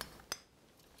problem.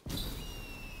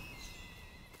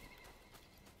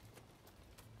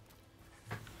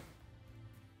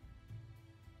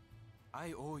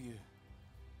 I owe you.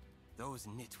 Those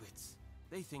nitwits.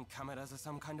 They think cameras are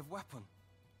some kind of weapon.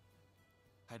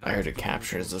 I heard it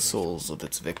captures the souls of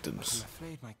its victims. I'm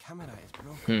afraid my camera is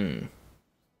broken.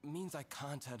 Means I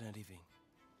can't earn a living.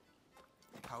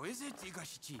 How is it,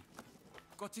 Igashichi?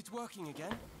 Got it working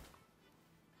again?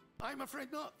 I'm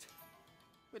afraid not.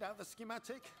 Without the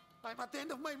schematic, I'm at the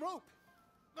end of my rope.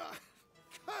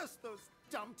 Curse those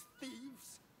dumb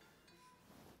thieves.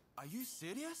 Are you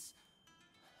serious?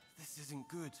 This isn't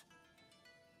good.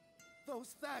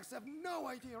 Those thugs have no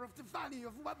idea of the value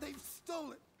of what they've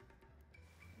stolen.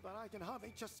 But I can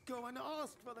hardly just go and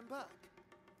ask for them back.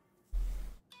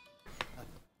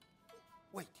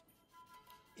 Wait.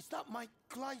 Is that my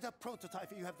glider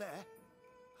prototype you have there?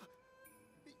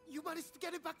 You managed to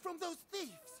get it back from those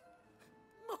thieves.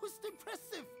 Most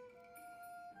impressive.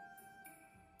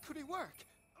 Could it work?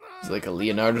 It's like a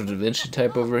Leonardo da Vinci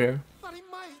type over here. But it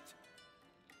might.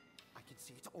 I can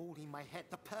see it all in my head,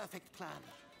 the perfect plan.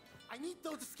 I need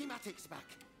those schematics back.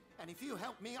 And if you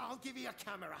help me, I'll give you a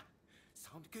camera.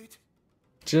 Sound good?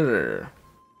 Sure.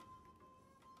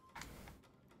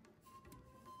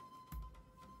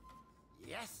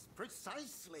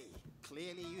 Precisely.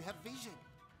 Clearly you have vision.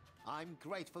 I'm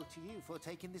grateful to you for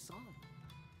taking this on.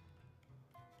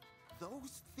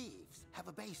 Those thieves have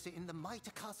a base in the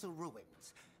Mitre Castle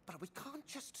ruins, but we can't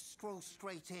just stroll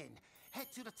straight in. Head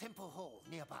to the temple hall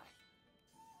nearby.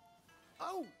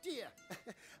 Oh dear!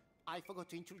 I forgot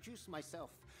to introduce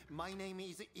myself. My name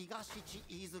is Igashichi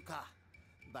Iizuka.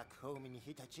 Back home in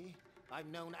Hitachi,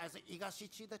 I'm known as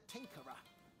Igashichi the Tinkerer.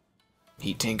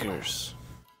 He tinkers.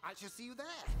 I shall see you there.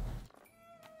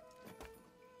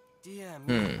 Dear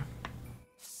me.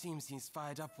 Seems he's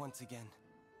fired up once again.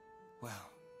 Well,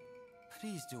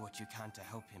 please do what you can to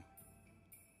help him.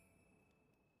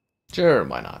 Sure,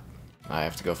 why not? I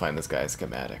have to go find this guy's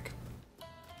schematic.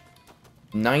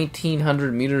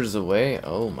 1900 meters away?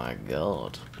 Oh my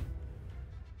god.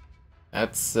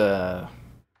 That's a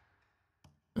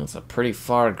pretty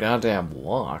far goddamn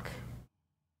walk.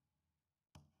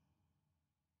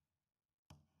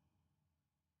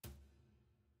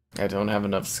 I don't have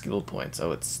enough skill points.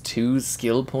 Oh, it's 2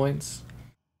 skill points?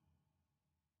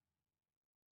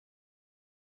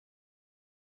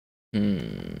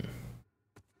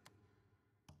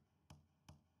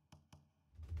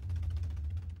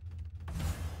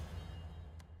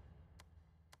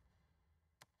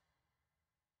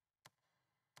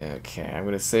 Okay, I'm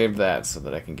gonna save that so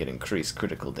that I can get increased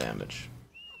critical damage.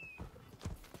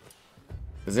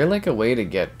 Is there like a way to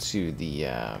get to the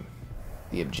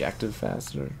objective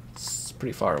faster? It's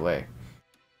pretty far away.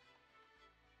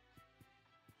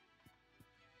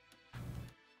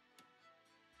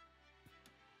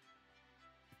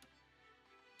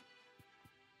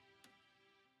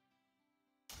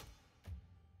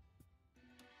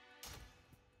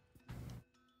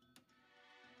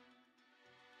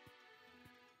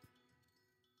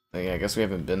 Yeah, I guess we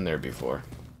haven't been there before.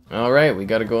 Alright, we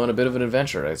gotta go on a bit of an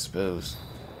adventure, I suppose.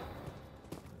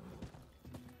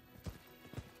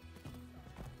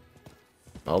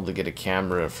 All to get a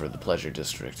camera for the Pleasure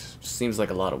District. Seems like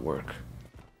a lot of work.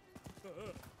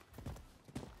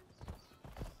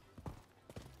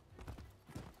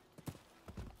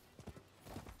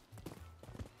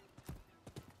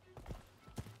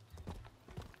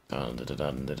 How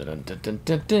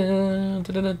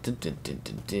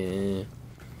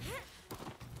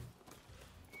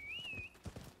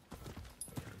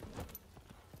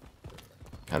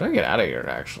do I get out of here,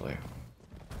 actually?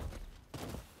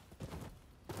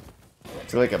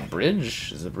 Is there like a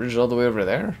bridge? Is the bridge all the way over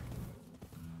there?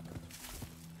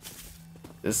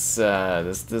 This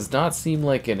does not seem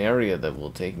like an area that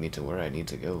will take me to where I need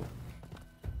to go.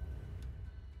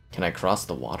 Can I cross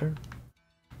the water?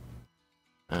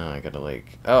 Oh, I gotta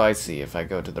like... Oh, I see. If I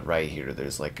go to the right here,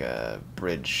 there's like a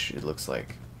bridge, it looks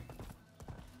like.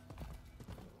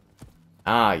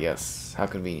 Ah, yes. How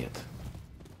convenient.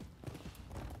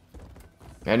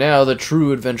 And now the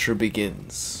true adventure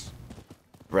begins.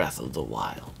 Breath of the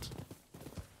Wild.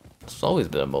 It's always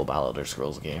been a mobile Elder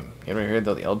Scrolls game. You ever heard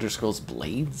of the Elder Scrolls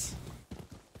Blades?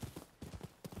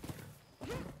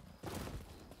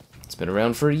 It's been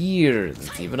around for years.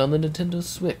 It's even on the Nintendo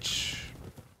Switch.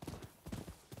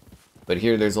 But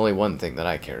here there's only one thing that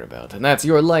I care about, and that's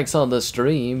your likes on the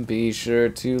stream. Be sure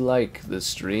to like the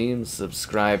stream.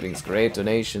 Subscribing's great.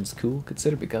 Donations cool.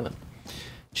 Consider becoming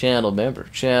channel member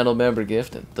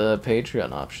gifting, the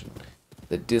Patreon option,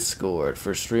 the Discord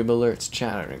for stream alerts,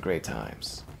 chatter, and great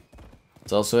times.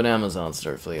 It's also an Amazon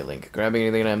store affiliate link. Grabbing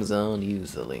anything on Amazon,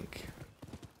 use the link.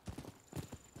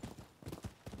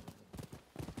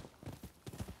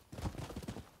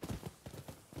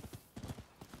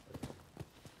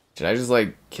 Should I just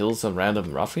like kill some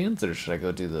random ruffians, or should I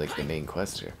go do like the main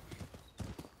quest here?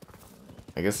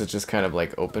 I guess it's just kind of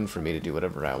like open for me to do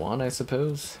whatever I want, I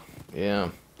suppose. Yeah,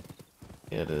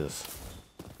 it is.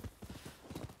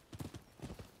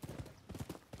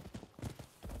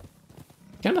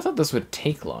 Kinda thought this would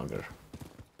take longer.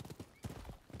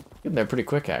 Getting there pretty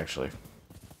quick, actually.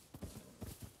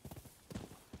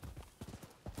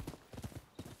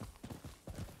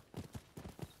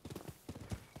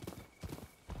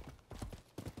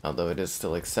 Although it is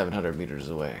still like 700 meters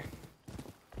away.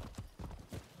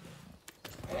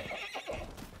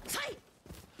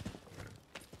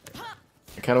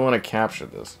 I kind of want to capture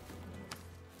this.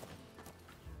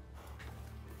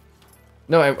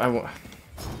 No, I won't.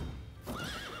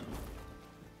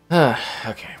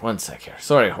 Okay, one sec here.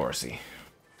 Sorry, horsey.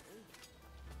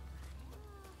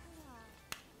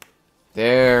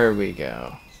 There we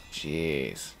go.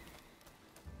 Jeez.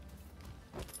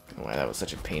 Why that was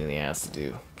such a pain in the ass to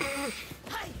do.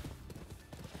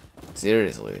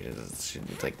 Seriously, it should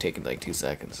be like taking like 2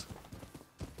 seconds.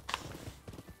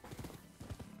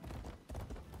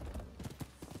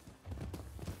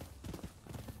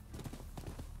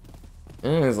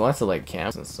 There's lots of like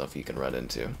camps and stuff you can run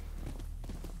into.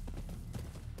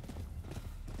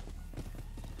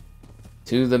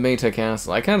 To the Meta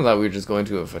Castle. I kind of thought we were just going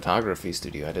to a photography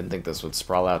studio. I didn't think this would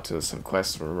sprawl out to some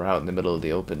quests where we're out in the middle of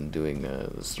the open doing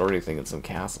the story thing in some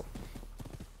castle.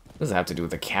 Doesn't have to do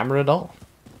with the camera at all.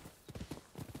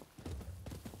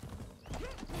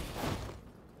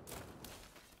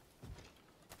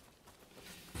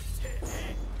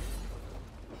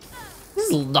 This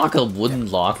is knock a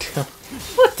wooden lock.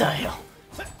 What the hell?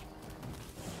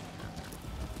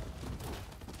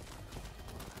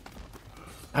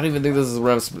 I don't even think this is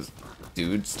where I'm supposed to...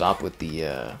 Dude, stop with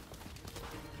the,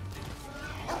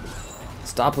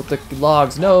 Stop with the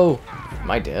logs, no! Am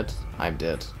I dead? I'm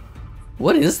dead.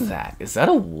 What is that? Is that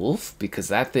a wolf? Because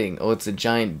that thing... Oh, it's a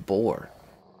giant boar.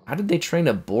 How did they train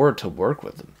a boar to work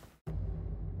with them?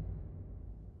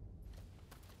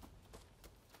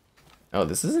 Oh,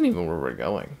 this isn't even where we're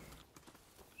going.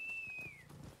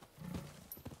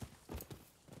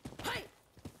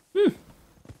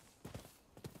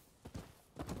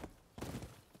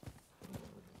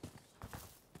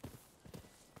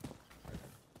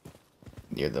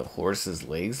 Yeah, the horse's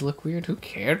legs look weird? Who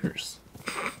cares?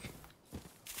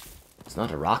 It's not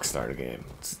a Rockstar game.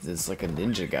 It's like a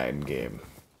Ninja Gaiden game.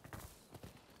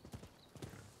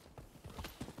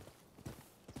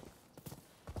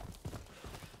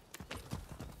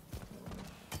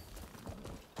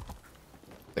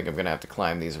 I think I'm gonna have to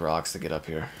climb these rocks to get up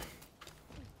here.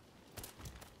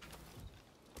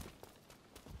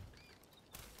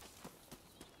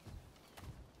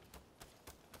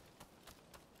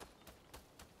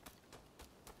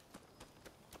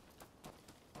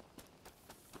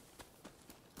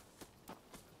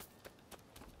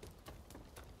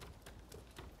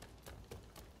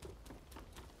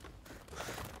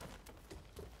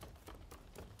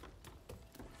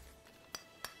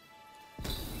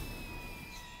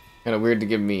 Kind of weird to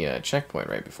give me a checkpoint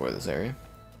right before this area.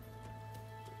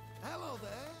 Hello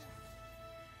there.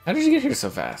 How did you get here so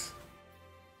fast?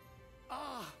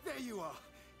 Ah, there you are.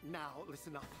 Now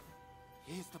listen up.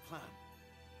 Here's the plan.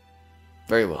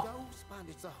 Very well. Those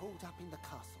bandits are holed up in the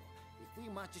castle. If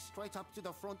we march straight up to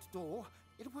the front door,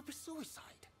 it will be suicide.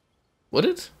 Would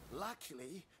it?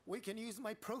 Luckily, we can use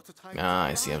my prototype. Ah,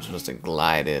 I see. I'm supposed to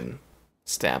glide in,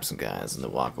 stab some guys, and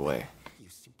then walk away. You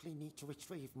simply need to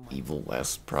retrieve my... Evil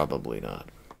West? Probably not.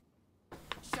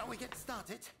 Shall we get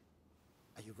started?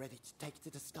 Are you ready to take to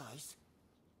the skies?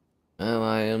 Well,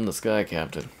 I am the Sky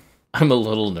Captain. I'm a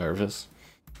little nervous.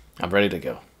 I'm ready to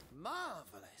go.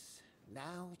 Marvelous.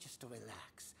 Now just to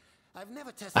relax. I've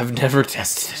never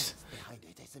tested it. Behind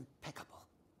it is impeccable.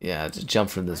 Yeah, just jump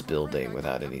from this building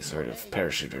without any sort of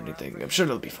parachute or anything. I'm sure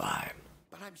it'll be fine.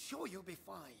 But I'm sure you'll be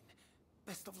fine.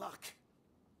 Best of luck.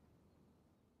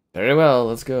 Very well,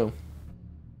 let's go.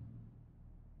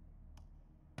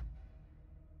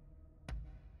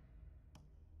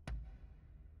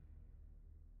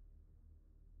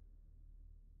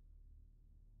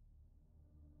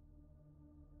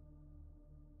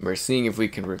 We're seeing if we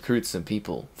can recruit some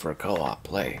people for co-op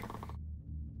play.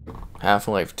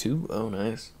 Half-Life 2? Oh,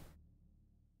 nice.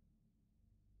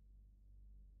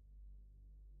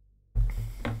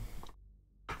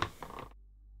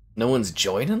 No one's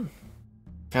joining?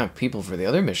 Found people for the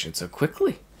other mission so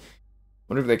quickly.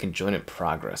 Wonder if they can join in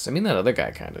progress. I mean, that other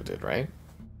guy kind of did, right?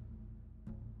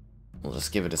 We'll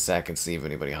just give it a sec and see if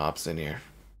anybody hops in here.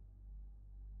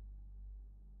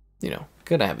 You know,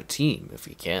 gotta have a team if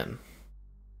you can.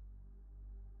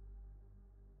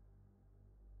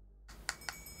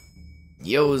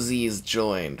 Yozi's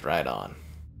joined. Right on.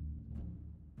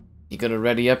 You gonna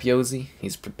ready up, Yozi?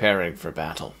 He's preparing for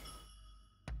battle.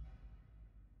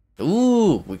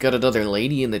 Ooh, we got another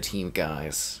lady in the team,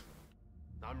 guys.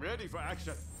 I'm ready for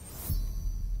action.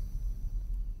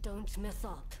 Don't mess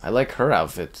up. I like her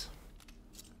outfit.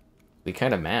 We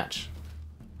kind of match.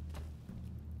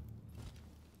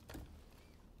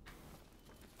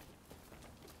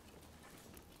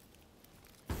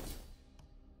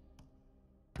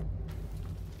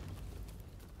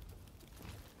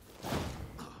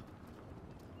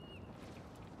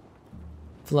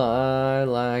 Fly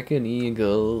like an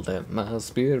eagle, let my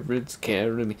spirits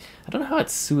carry me. I don't know how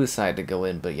it's suicide to go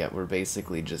in, but yet we're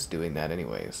basically just doing that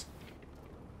anyways.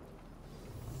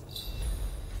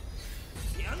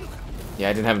 Yeah,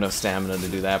 I didn't have enough stamina to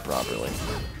do that properly.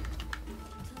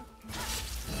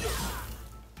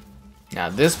 Now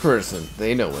this person,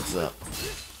 they know what's up.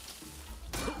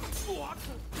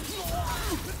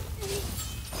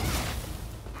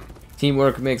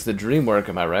 Teamwork makes the dream work,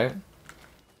 am I right?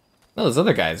 No, this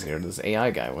other guy's here, this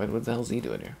AI guy. What the hell's he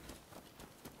doing here?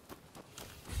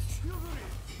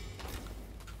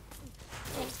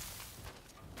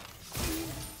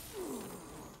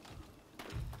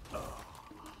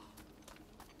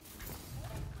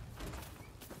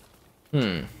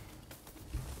 Hmm.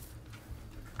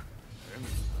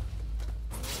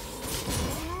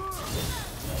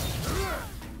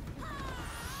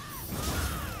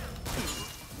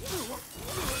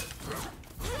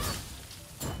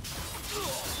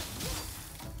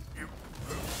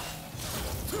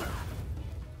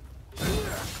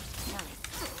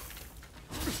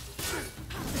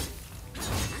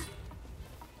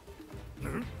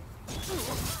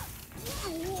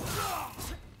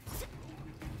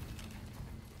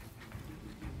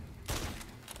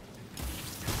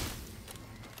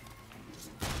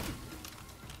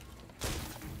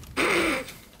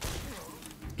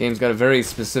 Game's got a very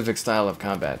specific style of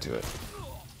combat to it.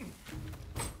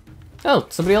 Oh,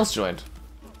 somebody else joined.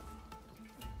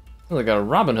 Oh, like a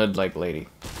Robin Hood-like lady.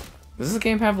 Does this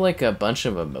game have like a bunch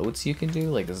of emotes you can do?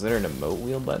 Like, is there an emote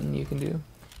wheel button you can do?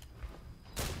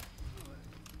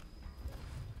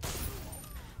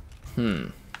 Hmm.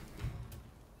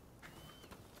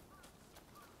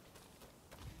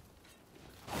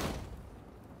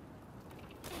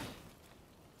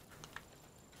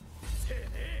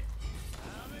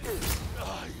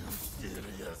 Are you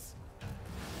serious?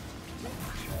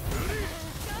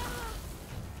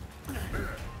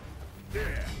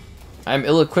 I'm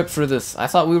ill-equipped for this. I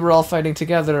thought we were all fighting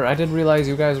together. I didn't realize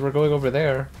you guys were going over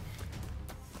there.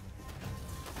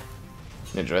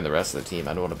 I'm gonna join the rest of the team.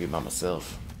 I don't want to be by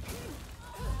myself.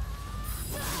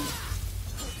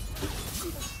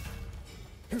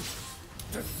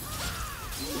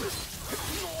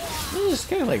 There's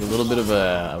kind of like a little bit of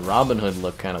a Robin Hood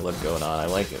look kind of look going on. I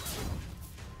like it.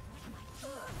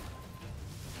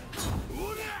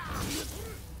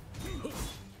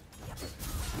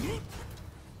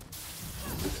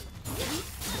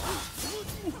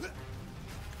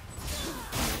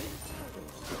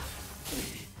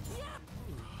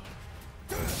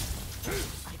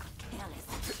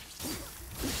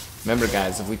 Remember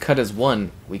guys, if we cut as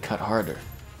one, we cut harder.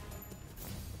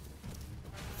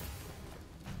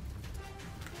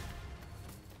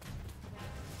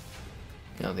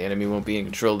 Now the enemy won't be in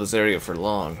control of this area for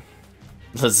long.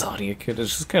 Lasagna Kid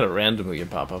is just kind of random who you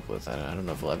pop up with. I don't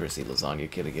know if we'll ever see Lasagna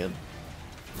Kid again.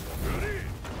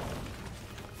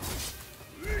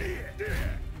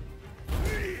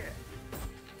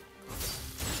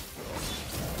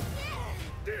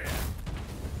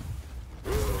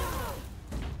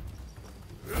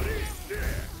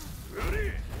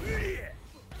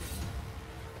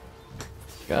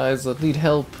 Guys, I need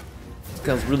help. This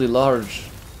guy's really large.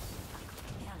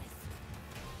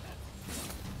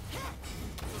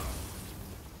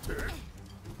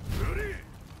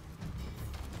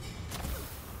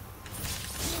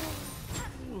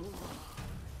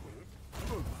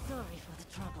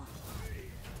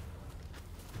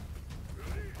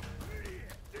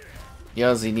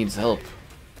 Yazzie needs help.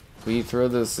 Will you throw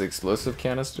this explosive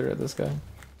canister at this guy?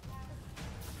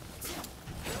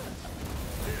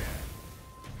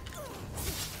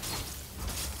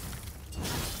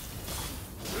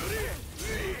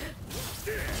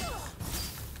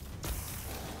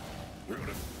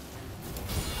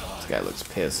 This guy looks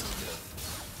pissed.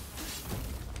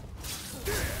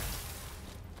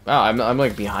 Wow, I'm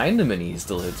like behind him and he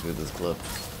still hits me with this clip.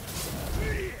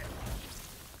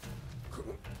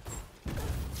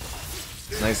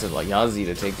 It's nice of like Yazzie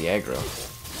to take the aggro.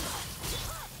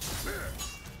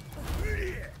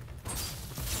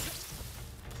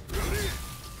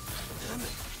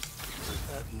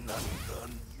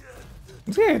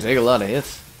 This guy can take a lot of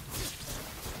hits.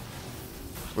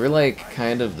 We're like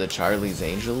kind of the Charlie's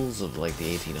Angels of like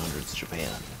the 1800s Japan.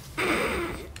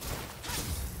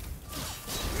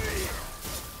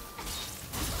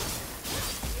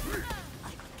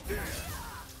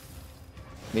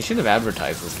 They should have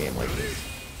advertised this game like this.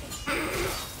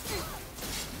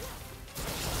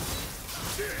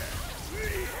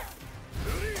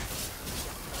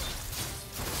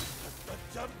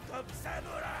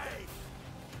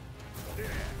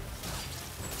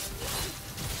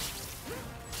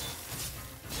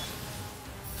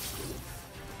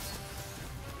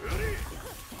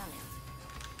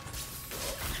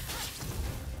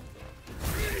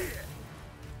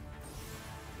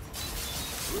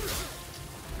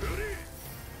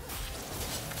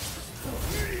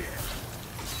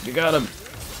 You got him.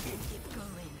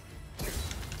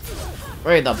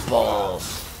 Right in the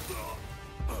balls.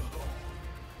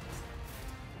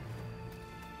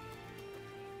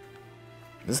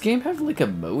 Does this game have like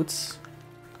emotes?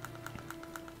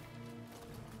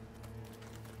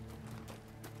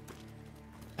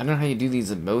 I don't know how you do these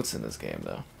emotes in this game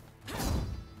though.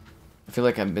 I feel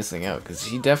like I'm missing out because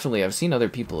I've seen other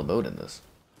people emote in this.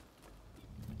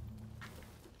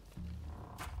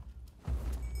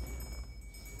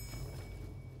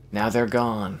 Now they're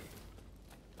gone.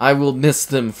 I will miss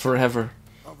them forever.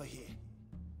 Over here.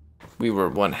 We were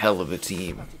one hell of a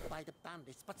team. By the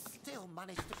bandits, but still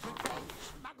managed to prevail.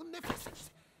 Magnificent.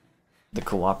 The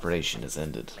cooperation has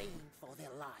ended. For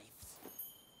their lives.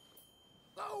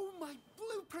 Oh, my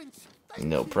blueprints.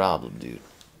 No problem, dude.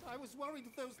 I was worried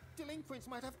those delinquents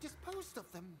might have disposed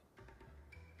of them.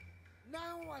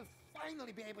 Now I'll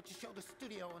finally be able to show the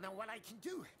studio now what I can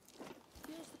do.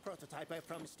 Here's the prototype I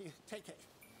promised you. Take it.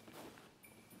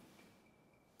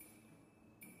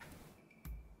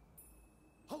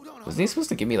 Hold on. Was he supposed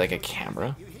to give me like a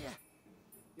camera? You hear?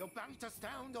 Your banter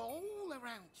sound all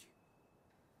around you.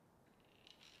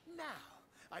 Now,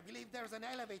 I believe there's an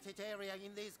elevated area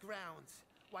in these grounds.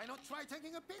 Why not try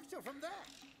taking a picture from there?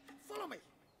 Follow me.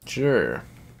 Sure.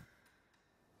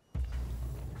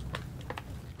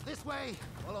 This way.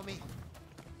 Follow me.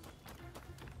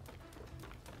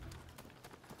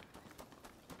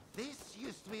 This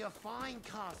used to be a fine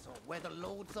castle where the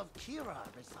lords of Kira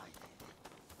resided.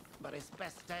 But its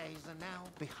best days are now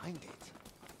behind it.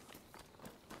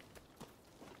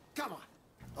 Come on.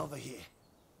 Over here.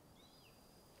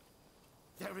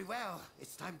 Very well.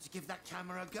 It's time to give that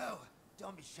camera a go.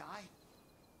 Don't be shy.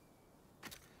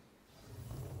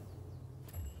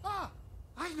 Ah!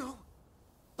 I know!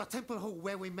 The temple hall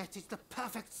where we met is the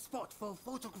perfect spot for a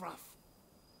photograph.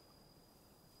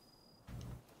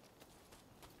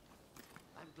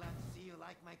 I'm glad to see you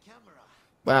like my camera.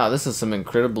 Wow, this is some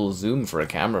incredible zoom for a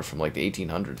camera from like the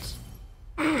 1800s.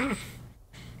 There's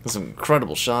some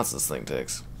incredible shots this thing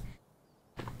takes.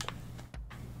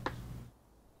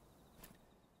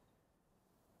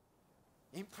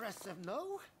 Impressive,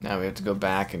 no? Now we have to go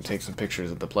back and take some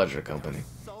pictures of the Pleasure Company.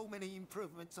 So many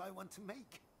improvements I want to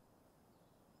make.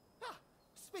 Ah,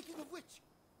 speaking of which,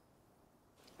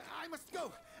 I must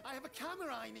go. I have a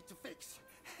camera I need to fix.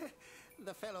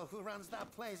 The fellow who runs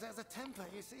that place has a temper,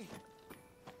 you see.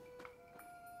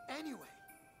 Anyway,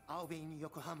 I'll be in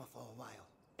Yokohama for a while.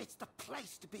 It's the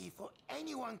place to be for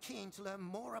anyone keen to learn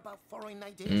more about foreign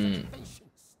ideas and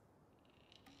inventions.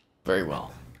 Very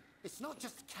well. It's not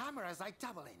just cameras I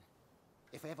dabble in.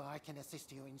 If ever I can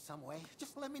assist you in some way,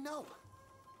 just let me know.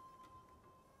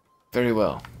 Very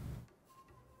well.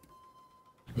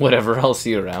 Whatever, I'll see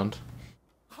you around.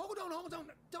 Hold on.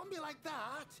 Don't be like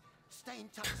that. Stay in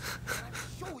touch, and I'm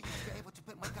sure you'll be able to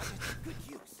put my gadget to good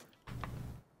use.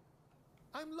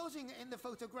 I'm lodging in the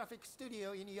photographic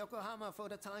studio in Yokohama for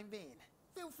the time being.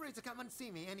 Feel free to come and see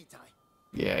me anytime.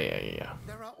 Yeah.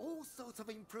 There are all sorts of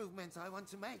improvements I want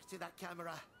to make to that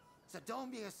camera. So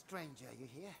don't be a stranger, you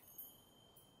hear?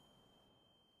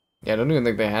 Yeah, I don't even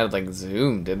think they had like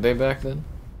zoom, did they back then?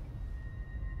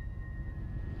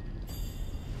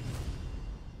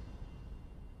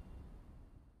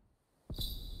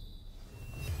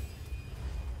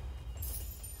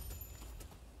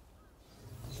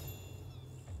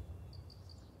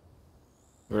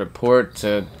 Report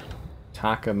to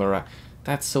Takamura.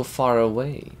 That's so far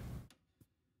away.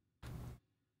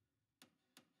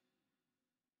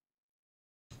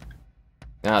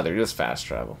 Ah, they're just fast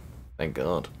travel. Thank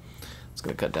God. It's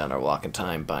gonna cut down our walking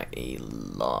time by a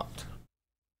lot.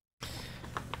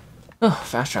 Oh,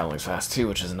 fast traveling's fast too,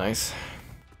 which is nice.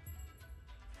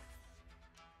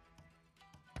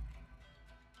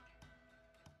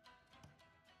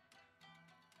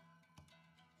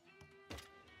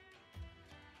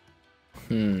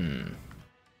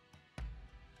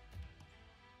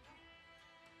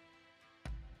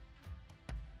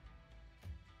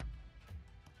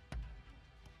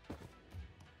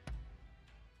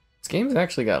 This game's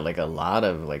actually got like a lot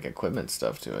of like equipment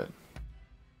stuff to it.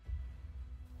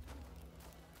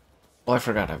 Oh, I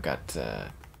forgot I've got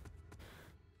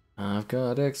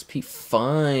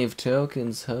XP5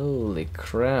 tokens. Holy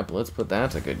crap, let's put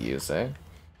that to good use, eh?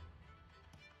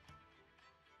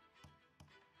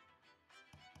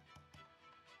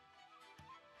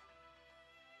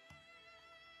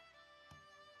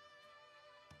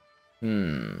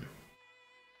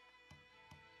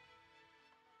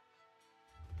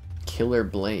 Killer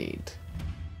Blade.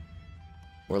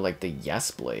 Or like the Yes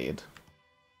Blade.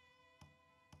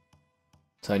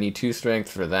 So I need 2 strength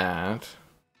for that.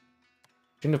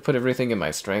 Shouldn't have put everything in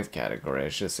my strength category. I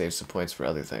should have saved some points for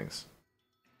other things.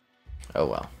 Oh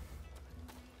well.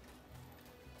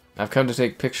 I've come to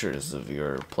take pictures of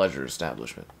your pleasure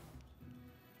establishment.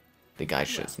 The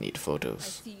geishas need photos.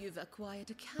 I see you've acquired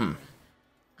a camera.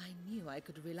 I knew I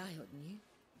could rely on you.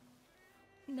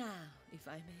 Now, if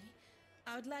I may,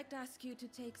 I would like to ask you to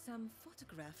take some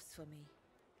photographs for me.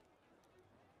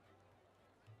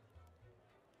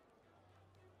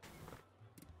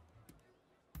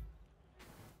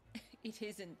 It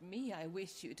isn't me I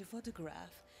wish you to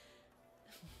photograph,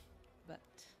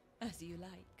 as you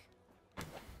like.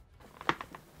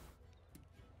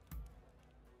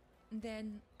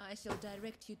 Then I shall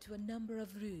direct you to a number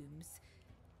of rooms.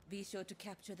 Be sure to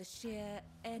capture the sheer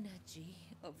energy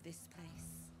of this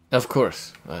place. Of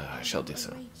course, I shall do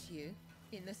so. Await you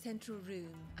in the central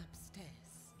room upstairs.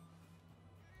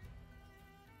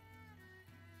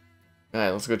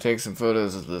 Alright, let's go take some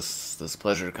photos of this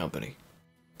pleasure company.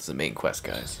 It's the main quest,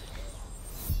 guys.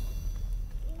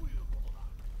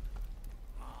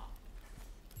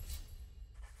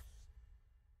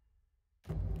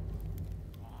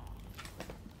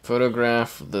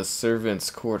 Photograph the servants'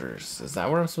 quarters. Is that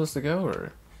where I'm supposed to go,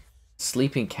 or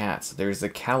sleeping cats? There's a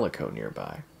calico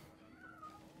nearby.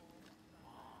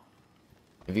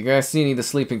 If you guys see any of the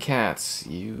sleeping cats,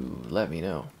 you let me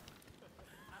know.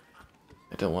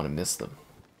 I don't want to miss them.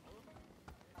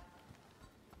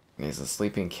 There's a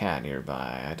sleeping cat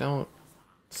nearby. I don't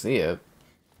see it.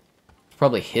 It's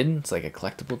probably hidden. It's like a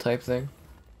collectible type thing.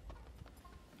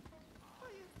 Are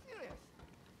you serious?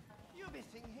 You're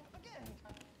missing him again.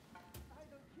 I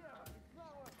don't care about the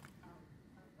flower.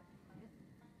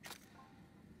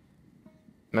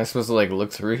 Am I supposed to like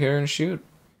look through here and shoot?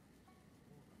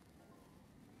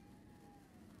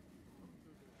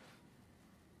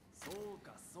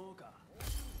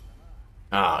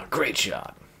 Ah, great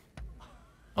shot.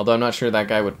 Although I'm not sure that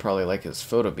guy would probably like his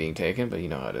photo being taken, but you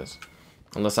know how it is.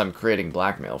 Unless I'm creating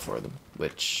blackmail for them,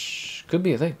 which could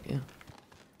be a thing, yeah.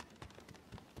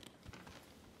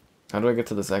 How do I get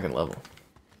to the second level?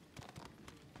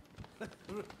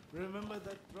 Remember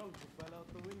that drunk who fell out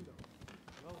the window?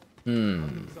 Well,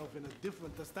 found himself in a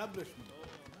different establishment.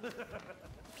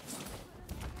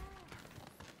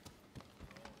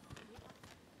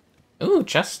 Ooh,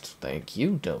 chest. Thank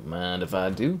you. Don't mind if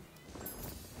I do.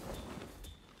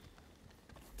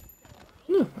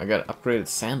 Ooh, I got upgraded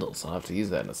sandals. I'll have to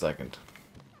use that in a second.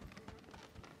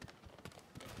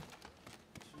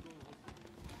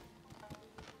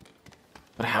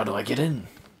 But how do I get in?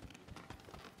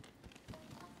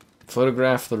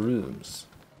 Photograph the rooms.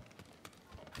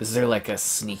 Is there like a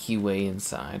sneaky way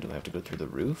inside? Do I have to go through the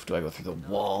roof? Do I go through the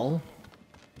wall?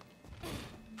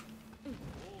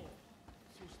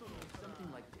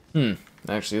 That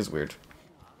actually is weird.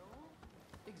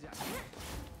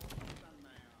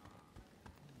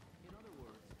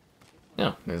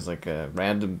 Yeah, there's like a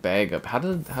random bag up. How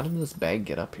did this bag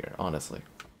get up here? Honestly,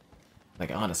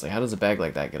 like honestly, how does a bag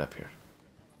like that get up here?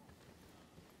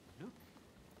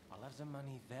 I'll have the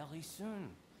money very soon.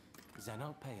 Then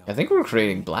I'll pay off. I think we're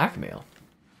creating blackmail.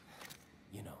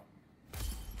 You know.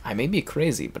 I may be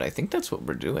crazy, but I think that's what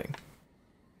we're doing.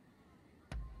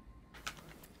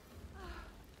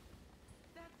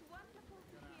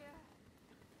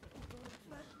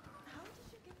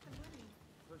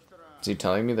 Is he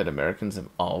telling me that Americans have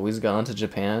always gone to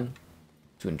Japan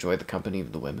to enjoy the company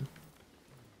of the women?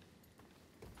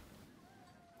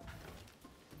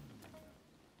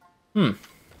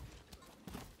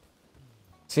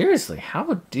 Seriously,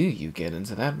 how do you get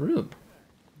into that room?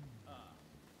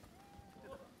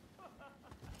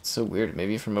 It's so weird.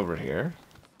 Maybe from over here?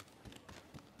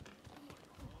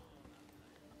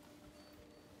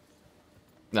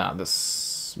 Nah,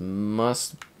 this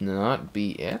must not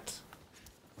be it.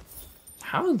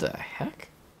 How the heck?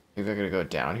 Maybe I gotta go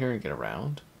down here and get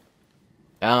around?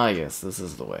 Ah, yes, this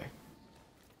is the way.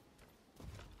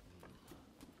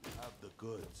 Have the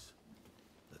goods.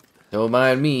 Don't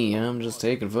mind me, I'm just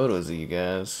taking photos of you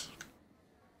guys.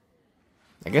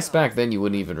 I guess back then you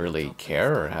wouldn't even really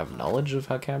care or have knowledge of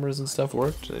how cameras and stuff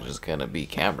worked. They'd just kind of be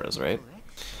cameras, right?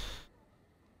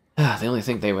 The only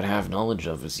thing they would have knowledge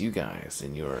of is you guys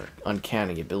and your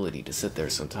uncanny ability to sit there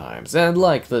sometimes and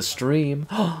like the stream.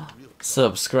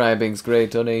 Subscribing's great,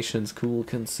 donations cool,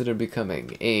 consider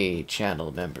becoming a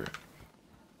channel member.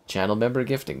 Channel member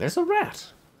gifting, there's a rat.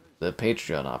 The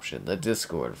Patreon option, the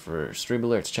Discord for stream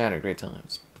alerts, chatter, great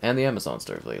times. And the Amazon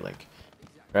store affiliate link.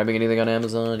 Grabbing anything on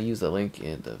Amazon, use the link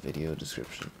in the video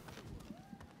description.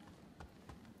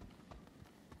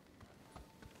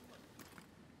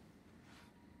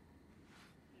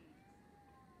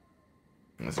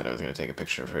 I said I was going to take a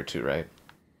picture of her too, right?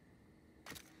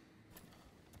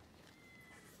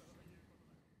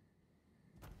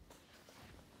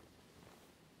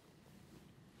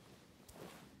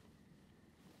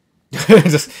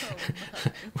 Just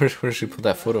where did she pull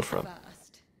that photo from?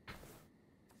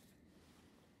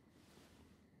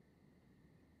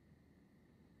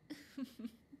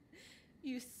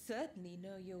 You certainly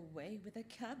know your way with a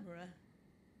camera.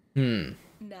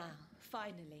 Now,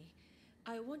 finally,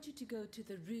 I want you to go to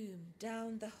the room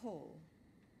down the hall.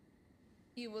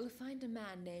 You will find a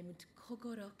man named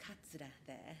Kogoro Katsura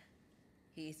there.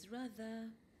 He's rather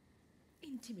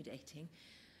intimidating,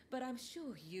 but I'm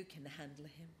sure you can handle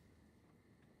him.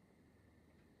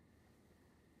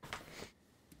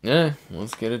 Yeah,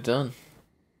 let's get it done.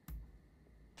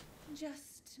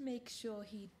 Just make sure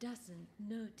he doesn't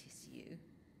notice you.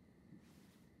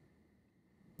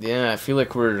 Yeah, I feel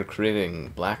like we're creating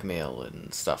blackmail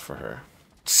and stuff for her.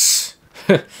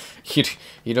 you,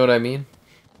 you know what I mean?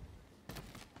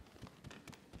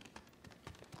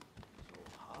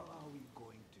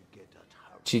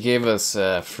 She gave us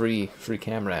free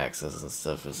camera access and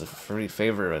stuff as a free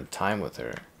favor and time with her,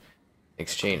 in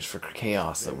exchange for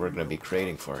chaos that we're gonna be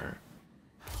creating for her.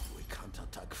 We can't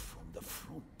attack from the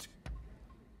front.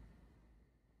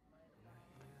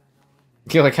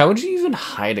 Yeah, like how would you even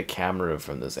hide a camera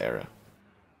from this era?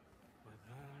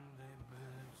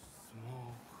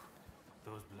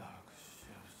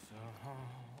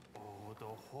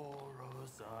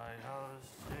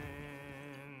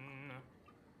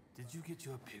 Did you get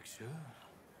your picture?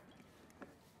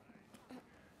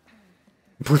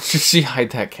 Where did she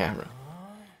hide that camera?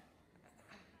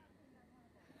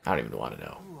 I don't even want to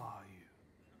know. Who are you?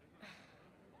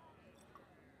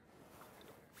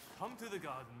 Come to the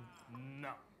garden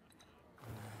now.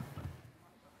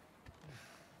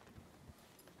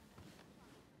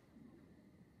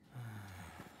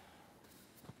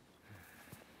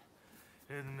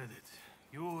 Admit it.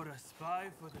 You're a spy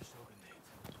for the Shogunate,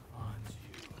 aren't you?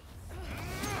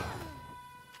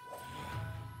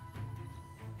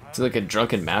 Is he like a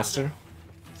drunken master?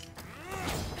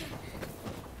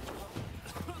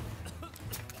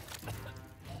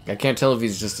 I can't tell if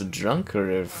he's just a drunk or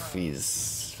if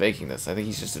he's faking this. I think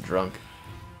he's just a drunk.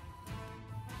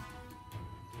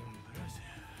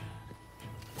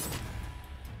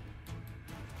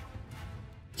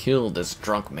 Kill this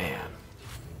drunk man.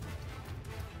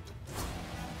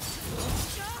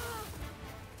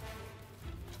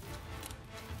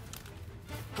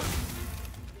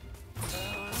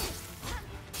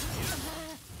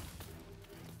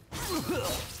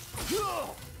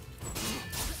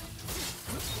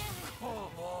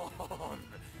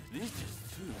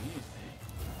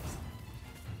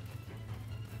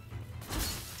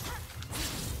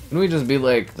 Can we just be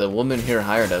like, the woman here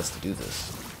hired us to do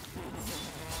this?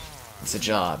 It's a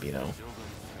job, you know.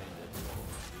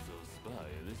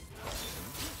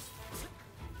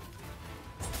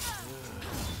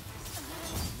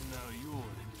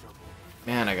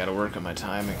 Man, I gotta work on my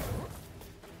timing.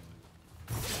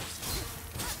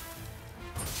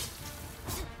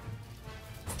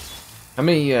 How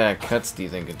many cuts do you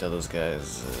think until those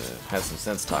guys have some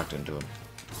sense talked into them?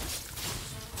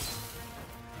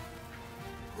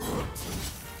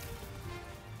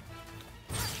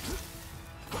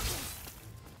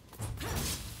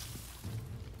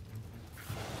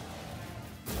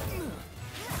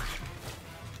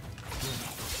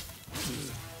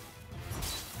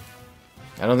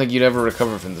 I don't think you'd ever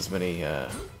recover from this many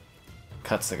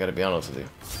cuts, I gotta be honest with you.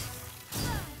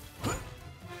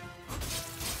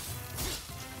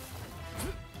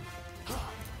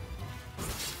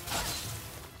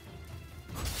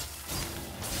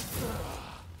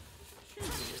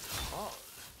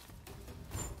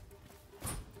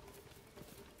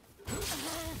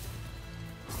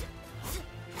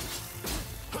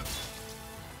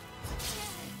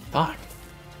 Fuck.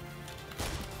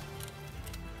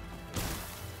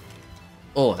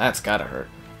 Oh, that's gotta hurt.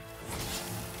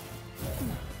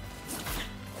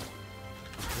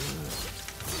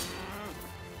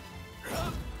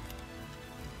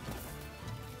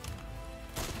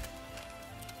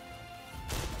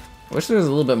 I wish there was a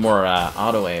little bit more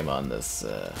auto aim on this.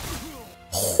 I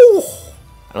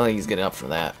don't think he's getting up for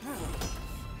that.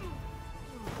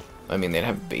 I mean, they'd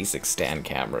have basic stand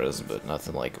cameras, but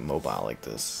nothing like mobile like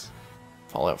this.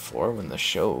 Fallout 4 when the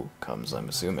show comes, I'm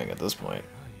assuming, at this point.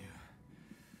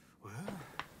 Well,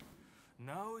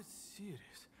 now it's serious.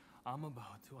 I'm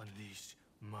about to unleash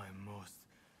my most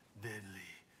deadly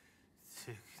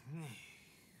technique.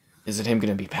 Is it him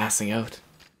gonna be passing out?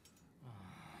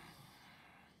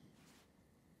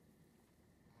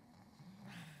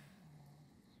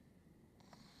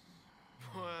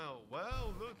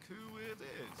 Well, look who it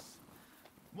is.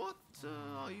 What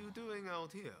are you doing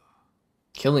out here?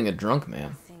 Killing a drunk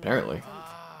man, apparently.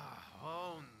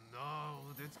 Oh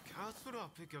no, did Katsura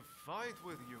pick a fight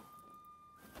with you?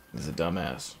 He's a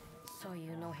dumbass. So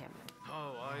you know him?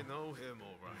 Oh, I know him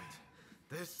alright.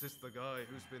 This is the guy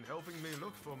who's been helping me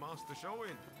look for Master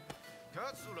Shoin.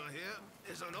 Katsura here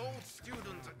is an old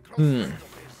student at close friend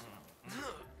of his.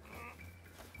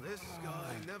 This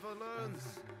guy never learns.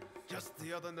 Just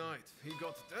the other night, he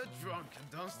got dead drunk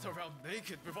and danced around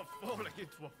naked before falling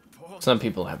into a pond. Some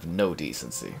people have no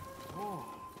decency. Oh,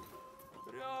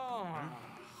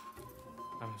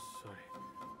 I'm sorry.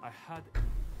 I had an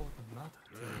important matter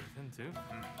to attend to.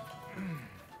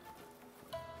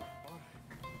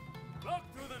 Back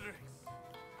to the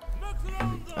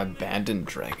drinks. Abandoned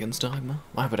Dragon's Dogma?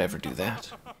 Why would I ever do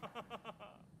that?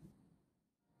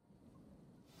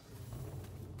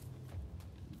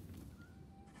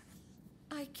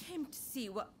 I came to see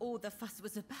what all the fuss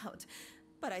was about,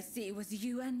 but I see it was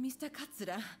you and Mr.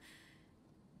 Katsura.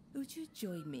 Would you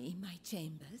join me in my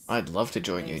chambers? I'd love to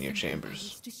join you in your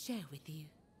chambers. To share with you.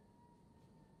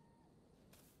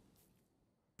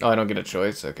 Oh, I don't get a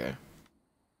choice? Okay.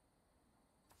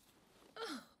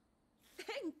 Oh,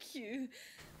 thank you.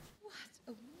 What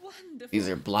a wonderful... These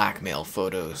are blackmail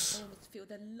photos. I almost feel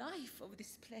the life of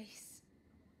this place.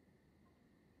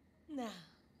 Now,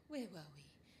 where were we?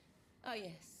 Oh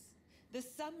yes, the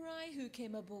samurai who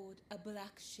came aboard a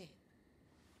black ship.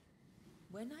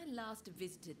 When I last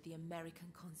visited the American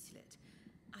consulate,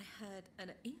 I heard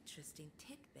an interesting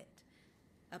tidbit.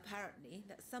 Apparently,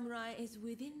 that samurai is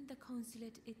within the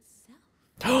consulate itself.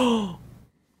 Oh,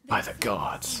 by the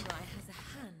gods! Samurai has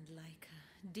a hand like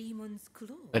a demon's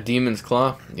claw. A demon's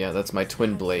claw? Yeah, that's my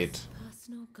twin blade.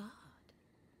 Personal guard.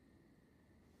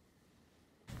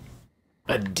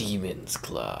 A demon's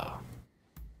claw.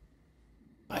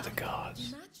 By the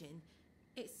gods. Imagine,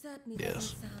 it certainly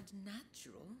doesn't sound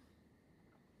natural.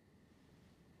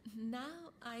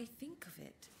 Now I think of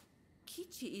it,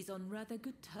 Kichi is on rather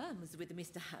good terms with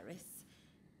Mr. Harris.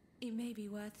 It may be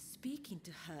worth speaking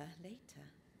to her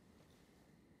later.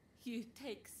 You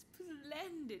take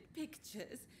splendid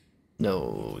pictures.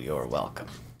 No, you're welcome.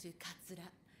 To Katsura,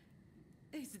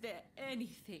 is there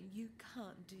anything you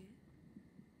can't do?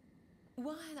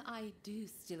 While I do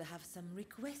still have some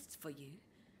requests for you,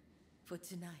 for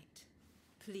tonight,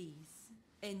 please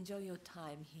enjoy your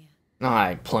time here.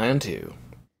 I plan to.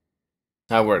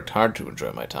 I worked hard to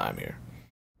enjoy my time here.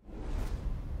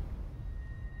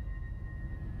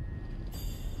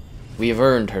 We have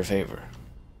earned her favor.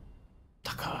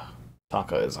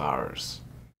 Taka is ours.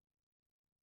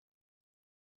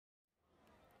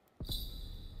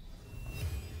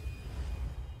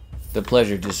 The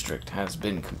pleasure district has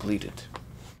been completed.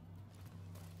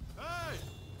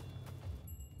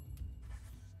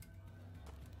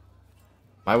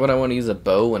 Why would I want to use a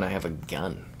bow when I have a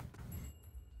gun?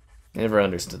 I never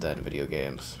understood that in video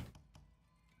games.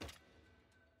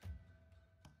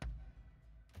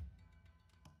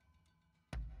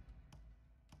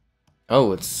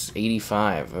 Oh, it's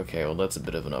 85. Okay, well that's a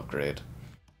bit of an upgrade.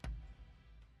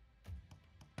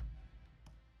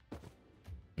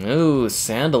 Ooh,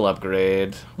 sandal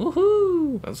upgrade.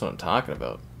 Woohoo! That's what I'm talking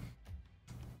about.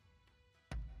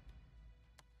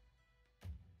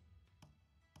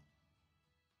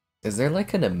 Is there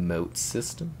like an emote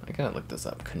system? I gotta look this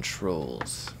up.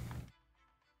 Controls.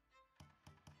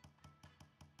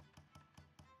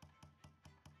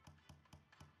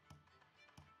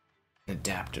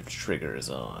 Adaptive trigger is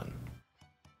on.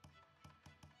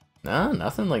 Nah,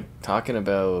 nothing like talking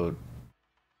about.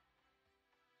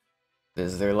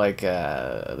 Is there like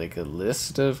a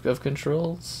list of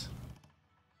controls?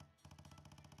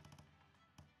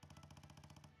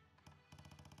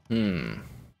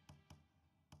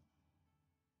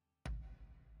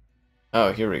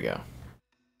 Oh, here we go.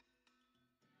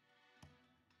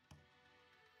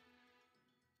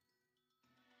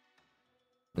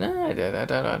 Nah,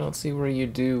 I don't see where you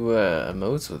do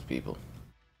emotes with people.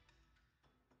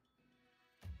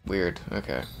 Weird.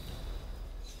 Okay.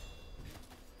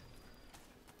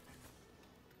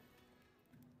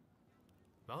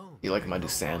 Oh, You like my new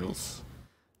sandals?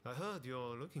 I heard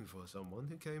you're looking for someone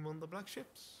who came on the black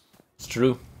ships. It's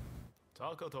true.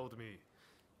 Taka told me.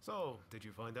 So, did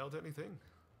you find out anything?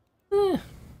 Eh.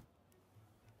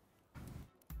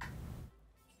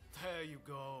 There you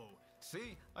go.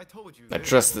 See, I told you. I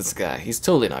trust this guy. He's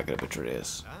totally not gonna betray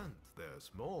us. And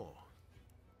there's more.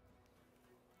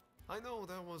 I know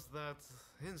there was that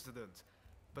incident,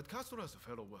 but Katsura's a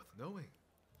fellow worth knowing.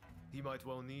 He might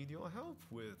well need your help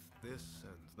with this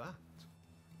and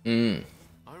that.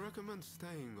 I recommend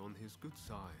staying on his good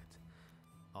side.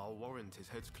 I'll warrant his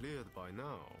head's cleared by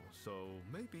now, so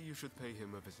maybe you should pay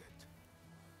him a visit.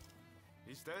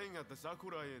 He's staying at the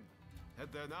Sakura Inn. Head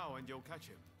there now and you'll catch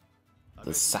him.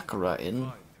 The Sakura Inn?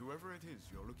 Find whoever it is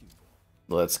you're looking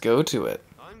for. Let's go to it.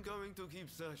 I'm going to keep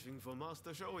searching for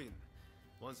Master Shoin.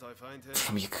 Once I find him,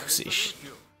 From Yakuza.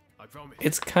 I promise.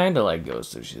 It's kind of like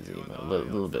Ghost of Tsushima, a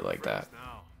little bit like that.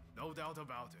 Now, no doubt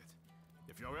about it.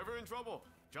 If you're ever in trouble,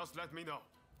 just let me know.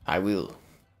 I will.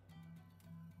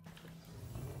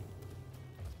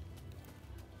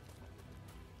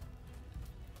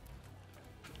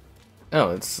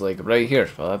 Oh, it's like right here.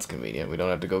 Well, that's convenient. We don't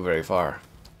have to go very far.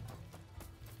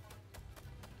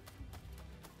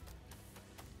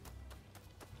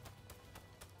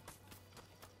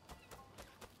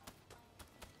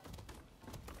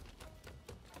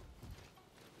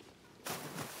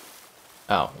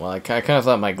 Oh, well, I kind of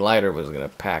thought my glider was going to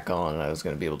pack on and I was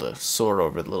going to be able to soar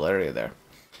over the little area there.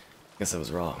 Guess I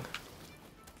was wrong.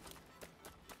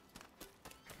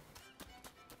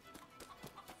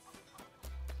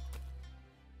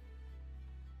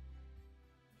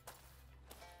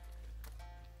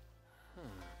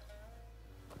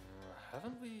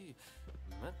 Haven't we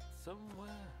met somewhere?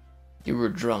 You were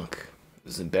drunk. It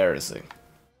was embarrassing.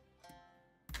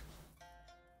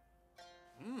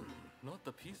 Not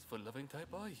the peaceful, loving type,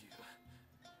 are you?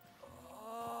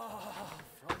 Ah,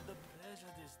 from the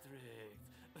pleasure district.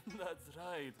 That's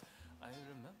right. I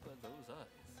remember those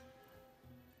eyes.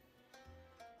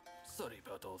 Sorry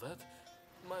about all that.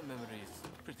 My memory's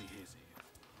pretty hazy.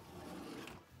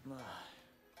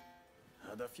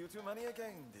 Had a few too many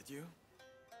again, did you?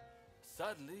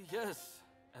 Sadly, yes.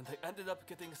 And I ended up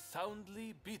getting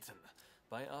soundly beaten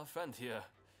by our friend here.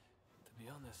 To be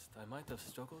honest, I might have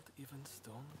struggled even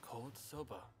stone cold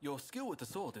sober. Your skill with the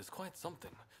sword is quite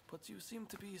something, but you seem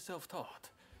to be self-taught.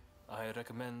 I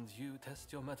recommend you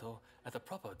test your mettle at a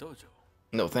proper dojo.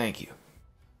 No, thank you.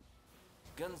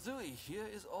 Genzui here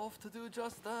is off to do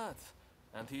just that.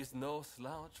 And he's no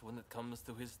slouch when it comes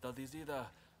to his studies either.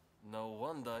 No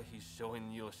wonder he's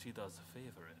showing Yoshida's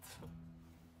favorite.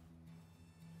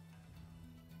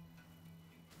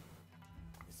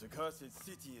 This accursed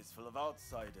city is full of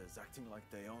outsiders acting like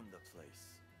they own the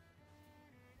place.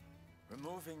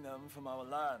 Removing them from our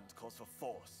land calls for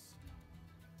force,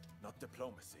 not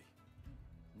diplomacy.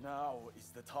 Now is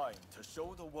the time to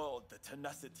show the world the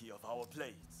tenacity of our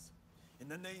blades. In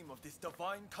the name of this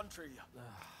divine country.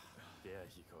 There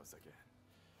he goes again.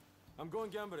 I'm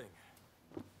going gambling.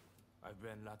 I've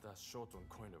been rather short on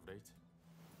coin of late.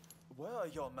 Where are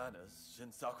your manners,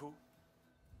 Shinsaku?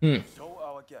 Show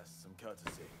our guests some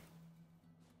courtesy.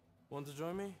 Want to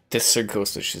join me? This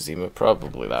Ghost of Shizima,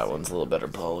 probably that one's a little better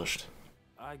polished.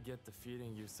 I get the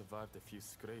feeling you survived a few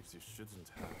scrapes you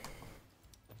shouldn't have.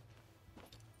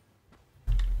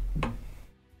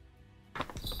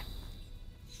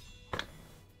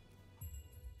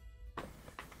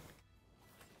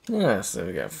 Yeah, so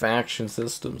we got faction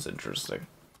systems, interesting.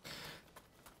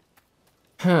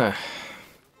 Huh.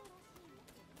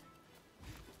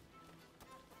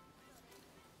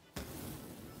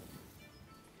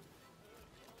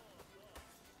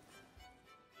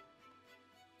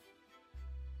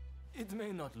 It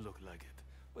may not look like it,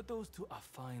 but those two are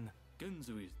fine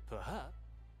Genzuis, perhaps.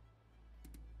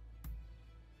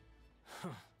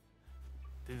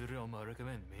 Did Ryoma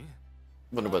recommend me?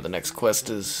 Wonder what the next quest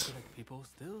is. People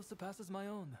still surpasses my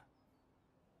own.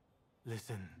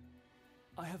 Listen,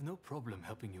 I have no problem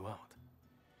helping you out,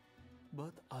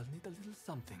 but I'll need a little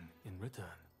something in return.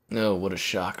 No, what a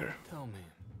shocker. Tell me,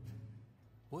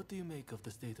 what do you make of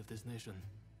the state of this nation?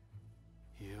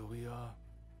 Here we are,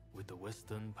 with the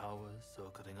Western powers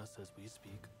circling us as we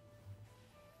speak.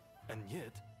 And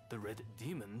yet, the Red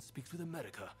Demon speaks with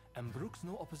America and brooks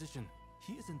no opposition.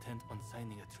 He is intent on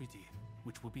signing a treaty,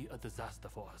 which will be a disaster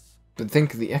for us. But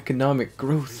think of the economic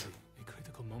growth. Really a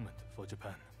critical moment for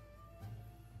Japan.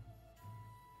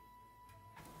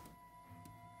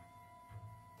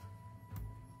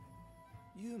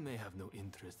 You may have no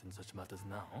interest in such matters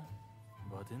now,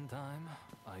 but in time,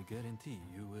 I guarantee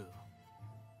you will.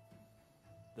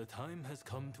 The time has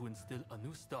come to instill a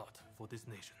new start for this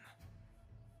nation.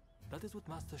 That is what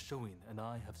Master Shoin and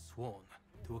I have sworn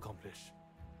to accomplish.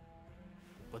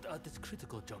 But at this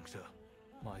critical juncture,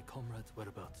 my comrades'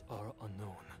 whereabouts are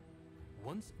unknown.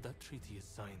 Once that treaty is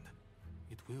signed,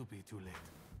 it will be too late.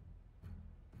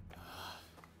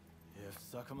 If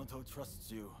Sakamoto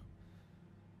trusts you,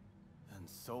 then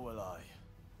so will I.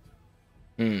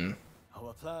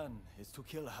 Our plan is to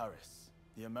kill Harris,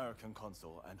 the American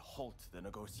consul, and halt the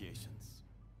negotiations.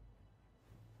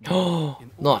 Oh,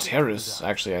 not Harris.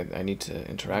 Actually, I need to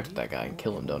interact with that guy and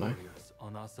kill him, don't I?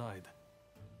 On our side,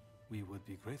 we would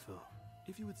be grateful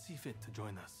if you would see fit to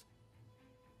join us.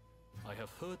 I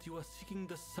have heard you are seeking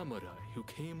the samurai who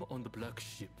came on the black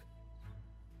ship.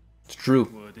 It's true.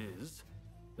 Word is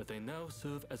that they now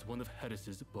serve as one of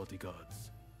Harris's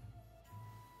bodyguards.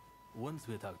 Once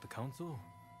we attack the council,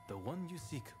 the one you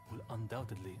seek will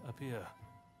undoubtedly appear.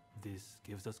 This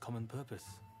gives us common purpose,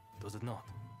 does it not?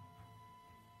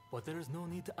 But there is no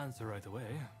need to answer right away.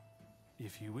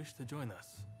 If you wish to join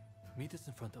us, meet us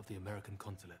in front of the American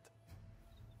consulate.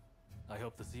 I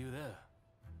hope to see you there.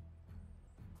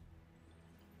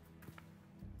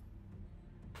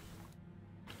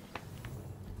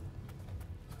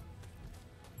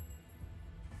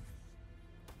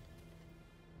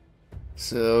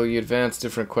 So you advance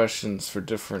different questions for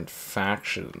different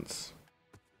factions.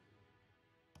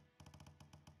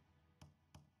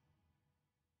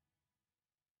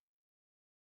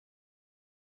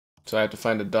 So I have to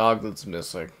find a dog that's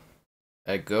missing.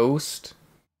 A ghost?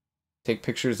 Take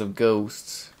pictures of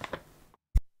ghosts.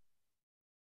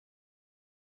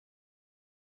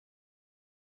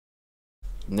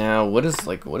 Now, what is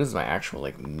my actual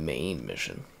main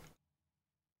mission?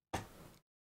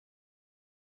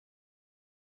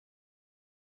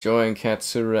 Join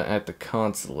Katsura at the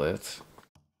consulate.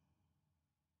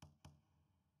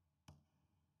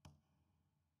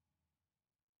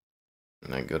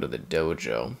 And I go to the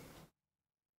dojo.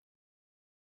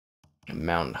 A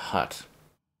mountain hut.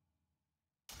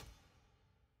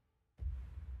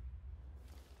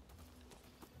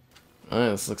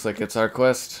 This looks like it's our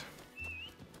quest.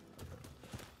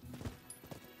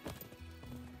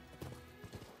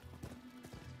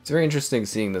 It's very interesting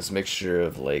seeing this mixture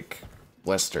of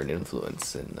Western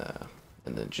influence in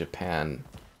the Japan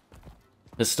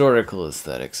historical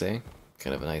aesthetics, eh?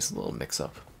 Kind of a nice little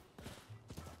mix-up.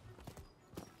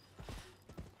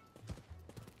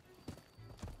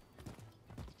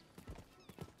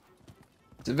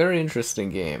 It's a very interesting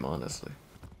game, honestly.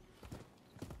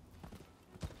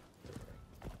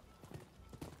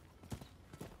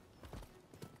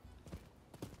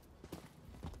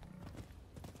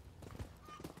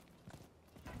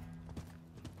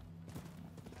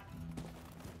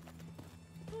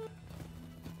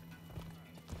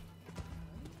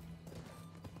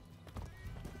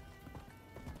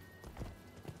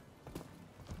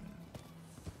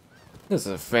 This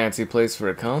is a fancy place for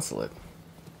a consulate.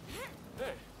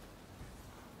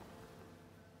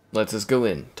 Let's just go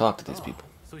in, talk to these people.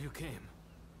 So you came.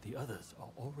 The others are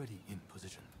already in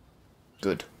position.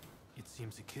 Good. It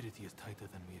seems security is tighter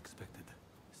than we expected.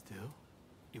 Still,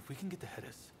 if we can get ahead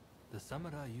of us, the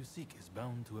samurai you seek is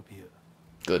bound to appear.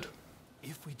 Good.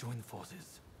 If we join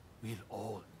forces, we'll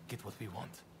all get what we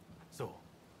want. So,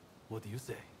 what do you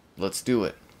say? Let's do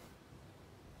it.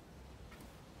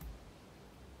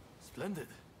 Splendid.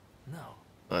 Now,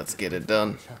 let's get it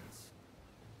done.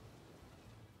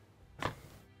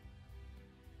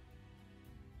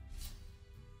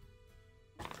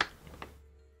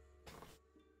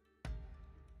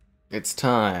 It's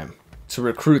time to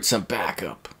recruit some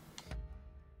backup.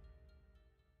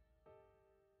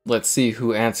 Let's see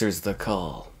who answers the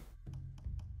call.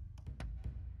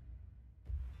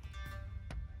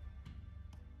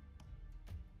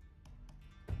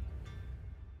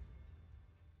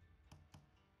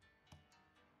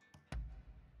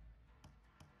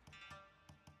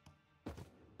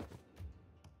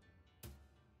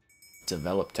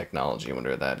 Develop technology, I wonder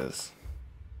what that is.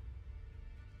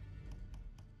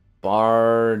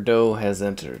 Bardo has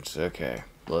entered. Okay.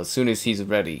 Well, as soon as he's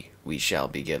ready, we shall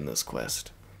begin this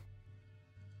quest.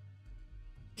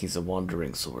 He's a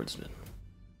wandering swordsman.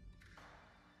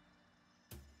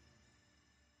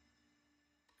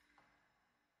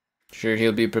 Sure,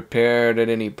 he'll be prepared at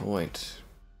any point.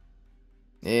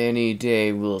 Any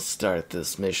day we'll start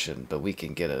this mission, but we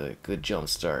can get a good jump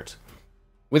start.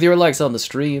 With your likes on the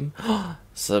stream,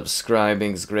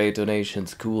 subscribing's great,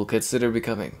 donations cool, consider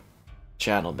becoming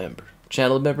channel member.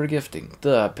 Channel member gifting,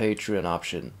 the Patreon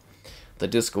option, the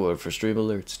Discord for stream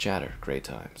alerts, chatter, great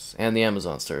times, and the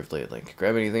Amazon Store affiliate link.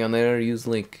 Grab anything on there, use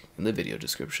link in the video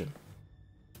description.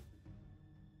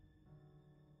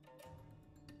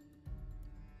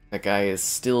 That guy is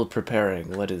still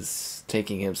preparing. What is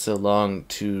taking him so long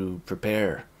to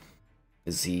prepare?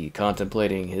 Is he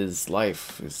contemplating his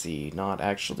life? Is he not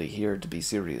actually here to be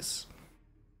serious?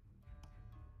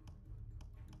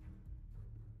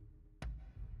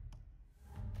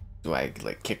 Do I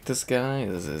kick this guy?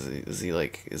 Is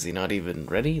he not even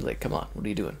ready? Come on, what are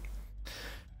you doing?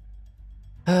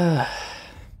 It's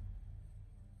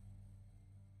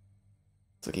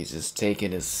like he's just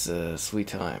taking his sweet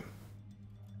time.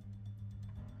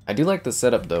 I do like the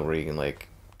setup though, where you can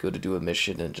go to do a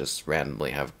mission and just randomly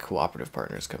have cooperative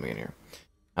partners coming in here.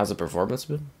 How's the performance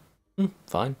been?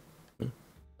 Fine.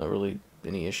 Not really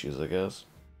any issues, I guess.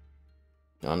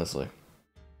 Honestly.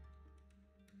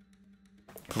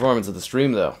 Performance of the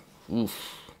stream though.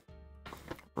 Oof.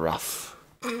 Rough.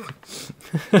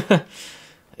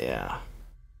 Yeah.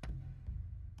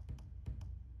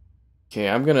 Okay,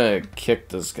 I'm gonna kick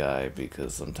this guy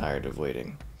because I'm tired of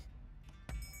waiting.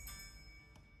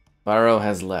 Baro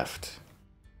has left.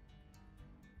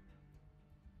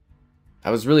 I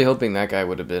was really hoping that guy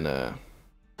would have been a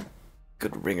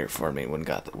good ringer for me and would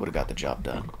have got the job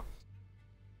done.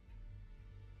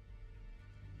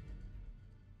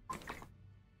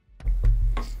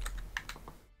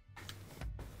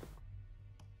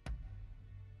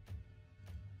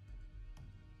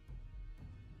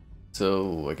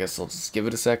 So I guess I'll just give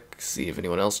it a sec, see if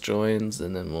anyone else joins,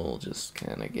 and then we'll just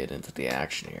kind of get into the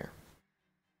action here.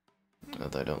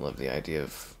 Although I don't love the idea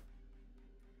of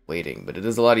waiting, but it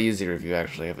is a lot easier if you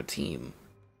actually have a team.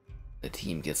 The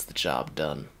team gets the job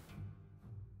done.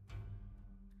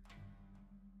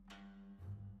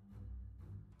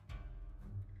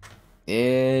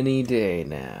 Any day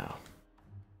now.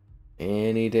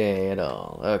 Any day at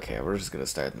all. Okay, we're just gonna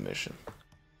start the mission.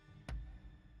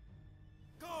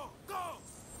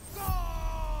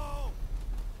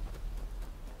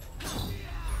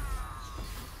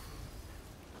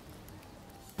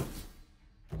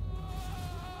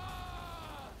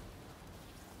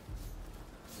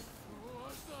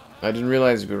 I didn't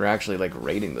realize we were actually like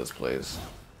raiding this place.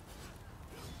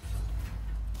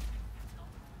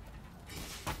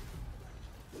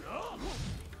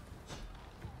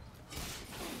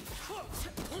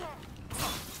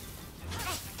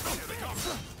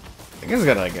 I guess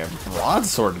got like a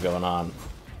broadsword going on.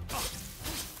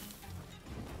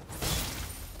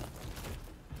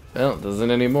 Well, doesn't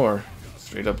anymore.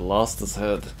 Straight up lost his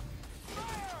head.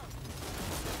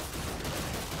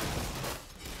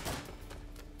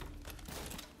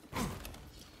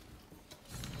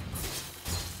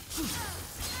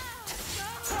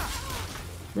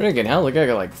 Friggin' hell, the guy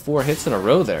got like 4 hits in a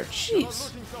row there.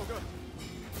 Jeez.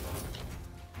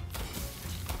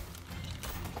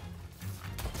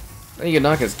 Then you can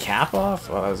knock his cap off?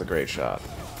 Oh, that was a great shot.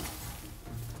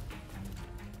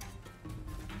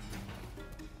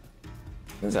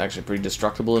 This is actually a pretty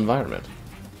destructible environment.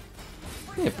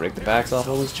 Yeah, break the backs off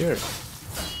all those chairs.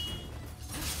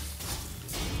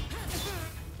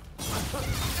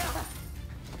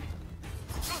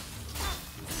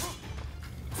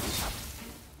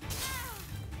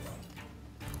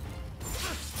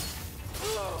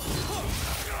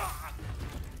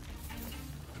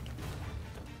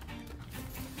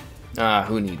 Ah,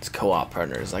 who needs co-op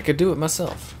partners? I could do it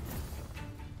myself.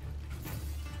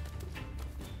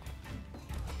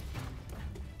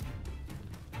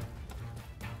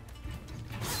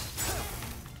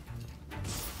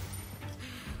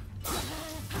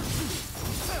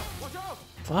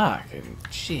 Fucking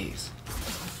jeez.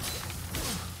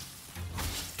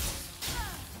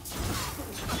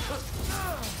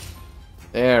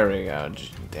 There we go.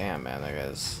 Damn, man, that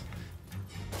guy's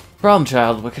problem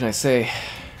child. What can I say?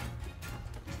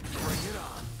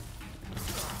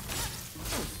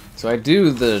 So I do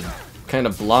the kind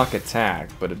of block attack,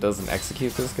 but it doesn't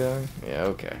execute this guy? Yeah,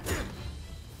 okay.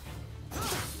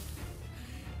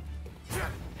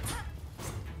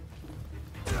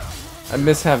 I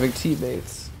miss having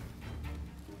teammates.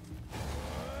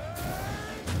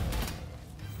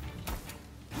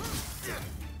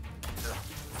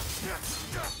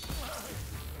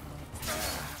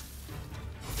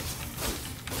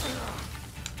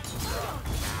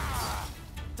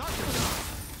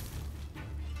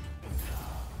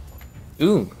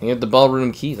 Ooh, he had the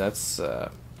ballroom key. That's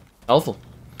helpful.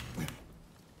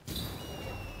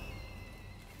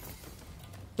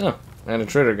 Oh, and a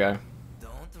trader guy.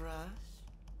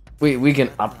 Wait, we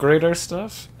can upgrade our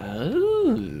stuff?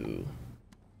 Oh.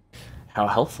 How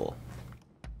helpful.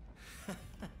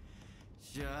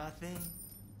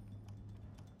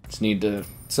 Just need to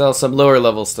sell some lower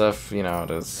level stuff, you know how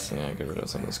it is. Yeah, get rid of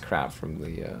some of this crap from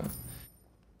the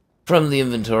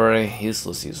inventory.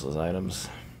 Useless items.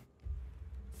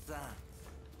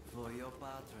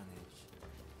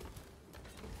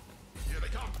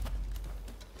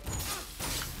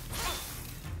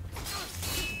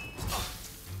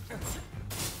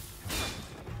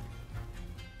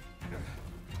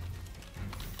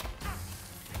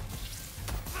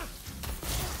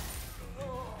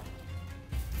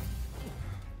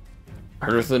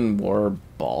 Earthen War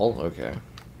Ball? Okay.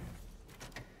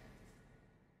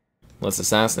 Let's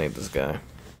assassinate this guy.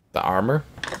 The armor?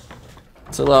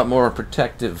 It's a lot more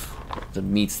protective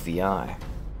than meets the eye.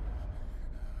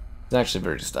 It's actually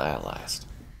very stylized.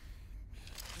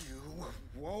 You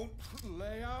won't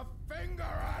lay a finger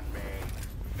on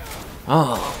me.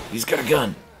 Oh, he's got a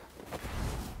gun.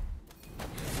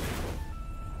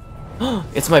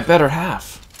 It's my better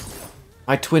half.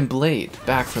 My twin blade,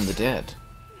 back from the dead.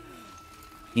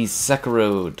 He's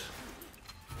Sekiro'd.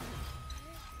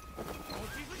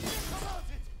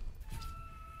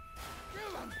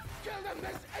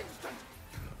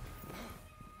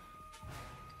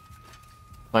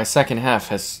 My second half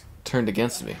has turned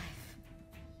against me.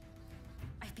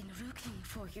 I've been looking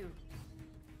for you.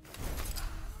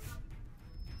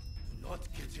 Not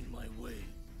get in my way.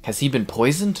 Has he been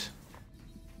poisoned?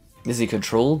 Is he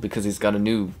controlled because he's got a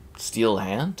new steel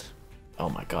hand? Oh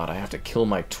my god, I have to kill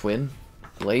my twin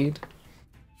blade?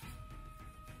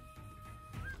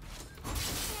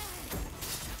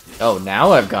 Oh,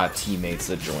 now I've got teammates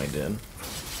that joined in.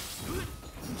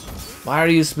 Why are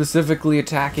you specifically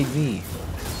attacking me?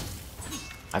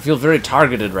 I feel very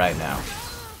targeted right now.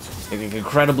 Like,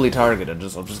 incredibly targeted. I'm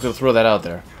just gonna throw that out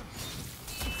there.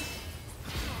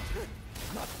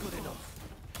 Not good enough.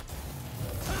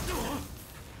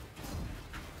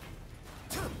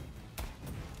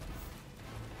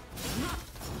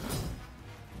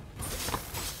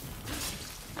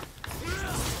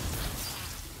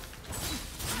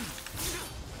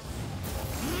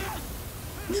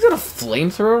 He's got a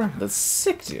flamethrower? That's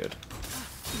sick, dude.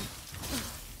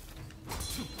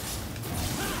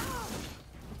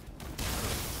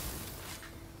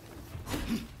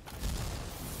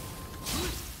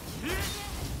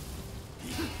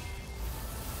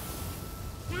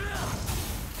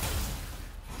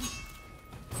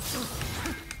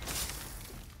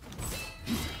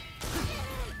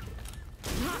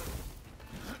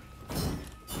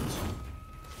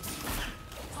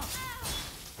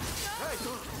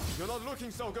 You're not looking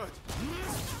so good.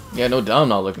 Yeah, no doubt I'm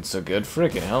not looking so good.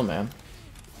 Freaking hell, man.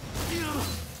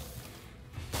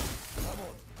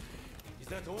 Is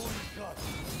that all you got?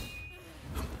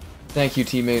 Thank you,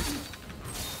 teammate.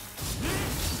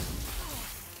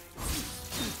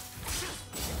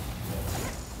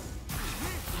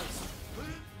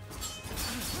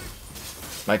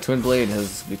 My twin blade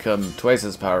has become twice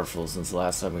as powerful since the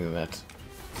last time we met.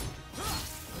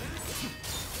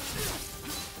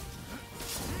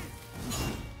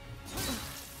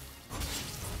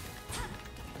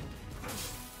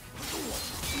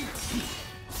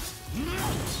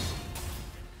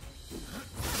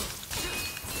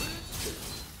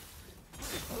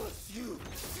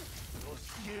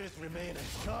 Remain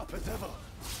as sharp as ever.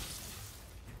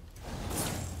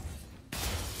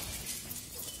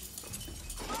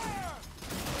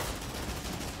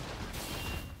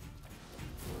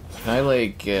 Can I,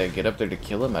 like, get up there to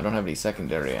kill him? I don't have any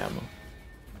secondary ammo.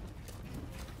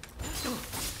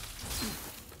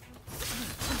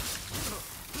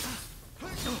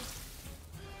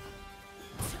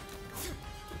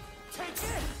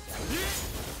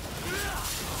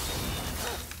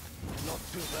 Not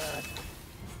too bad.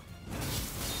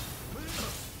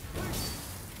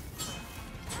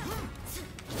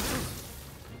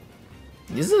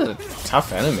 This is a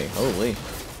tough enemy, holy.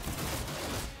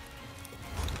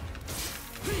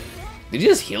 Did he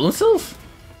just heal himself?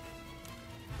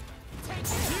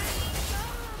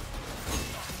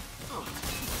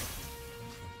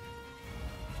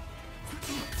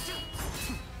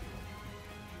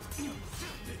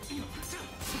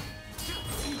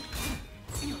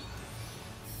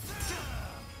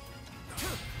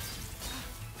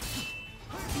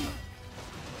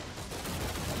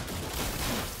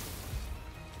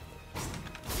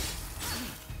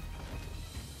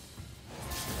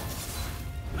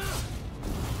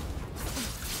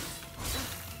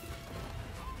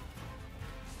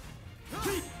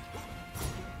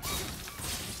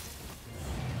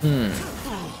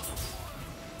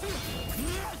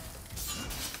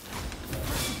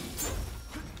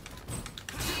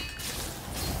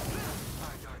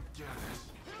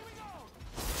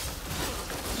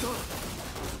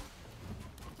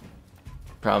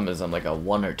 Problem is I'm like a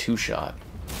 1 or 2 shot.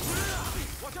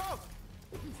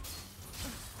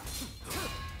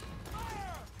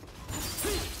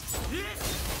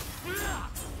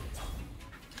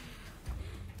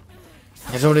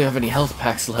 I don't even have any health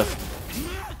packs left.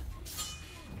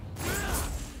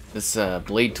 This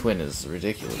blade twin is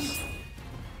ridiculous.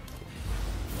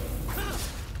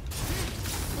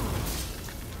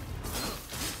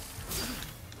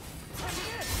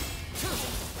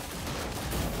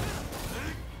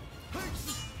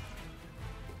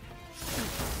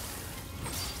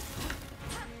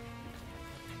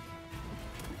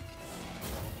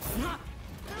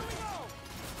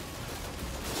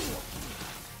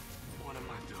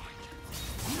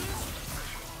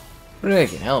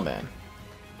 Freaking hell, man.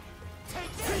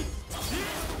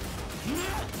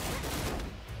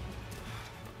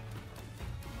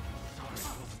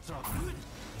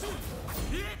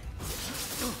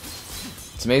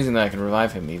 It's amazing that I can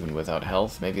revive him even without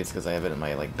health. Maybe it's because I have it in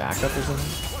my like backup or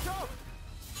something.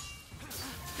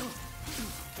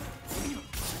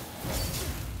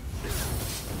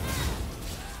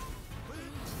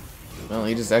 Well,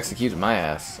 he just executed my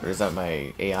ass. Or is that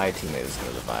my AI teammate that's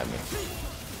gonna revive me?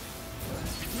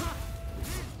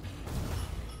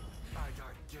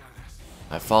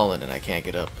 I've fallen and I can't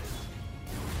get up.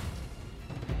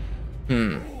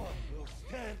 Who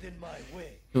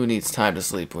needs time to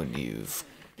sleep when you've...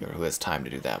 or who has time to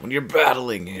do that when you're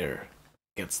battling here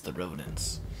against the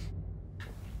Ronins?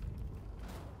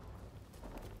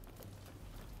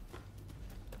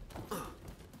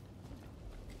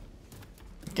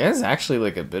 There's actually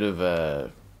like a bit of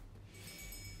a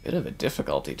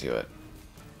difficulty to it.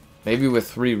 Maybe with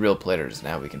 3 real players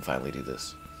now we can finally do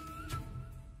this.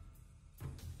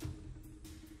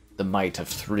 The might of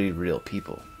 3 real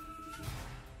people.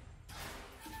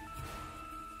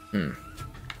 Oh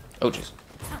jeez.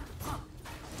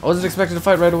 I wasn't expecting to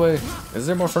fight right away. Is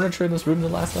there more furniture in this room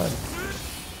than last time?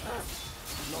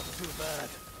 Not too bad.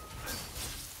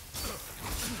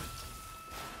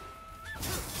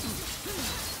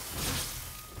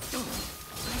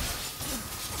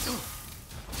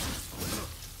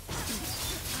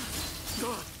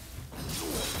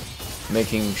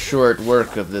 Making short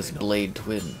work of this blade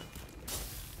twin.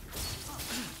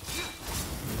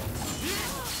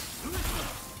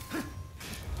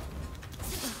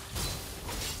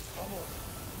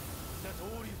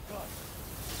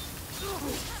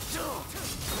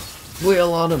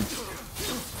 Wheel on him.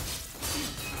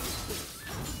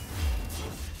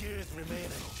 Gears remain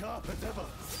as sharp as ever.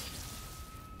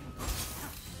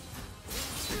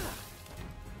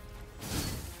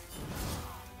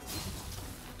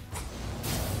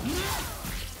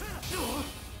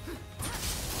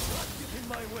 Get in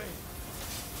my way.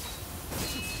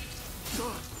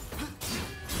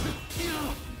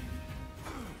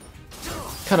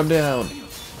 Cut him down.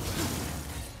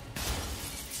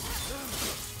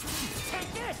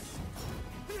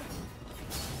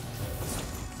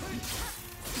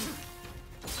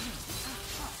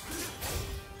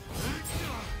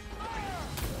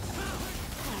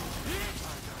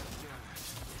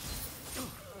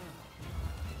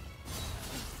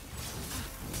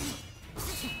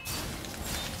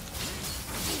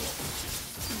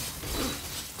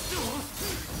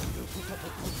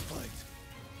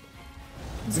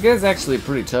 This guy's actually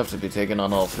pretty tough to be taking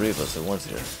on all 3 of us at once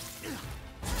here.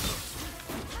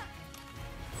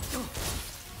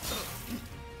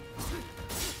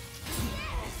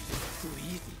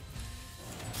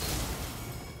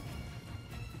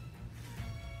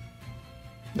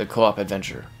 The co-op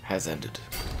adventure has ended.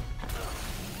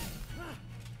 We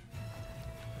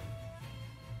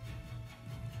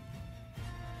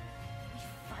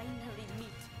finally meet,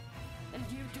 and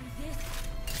you do this?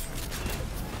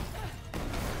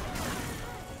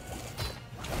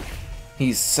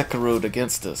 He's Sekiro'd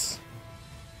against us.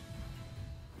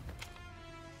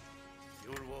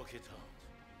 You'll work it out.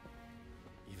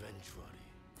 Eventually.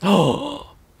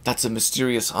 Oh, that's a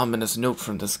mysterious, ominous note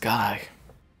from this guy.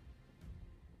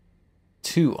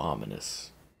 Too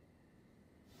ominous.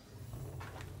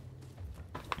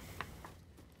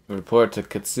 Report to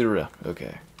Katsura.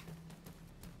 Okay.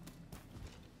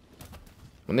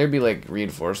 Wouldn't there be like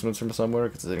reinforcements from somewhere,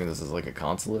 considering this is like a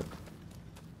consulate?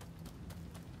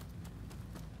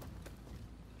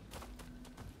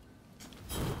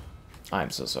 I'm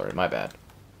so sorry, my bad.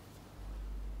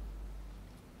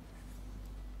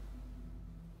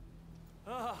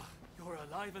 Ah, you're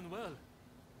alive and well.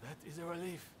 That is a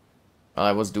relief.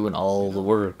 I was doing all the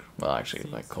work. Well, actually,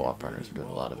 my co-op partners were doing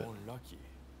a lot of it. Lucky.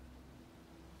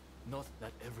 Not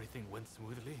that everything went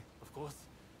smoothly, of course.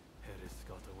 Harris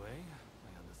got away,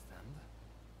 I understand.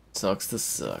 Sucks to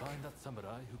suck. Find that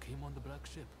samurai who came on the black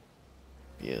ship.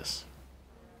 Yes.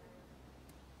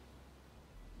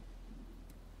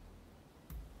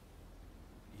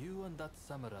 You and that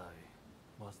samurai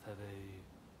must have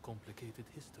a complicated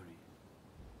history.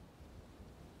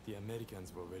 The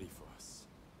Americans were ready for us.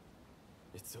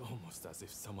 It's almost as if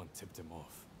someone tipped them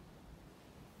off.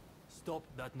 Stop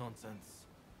that nonsense.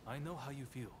 I know how you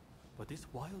feel, but this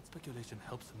wild speculation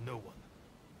helps no one.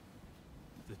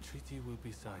 The treaty will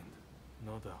be signed,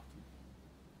 no doubt.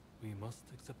 We must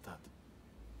accept that.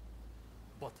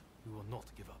 But we will not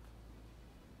give up.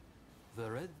 The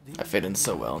Red I fit in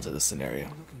so well into this scenario.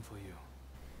 I'm looking for you,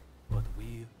 but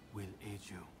we will aid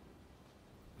you.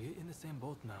 We're in the same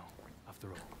boat now, after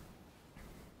all.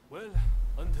 Well,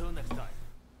 until next time.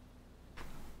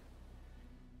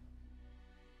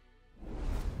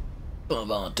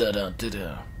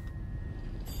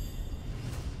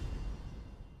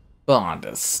 Bond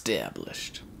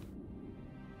established.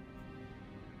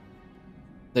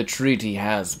 The treaty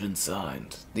has been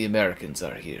signed. The Americans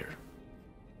are here.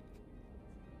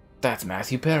 That's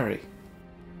Matthew Perry.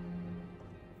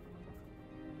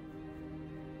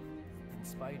 In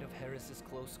spite of Harris's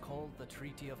close call, the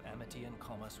Treaty of Amity and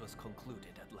Commerce was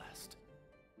concluded at last.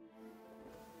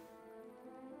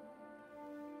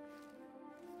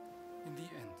 In the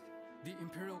end, the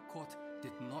Imperial Court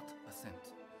did not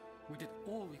assent. We did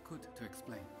all we could to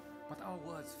explain, but our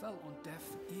words fell on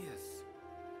deaf ears.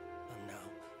 And now,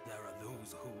 there are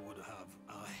those who would have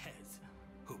our heads,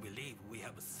 who believe we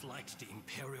have slighted the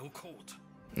Imperial Court.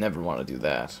 Never want to do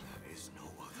that. There is no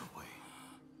other way.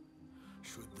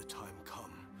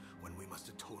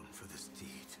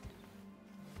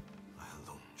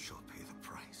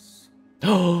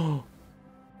 Oh!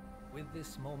 With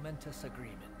this momentous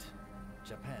agreement,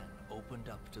 Japan opened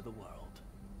up to the world.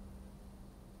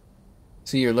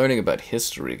 See, you're learning about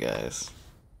history, guys.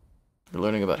 You're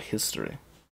learning about history.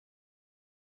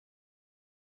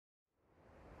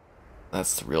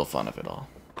 That's the real fun of it all.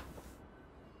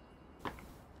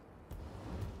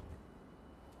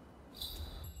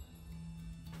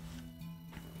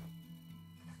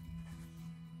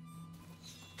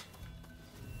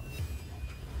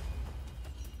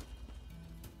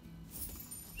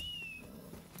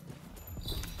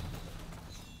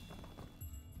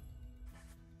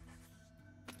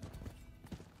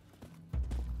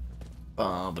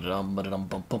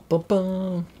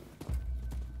 Ba-ba-dum-ba-dum-bum-bum-bum-bum.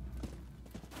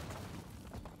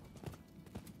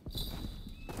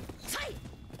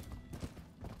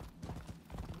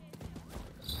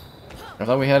 I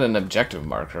thought we had an objective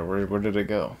marker. Where did it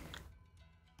go?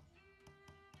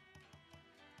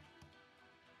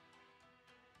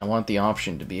 I want the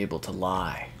option to be able to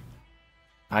lie.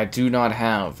 I do not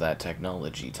have that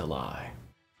technology to lie.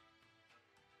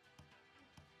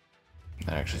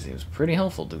 That actually seems pretty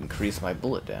helpful to increase my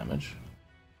bullet damage.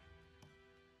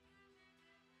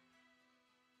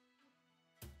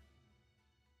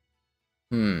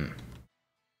 I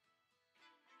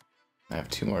have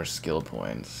 2 more skill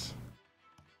points.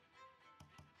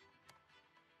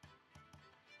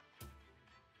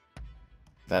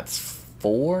 That's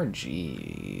 4?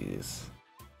 Jeez.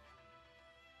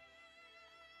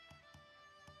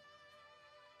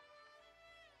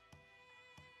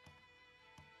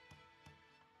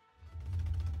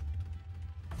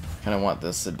 Kind of want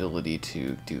this ability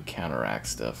to do counteract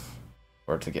stuff.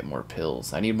 Or to get more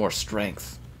pills. I need more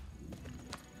strength.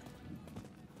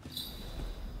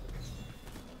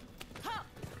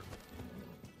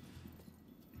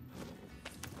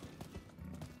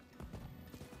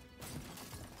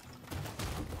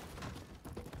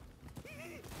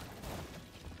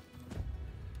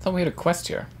 I thought we had a quest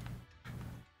here.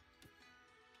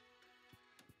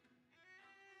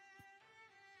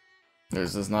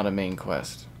 This is not a main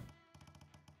quest.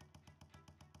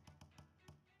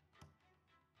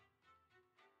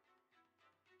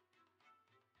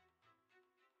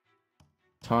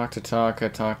 Talk to Taka,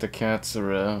 talk to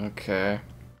Katsura, okay.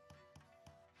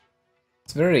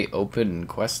 It's very open and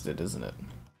quested, isn't it?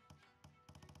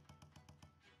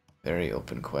 Very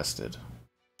open quested.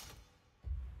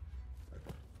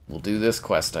 We'll do this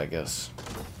quest, I guess.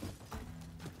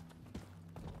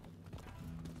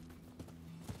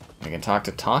 I can talk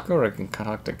to Taka or I can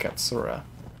talk to Katsura.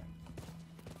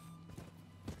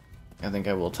 I think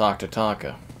I will talk to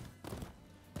Taka.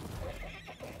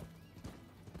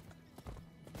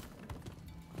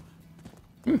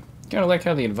 Kind of like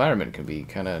how the environment can be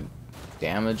kind of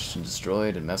damaged and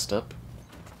destroyed and messed up.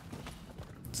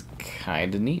 It's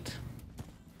kind of neat.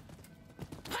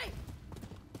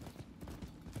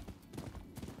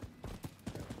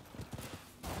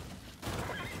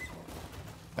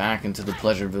 Back into the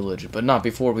pleasure village, but not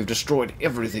before we've destroyed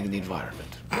everything in the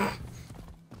environment.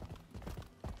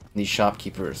 These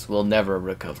shopkeepers will never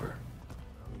recover.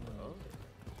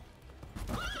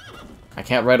 I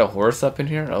can't ride a horse up in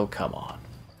here? Oh, come on.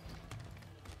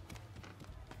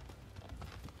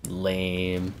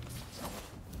 Lame.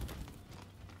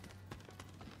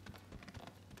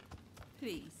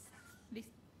 Please.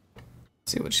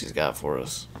 See what she's got for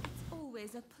us. It's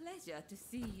always a pleasure to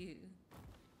see you.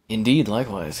 Indeed,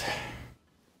 likewise.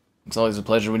 It's always a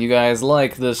pleasure when you guys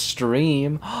like the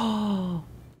stream. All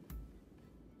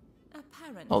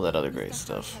that other great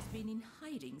stuff. Has been in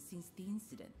hiding since the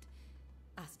incident.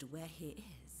 As to where he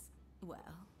is,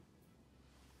 well,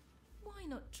 why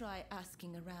not try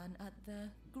asking around at the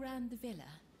Grand Villa?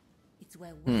 It's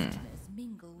where Westerners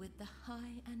mingle with the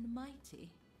high and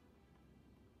mighty.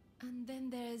 And then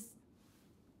there's,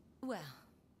 well,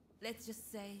 let's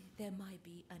just say there might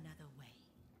be another way.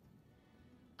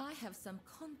 I have some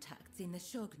contacts in the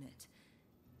Shogunate.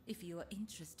 If you are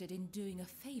interested in doing a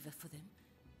favor for them,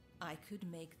 I could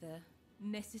make the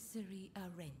necessary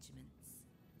arrangements.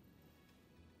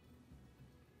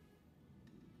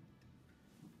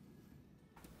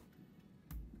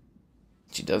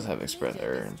 She does have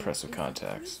impressive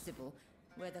contacts.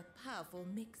 Where the powerful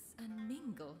mix and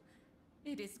mingle.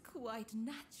 It is quite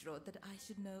natural that I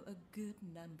should know a good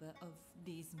number of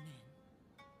these men.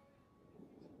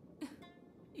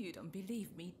 You don't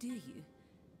believe me, do you?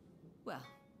 Well,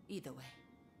 either way,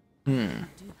 I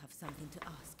do have something to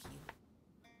ask you.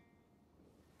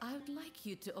 I would like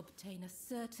you to obtain a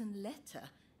certain letter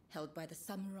held by the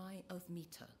samurai of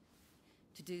Mito.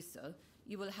 To do so,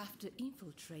 you will have to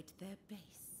infiltrate their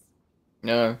base.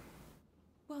 No.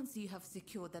 Once you have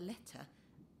secured the letter,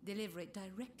 deliver it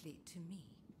directly to me.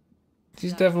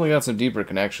 She's definitely got some deeper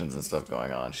connections and stuff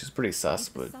going on. She's pretty sus,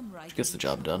 but she gets the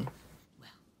job done.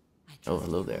 Oh,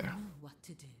 hello there. Know what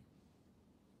to do.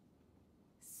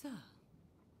 So,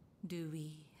 do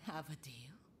we have a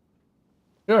deal?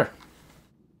 Sure.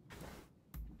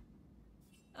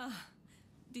 Ah,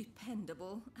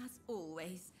 dependable as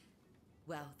always.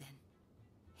 Well then,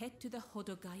 head to the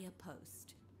Hodogaya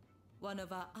post. One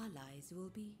of our allies will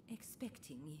be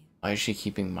expecting you. Why is she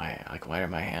keeping my, like, why are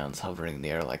my hands hovering in the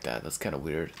air like that? That's kind of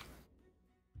weird.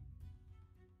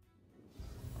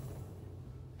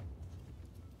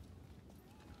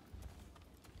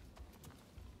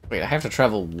 Wait, I have to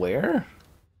travel where?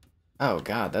 Oh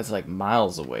god, that's like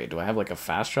miles away. Do I have like a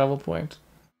fast travel point?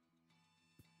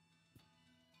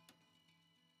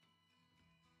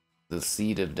 The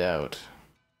Seed of Doubt.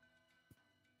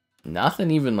 Nothing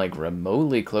even like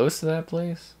remotely close to that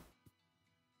place?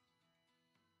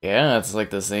 Yeah, it's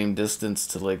like the same distance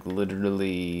to like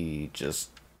literally just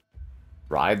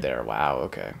ride there. Wow,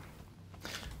 okay.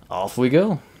 Off we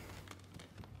go.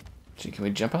 Gee, can we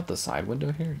jump out the side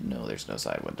window here? No, there's no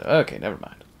side window. Okay, never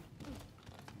mind.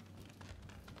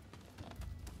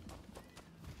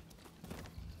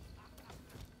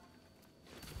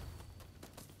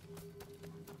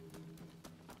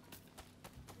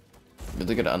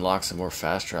 Really gonna unlock some more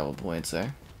fast travel points, eh?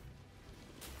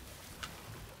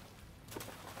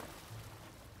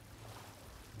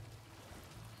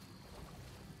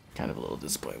 Kind of a little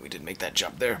disappointed we didn't make that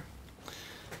jump there.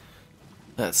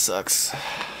 That sucks.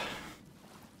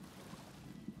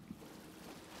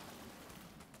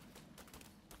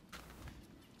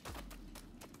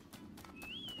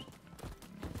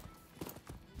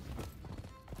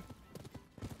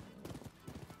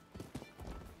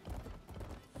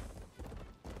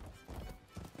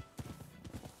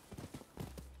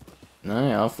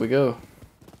 Alright, off we go.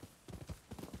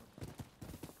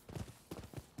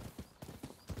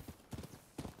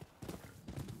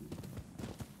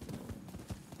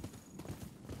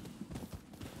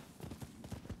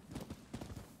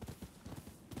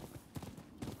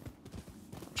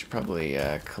 Should probably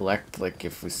collect, like,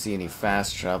 if we see any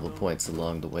fast travel points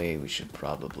along the way, we should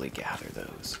probably gather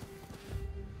those.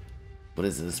 What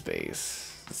is this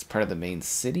base? Is this part of the main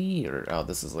city? Or, oh,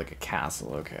 this is like a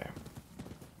castle, okay.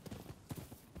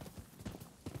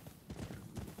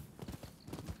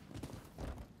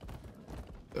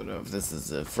 Don't know if this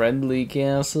is a friendly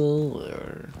castle,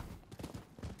 or...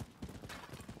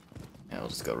 Yeah, we'll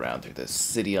just go around through this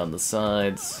city on the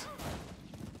sides.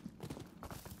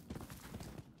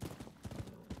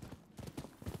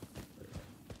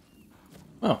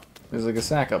 Oh, there's like a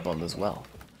sack up on this well.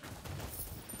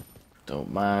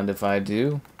 Don't mind if I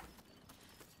do.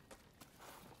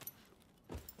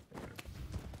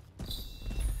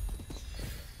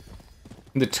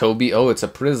 The Toby, oh, it's a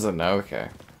prison, okay.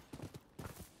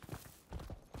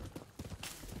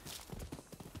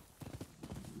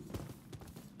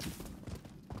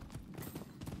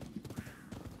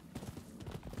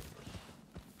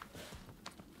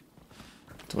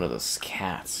 It's one of those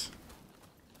cats.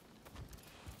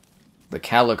 The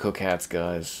calico cats,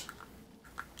 guys.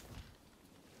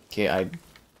 Okay, I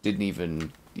didn't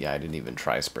even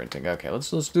try sprinting. Okay, let's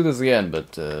do this again,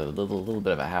 but a little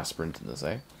bit of a half sprint in this,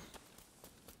 eh?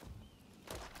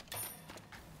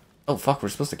 Oh fuck, we're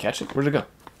supposed to catch it? Where'd it go?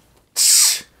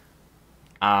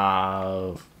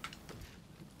 But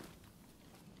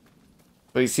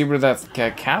you see where that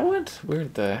cat went? Where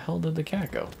the hell did the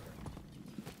cat go?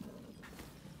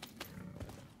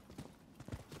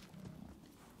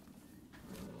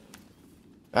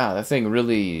 Ah, that thing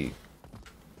really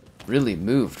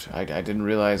moved. I didn't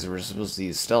realize we were supposed to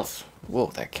use stealth. Whoa,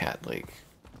 that cat, like,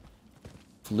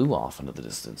 flew off into the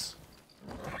distance.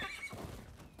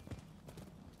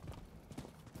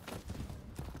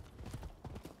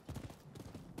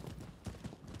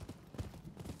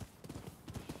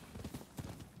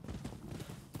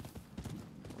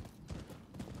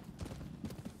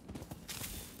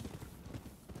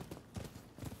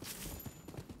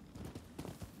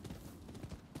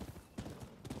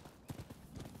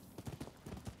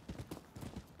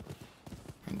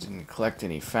 Didn't collect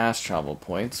any fast travel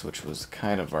points, which was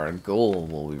kind of our goal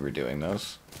while we were doing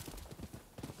those.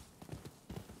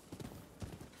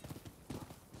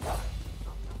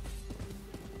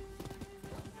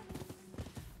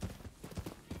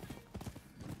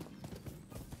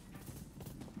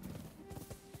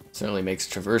 Certainly makes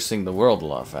traversing the world a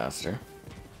lot faster.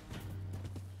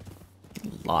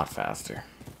 A lot faster.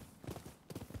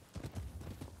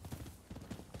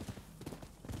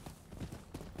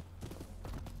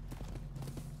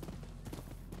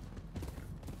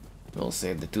 will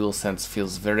say the dual sense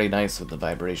feels very nice with the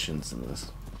vibrations in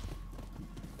this.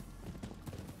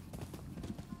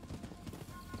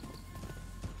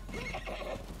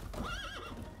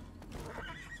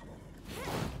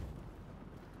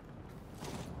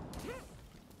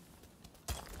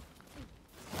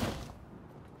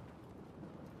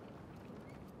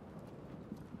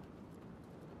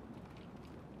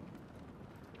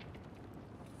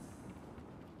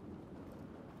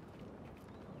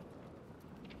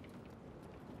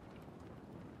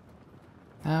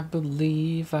 I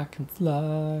believe I can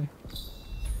fly.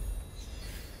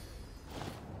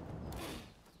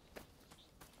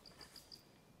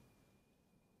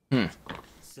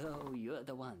 So you're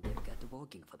the one they've got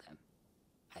working for them.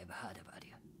 I've heard about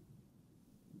you.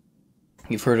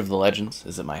 You've heard of the legends?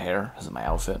 Is it my hair? Is it my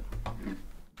outfit?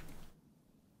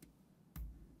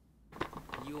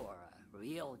 You're a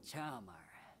real charmer.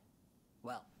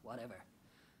 Well, whatever.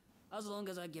 As long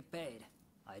as I get paid,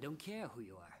 I don't care who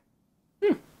you are.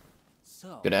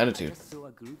 So, Good attitude. I just saw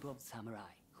a group of samurai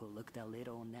who looked a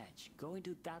little on edge going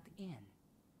to that inn.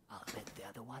 I'll bet they're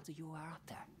the ones you are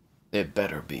after. It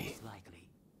better be. Most likely,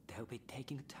 they'll be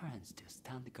taking turns to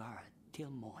stand guard till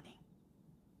morning.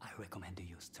 I recommend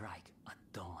you strike at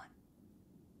dawn.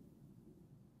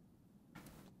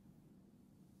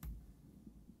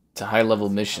 It's a high-level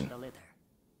mission. The letter.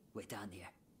 We're done here.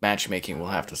 Matchmaking will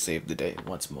have to save the day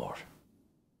once more.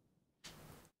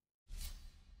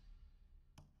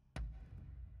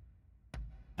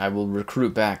 I will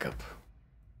recruit backup.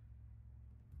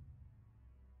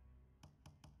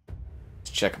 Let's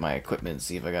check my equipment,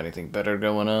 see if I got anything better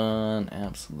going on.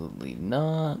 Absolutely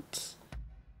not.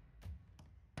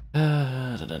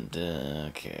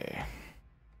 Okay.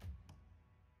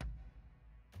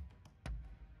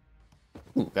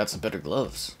 Ooh, got some better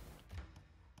gloves.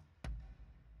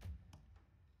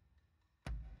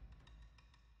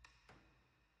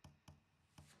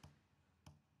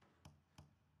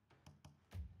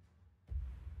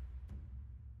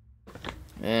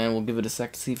 And we'll give it a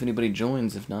sec to see if anybody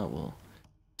joins. If not, we'll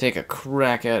take a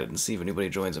crack at it and see if anybody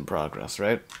joins in progress,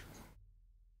 right?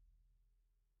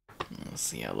 Let's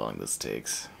see how long this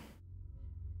takes.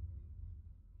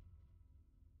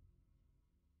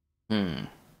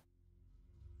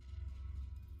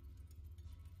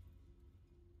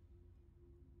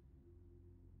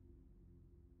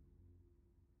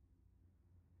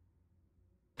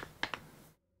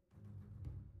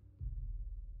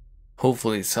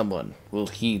 Hopefully someone will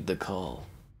heed the call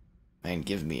and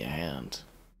give me a hand.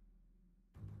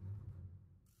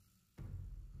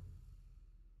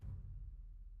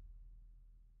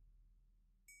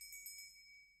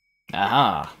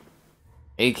 Aha!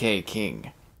 AK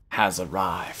King has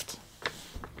arrived.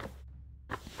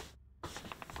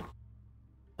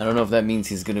 I don't know if that means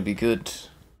he's gonna be good,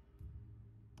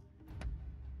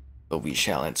 but we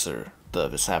shall enter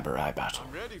the samurai battle.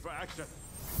 I'm ready for action.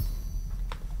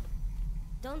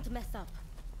 Don't mess up.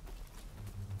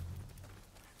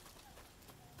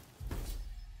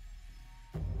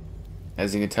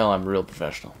 As you can tell, I'm a real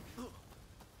professional.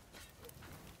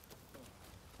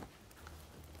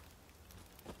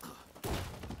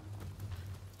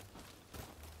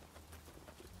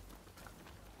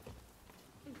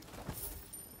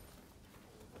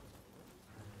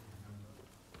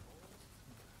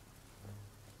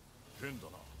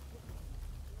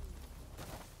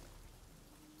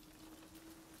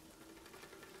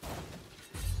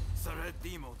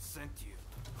 Demon sent you.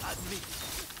 Admit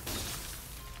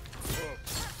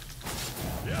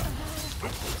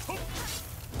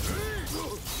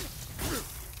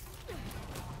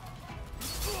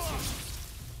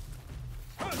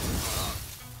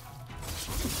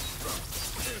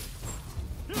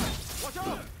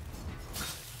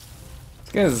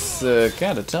This guy's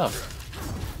kinda tough.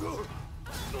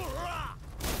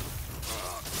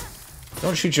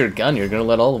 Don't shoot your gun, you're gonna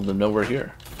let all of them know we're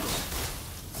here.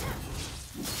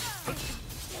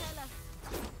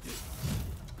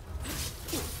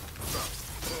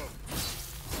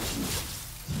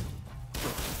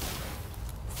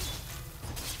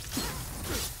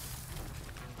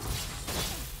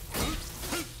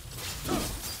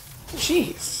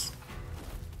 Jeez.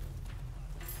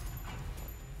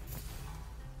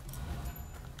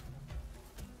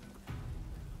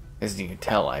 As you can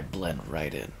tell, I blend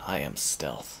right in. I am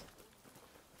stealth.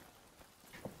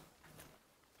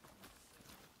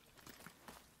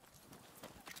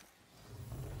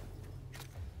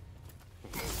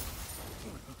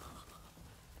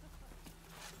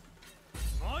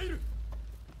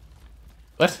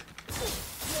 What?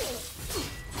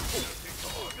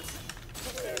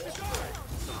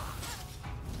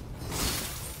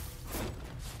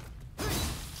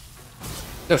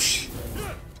 Oh, sh.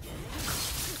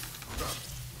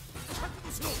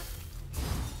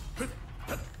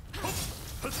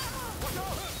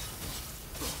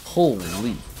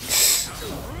 Holy.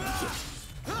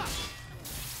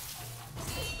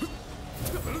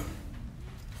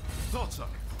 Thought so.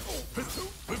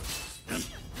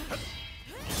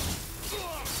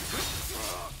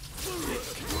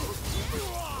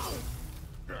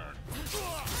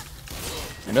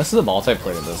 I noticed the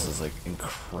multiplayer of this is like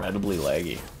incredibly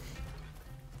laggy.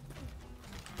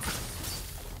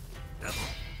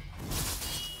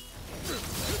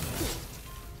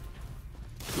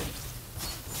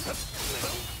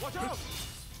 Watch out!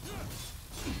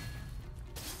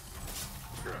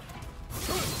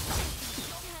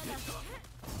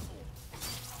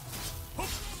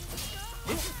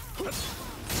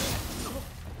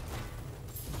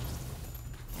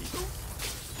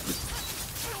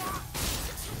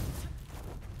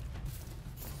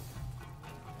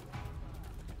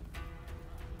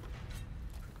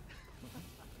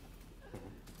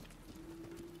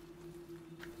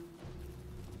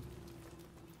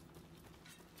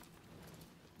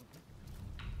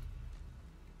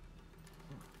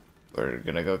 We're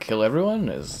gonna go kill everyone?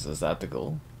 Is that the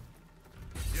goal?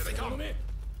 Here they come.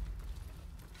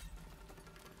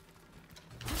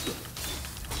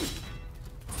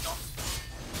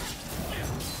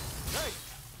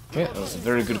 Okay, that was a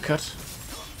very good cut.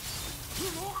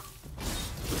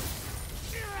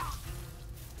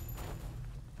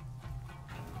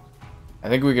 I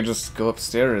think we could just go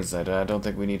upstairs. I don't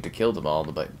think we need to kill them all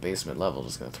in the basement level.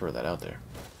 Just gonna throw that out there.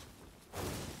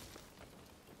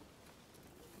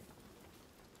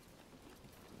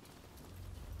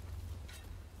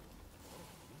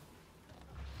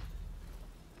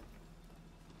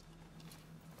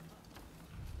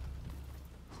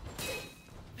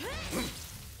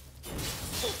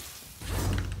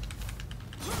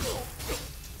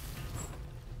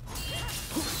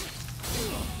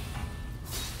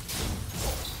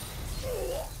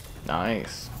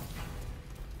 Nice.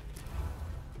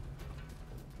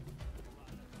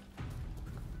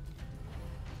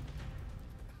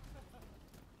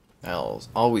 I'll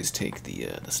always take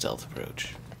the stealth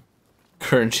approach.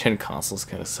 Current gen consoles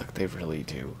kind of suck. They really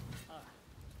do.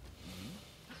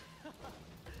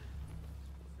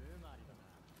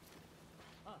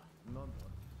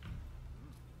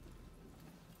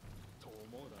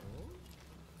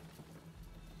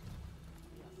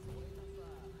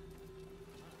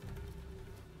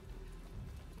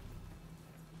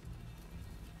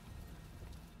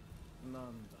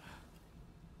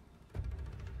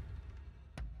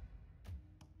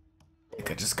 I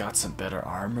think I just got some better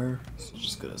armor, so I'm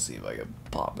just gonna see if I can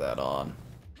pop that on.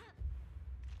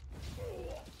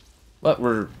 What?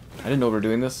 I didn't know we were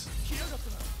doing this.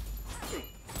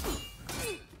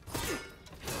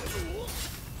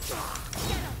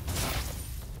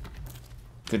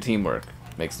 Good teamwork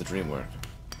makes the dream work.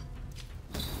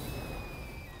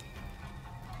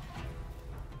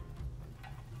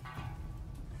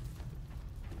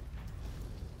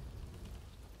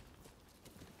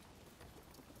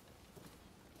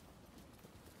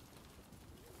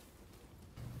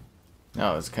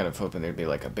 Oh, I was kind of hoping there'd be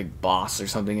like a big boss or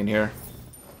something in here.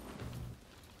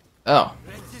 Oh.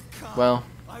 Well.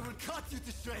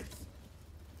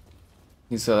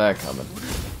 You saw that coming.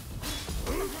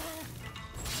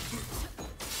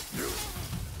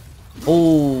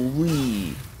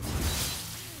 Holy.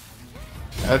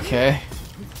 Okay.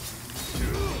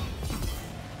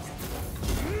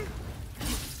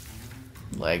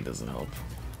 Lag doesn't help.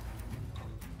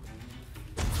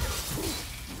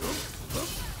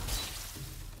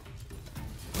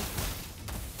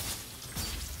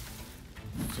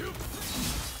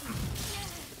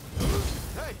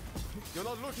 You're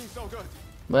not looking so good.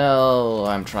 Well,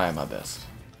 I'm trying my best.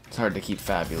 It's hard to keep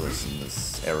fabulous in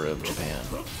this era of Japan.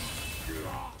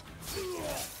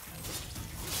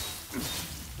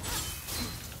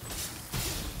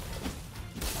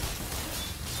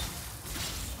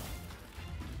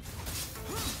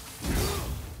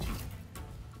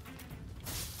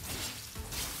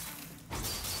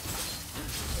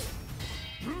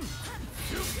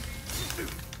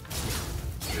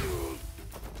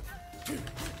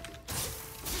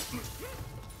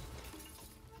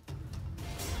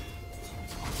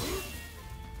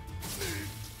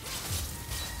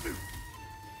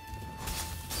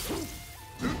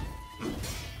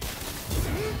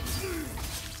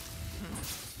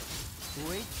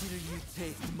 Wait till you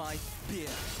taste my spear.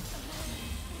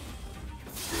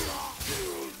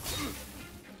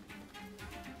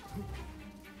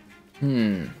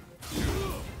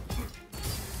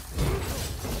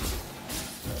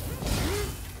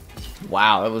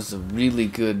 Wow, that was a really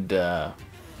good, it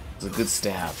was a good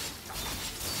stab.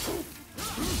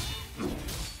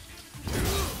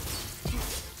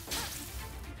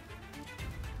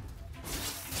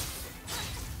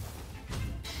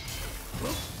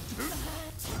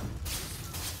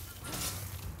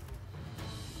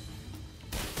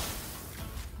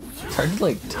 It's hard to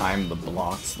like time the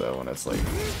blocks though when it's like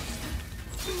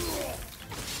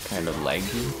kind of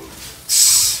laggy.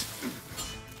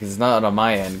 It's not on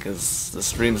my end because the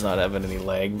stream's not having any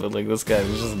lag, but like this guy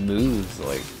just moves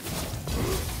like.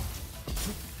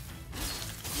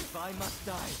 If I must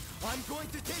die, I'm going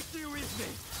to take you with me.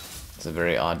 It's a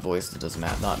very odd voice that does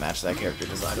not match that character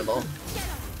design at all.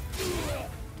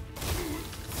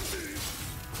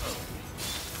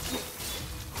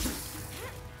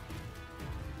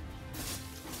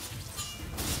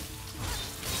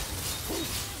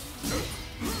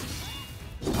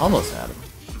 Almost had him.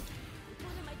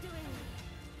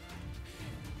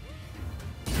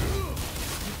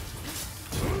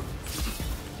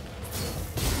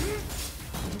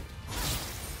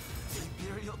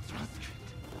 Imperial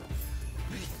transcript.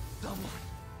 Please, someone.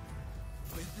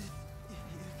 With this, you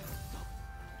can stop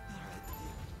the red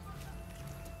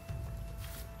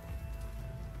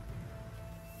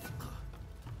deal.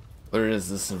 Where is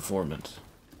this informant?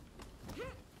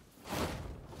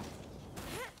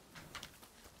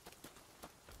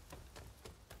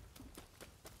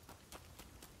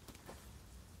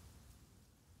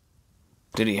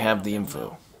 Did he have the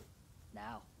info?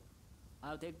 Now,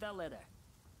 I'll take that letter.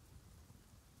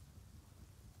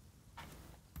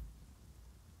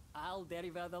 I'll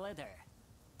deliver the letter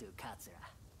to Katsura.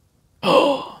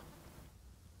 Oh!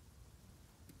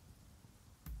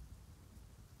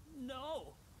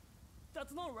 No!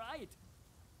 That's not right!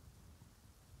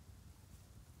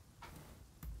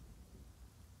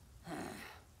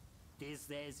 These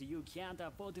days, you can't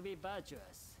afford to be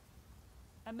virtuous.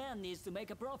 A man needs to make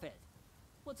a profit.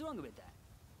 What's wrong with that?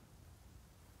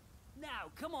 Now,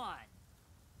 come on!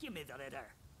 Give me the letter.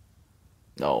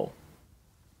 No.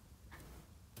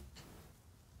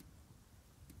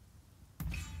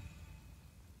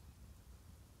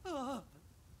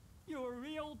 You're a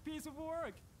real piece of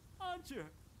work, aren't you?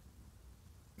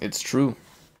 It's true.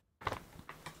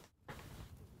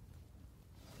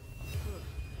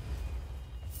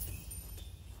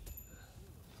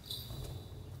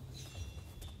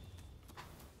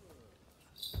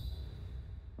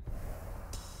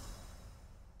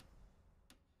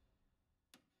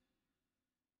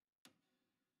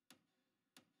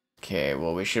 Okay,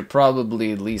 well we should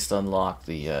probably at least unlock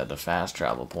the fast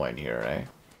travel point here, eh?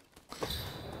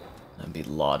 That'd be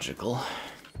logical.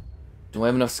 Do I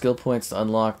have enough skill points to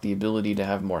unlock the ability to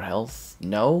have more health?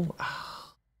 No?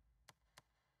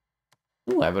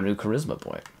 Ooh, I have a new charisma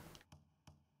point.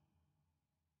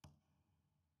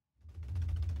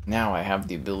 Now I have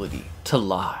the ability to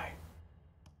lie.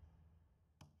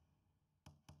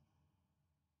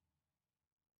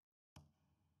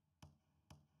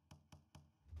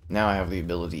 Now I have the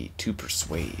ability to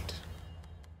persuade.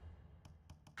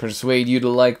 Persuade you to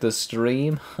like the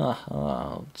stream?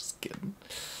 Haha, I'm just kidding.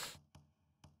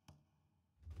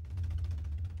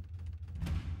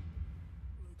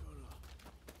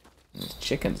 These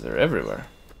chickens are everywhere.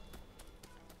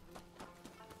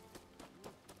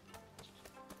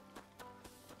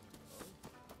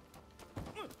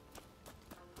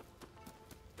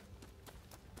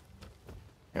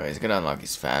 Anyways, gonna unlock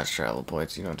these fast travel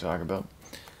points, you know what I'm talking about?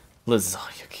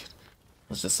 Lasagna Kid.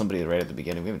 That's just somebody right at the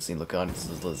beginning. We haven't seen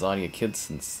Lasagna Kid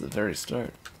since the very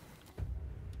start.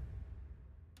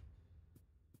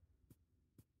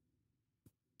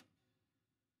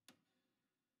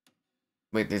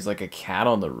 Wait, there's like a cat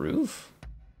on the roof?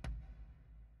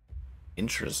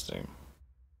 Interesting.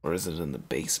 Or is it in the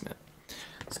basement?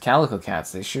 These calico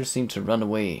cats, they sure seem to run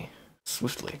away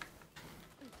swiftly.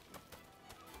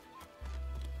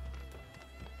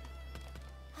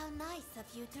 How nice of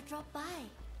you to drop by.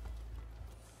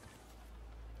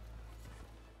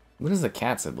 What does the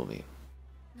cat symbol mean?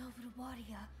 Noble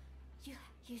warrior, you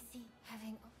see,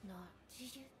 having no,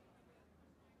 did you?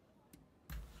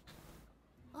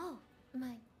 Oh,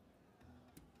 my.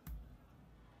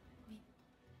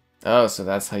 Oh, so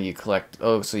that's how you collect.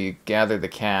 Oh, so you gather the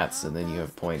cats and then you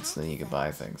have points and then you can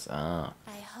buy things. Ah.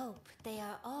 I hope they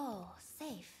are all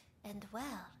safe and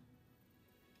well.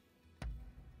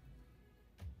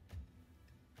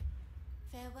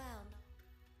 Farewell.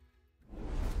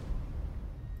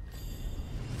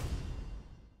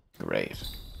 Great.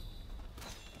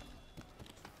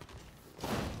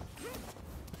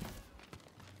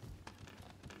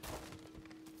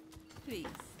 Please,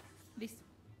 this.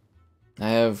 I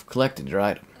have collected your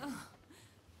item.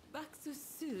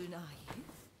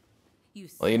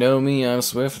 Well, you know me, I'm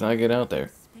Swift, and I get out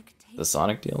there. The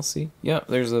Sonic DLC? Yeah,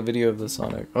 there's a video of the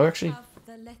Sonic. Oh, actually, I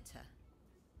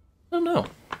don't know.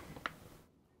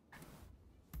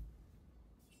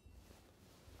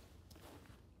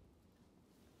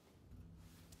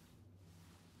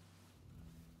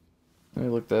 Let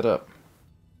me look that up.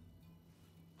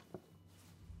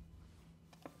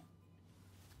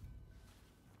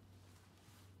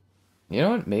 You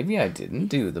know what? Maybe I didn't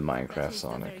do the Minecraft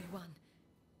Sonic.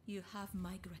 You have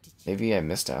my gratitude. Maybe I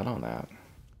missed out on that.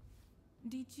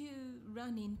 Did you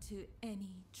run into any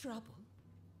trouble?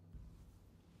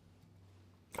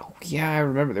 Oh, yeah, I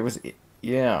remember. There was...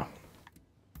 Yeah.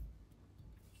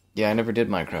 Yeah, I never did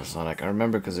Minecraft Sonic. I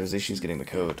remember because there's issues getting the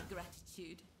code.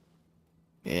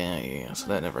 Yeah, so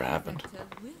that never happened.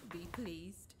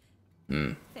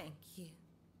 Hmm. Thank you.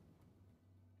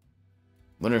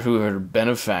 Wonder who her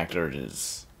benefactor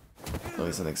is.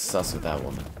 Always something sus with that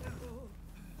woman.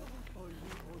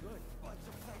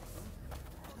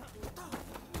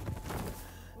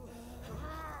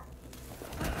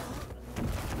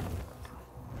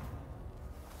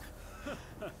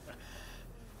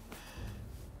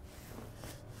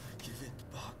 Give it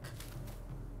back.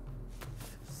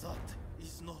 That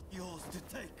is not yours to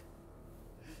take.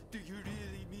 Do you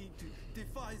really mean to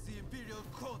defy the Imperial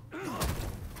Court?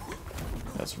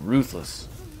 That's ruthless.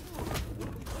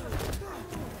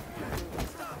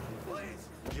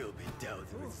 You'll be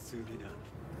dealt with soon enough.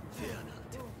 Fear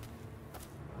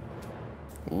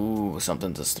not. Ooh,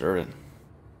 something's stirring.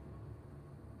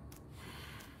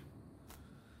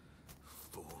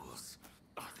 Fools.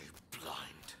 Are they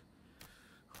blind?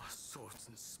 Our swords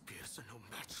and spears are no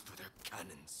match for their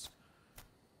cannons.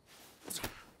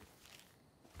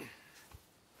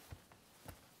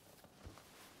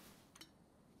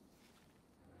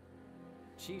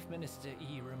 Chief Minister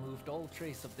Yi removed all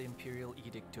trace of the Imperial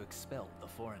Edict to expel the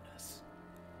foreigners.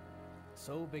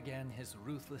 So began his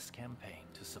ruthless campaign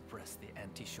to suppress the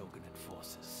anti-Shogunate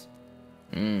forces.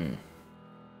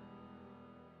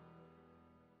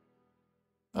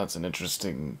 That's an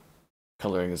interesting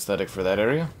coloring aesthetic for that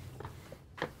area.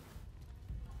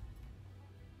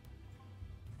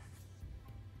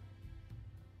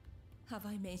 Have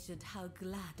I mentioned how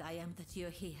glad I am that you're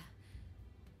here?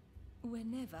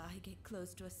 Whenever I get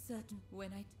close to a certain...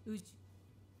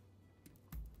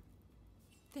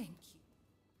 Thank you.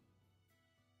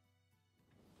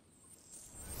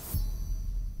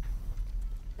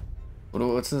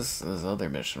 What's this other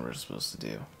mission we're supposed to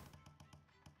do?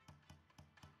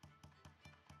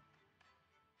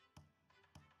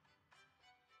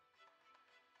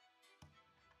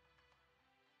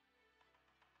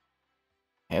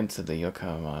 Head to the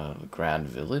Yokohama Grand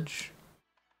Village?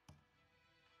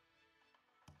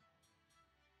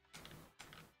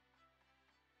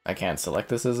 I can't select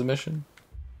this as a mission?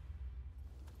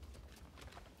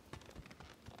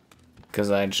 Because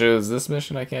I chose this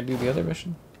mission, I can't do the other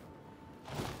mission?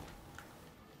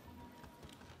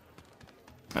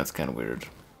 That's kind of weird.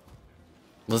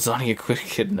 Lasagna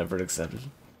Kid never accepted.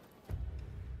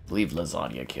 Leave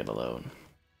Lasagna Kid alone.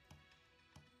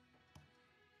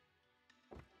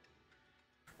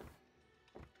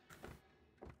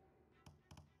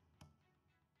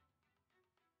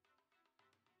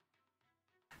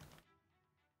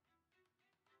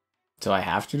 Do I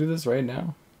have to do this right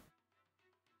now?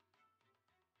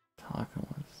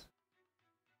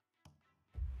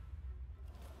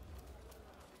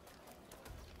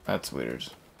 That's weird.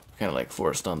 Kind of like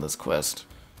forced on this quest.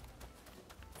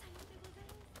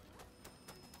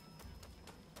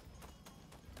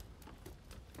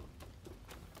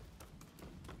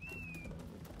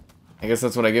 I guess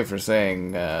that's what I get for saying,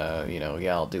 you know,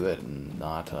 yeah, I'll do it, and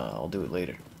not, I'll do it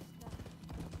later.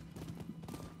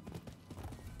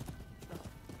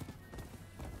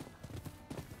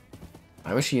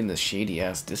 Why was she in this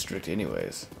shady-ass district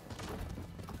anyways?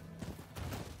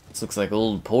 This looks like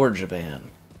old poor Japan.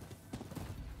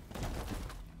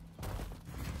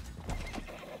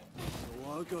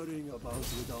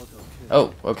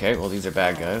 Oh, okay, well these are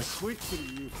bad guys. Quickly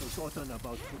you've forgotten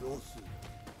about Kurosu.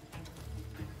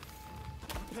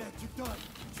 Prepare to die,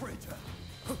 traitor.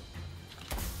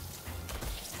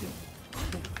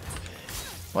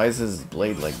 Why is his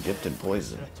blade like dipped in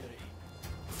poison?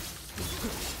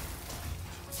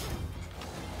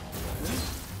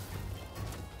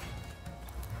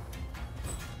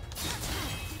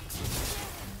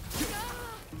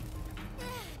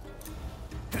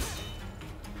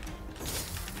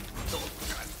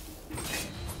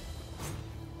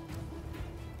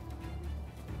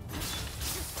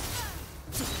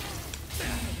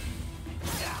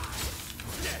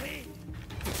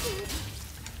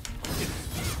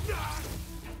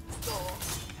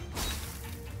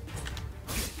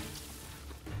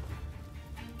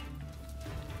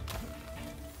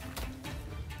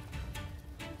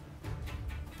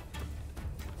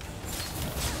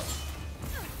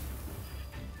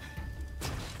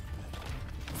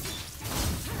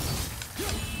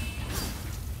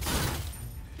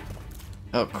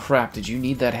 Oh crap, did you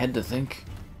need that head to think?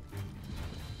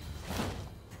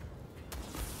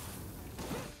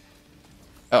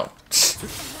 Oh.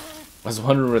 I was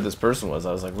wondering where this person was.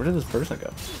 I was like, where did this person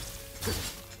go?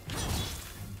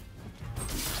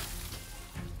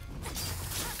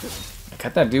 I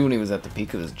cut that dude when he was at the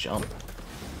peak of his jump.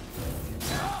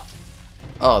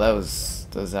 Oh, that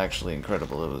was actually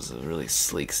incredible. It was a really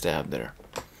sleek stab there.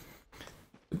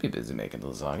 We'd be busy making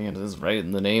lasagna. This is right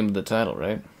in the name of the title,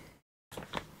 right?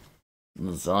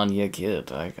 Lasagna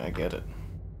Kid. I get it.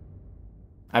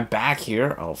 I'm back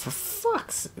here? Oh, for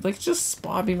fuck's sake. Like, just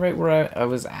spawn me right where I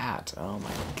was at. Oh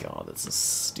my god, this is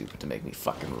stupid to make me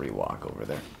fucking rewalk over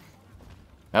there.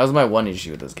 That was my one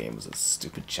issue with this game, was the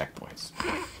stupid checkpoints.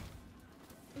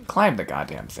 Climb the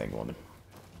goddamn thing, woman.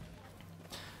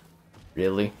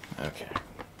 Really? Okay.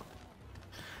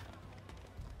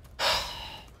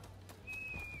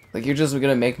 Like, you're just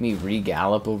gonna make me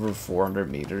re-gallop over 400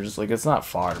 meters? Like, it's not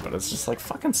far, but it's just like,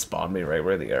 fucking spawn me right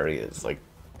where the area is. Like,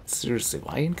 seriously,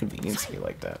 why inconvenience me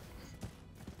like that?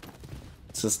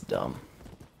 It's just dumb.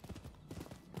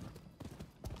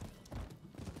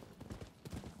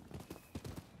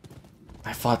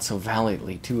 I fought so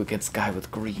valiantly, too, against guy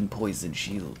with green poison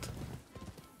shield.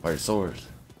 Or sword.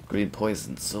 Green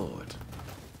poison sword.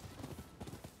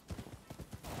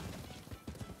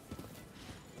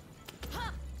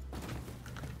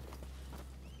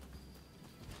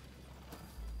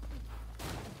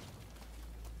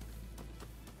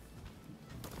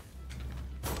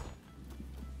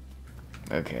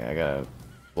 Okay, I gotta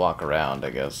walk around, I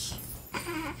guess.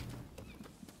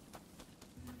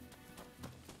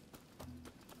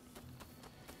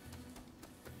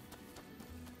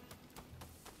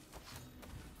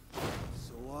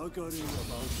 Swaggering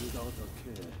about without a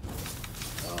care.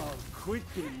 How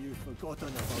quickly you've forgotten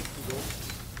about the law.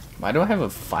 Why do I have a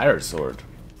fire sword?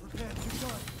 Prepare to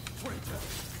die, traitor.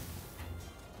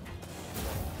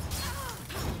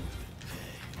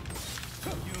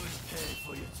 You will pay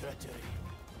for your treachery.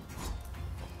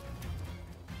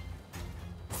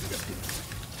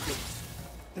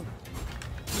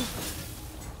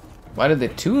 Why did the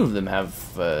two of them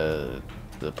have the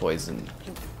poison?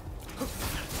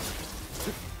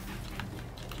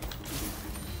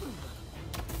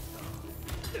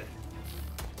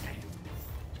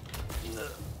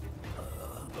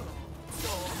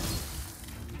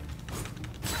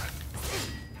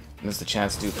 Missed the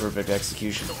chance to do perfect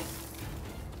execution.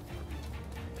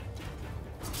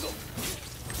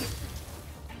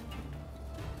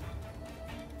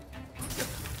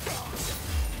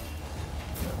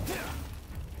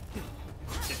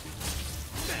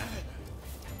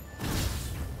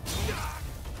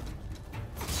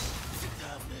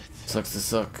 Sucks to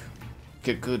suck.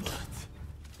 Get good.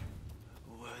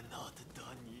 We're not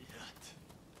done yet.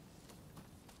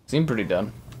 Seem pretty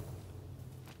done.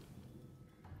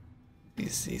 He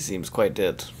seems quite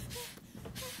dead.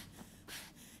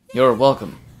 You're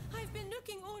welcome. I've been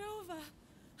looking all over.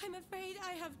 I'm afraid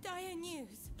I have dire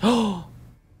news. Oh!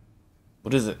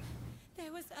 What is it?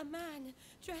 There was a man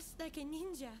dressed like a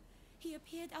ninja. He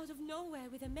appeared out of nowhere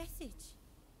with a message.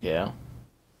 Yeah?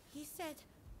 He said,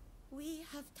 "We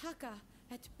have Taka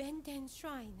at Benden's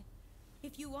shrine.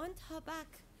 If you want her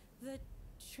back, the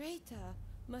traitor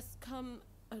must come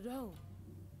alone."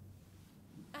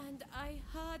 And I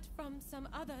heard from some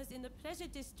others in the pleasure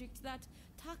district that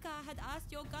Taka had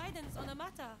asked your guidance on a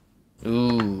matter.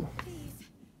 Ooh. Please.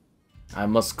 I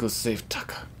must go save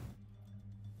Taka.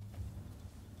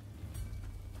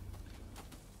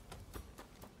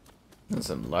 And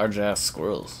some large ass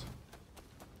squirrels.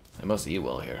 They must eat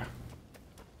well here.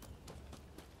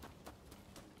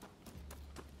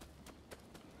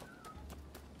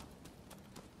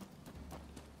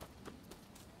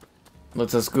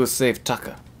 Let us go save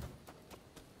Taka.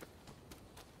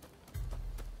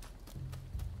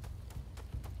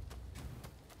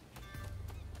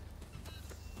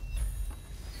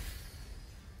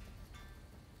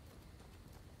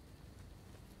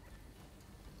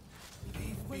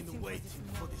 We've been waiting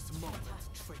for this moment,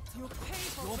 traitor. You'll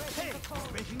pay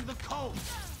for breaking the code.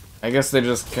 I guess they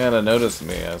just kind of noticed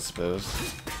me, I suppose.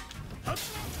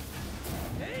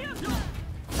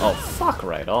 Oh, fuck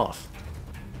right off.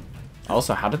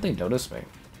 Also, how did they notice me?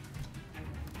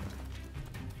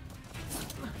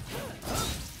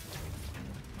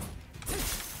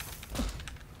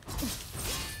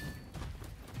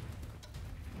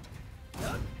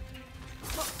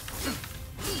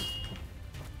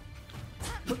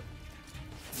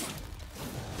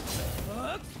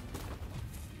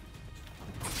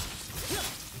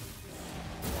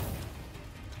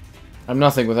 I'm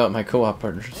nothing without my co-op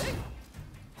partners.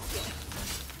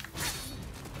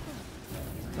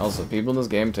 Also, people in this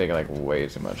game take like way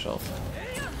too much health.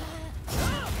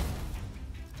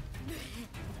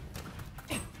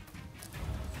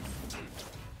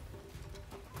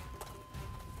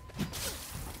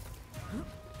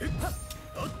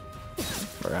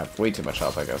 Or have way too much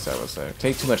health, I guess I would say.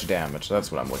 Take too much damage,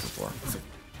 that's what I'm looking for.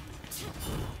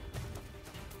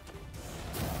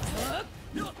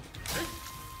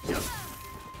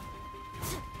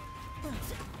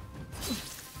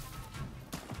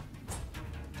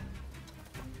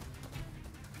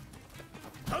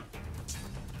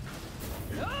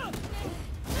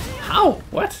 How?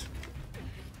 What?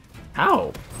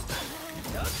 How?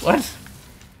 What?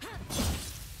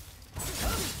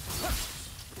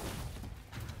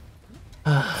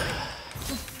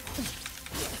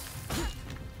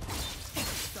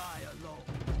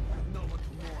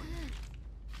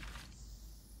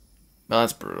 Well,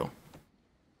 that's brutal.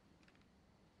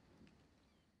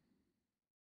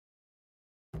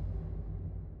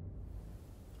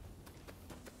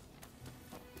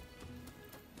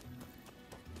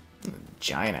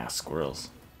 Giant ass squirrels.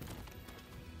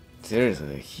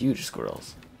 Seriously, huge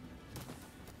squirrels.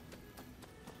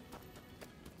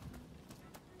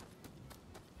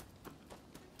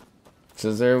 So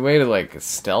is there a way to like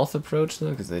stealth approach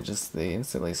though? Because they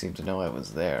instantly seem to know I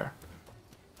was there.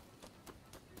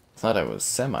 I thought I was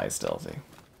semi-stealthy.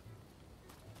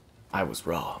 I was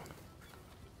wrong.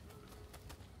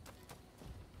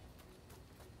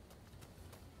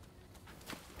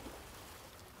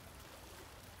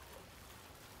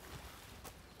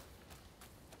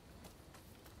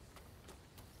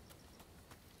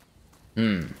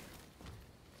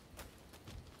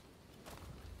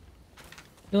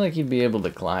 I feel like you'd be able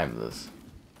to climb this.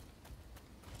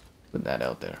 Put that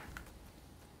out there.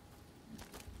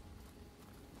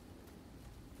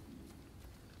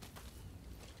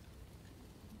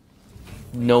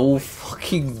 No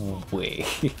fucking way.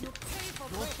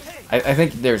 I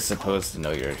think they're supposed to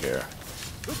know you're here.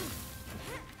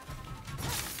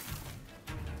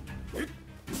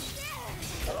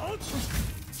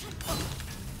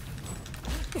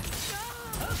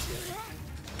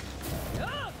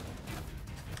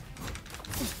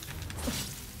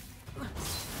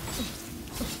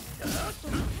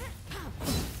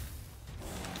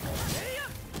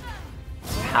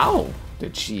 How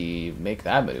did she make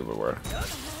that maneuver work?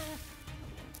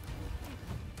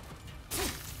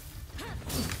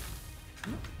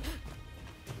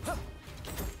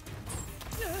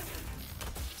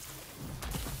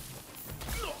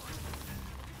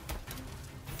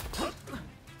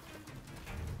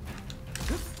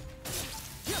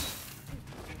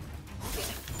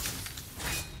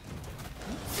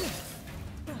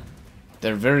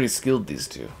 They're very skilled, these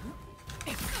two.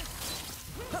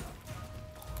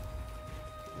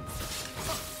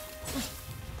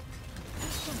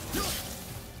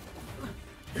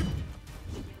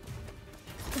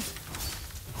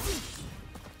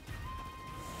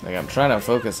 Like, I'm trying to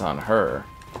focus on her.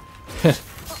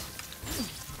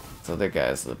 So that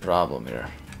guy's the problem here.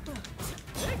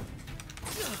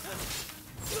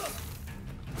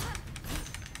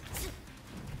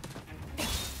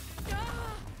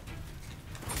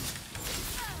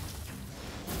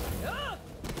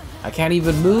 I can't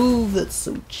even move, that's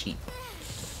so cheap.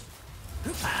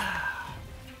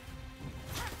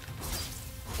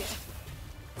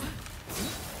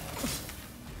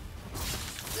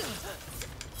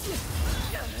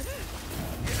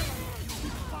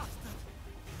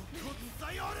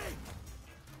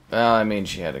 Well, I mean,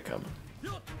 she had to come.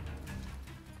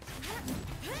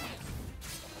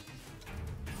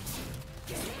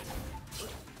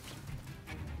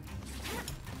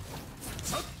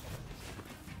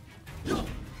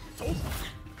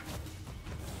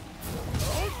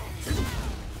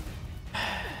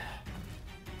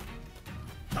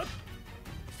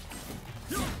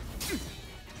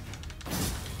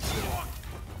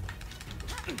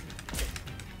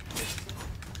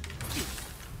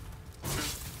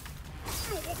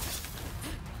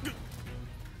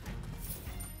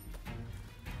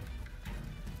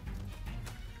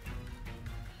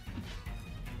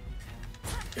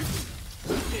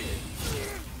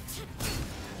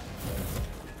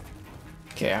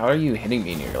 Okay, how are you hitting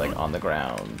me and you're like on the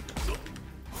ground?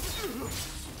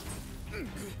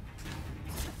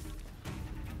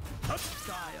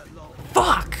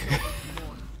 Fuck!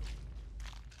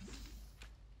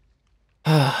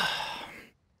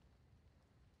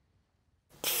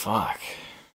 Fuck.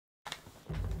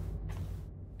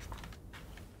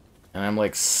 And I'm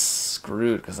like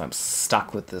screwed because I'm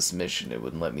stuck with this mission. It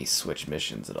wouldn't let me switch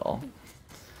missions at all.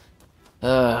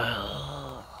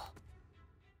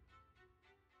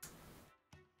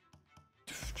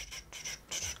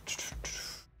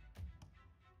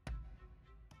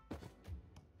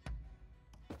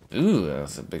 Ooh,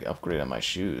 that's a big upgrade on my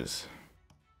shoes.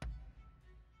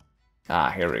 Ah,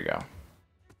 here we go.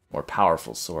 More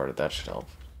powerful sword, that should help.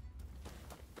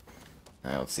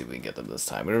 Now, let's see if we can get them this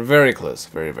time. We were very close,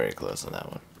 very, very close on that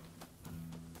one.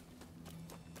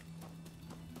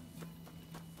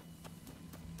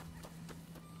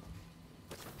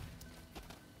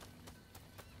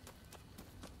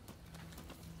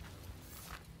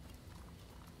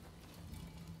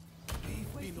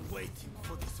 We've been waiting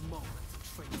for this moment,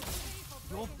 traitor.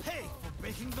 You'll pay for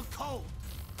breaking the code.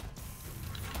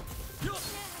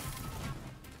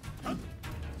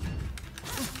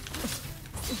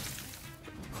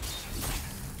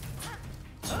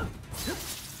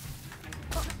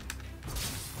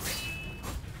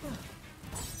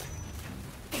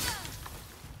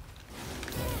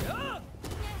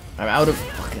 I'm out of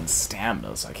fucking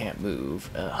stamina, so I can't move.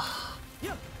 Ugh.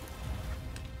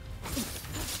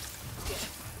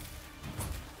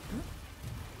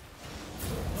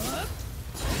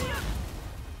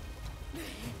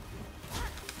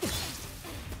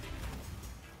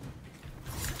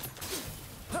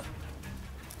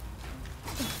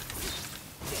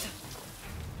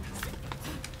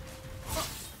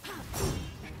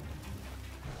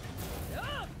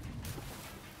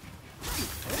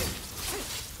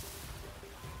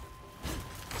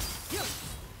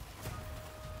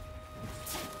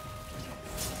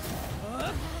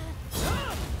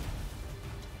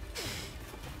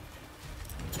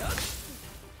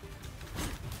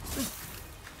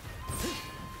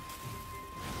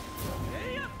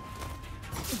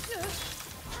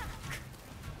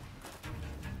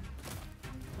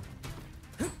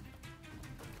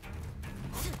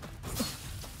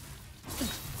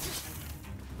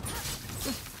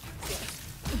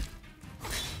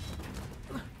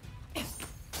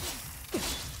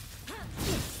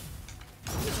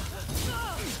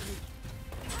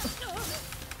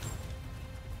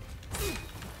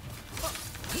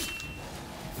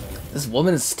 This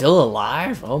woman is still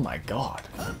alive? Oh my god.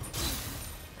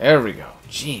 There we go.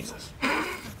 Jesus.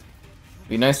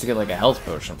 Be nice to get like a health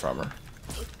potion from her.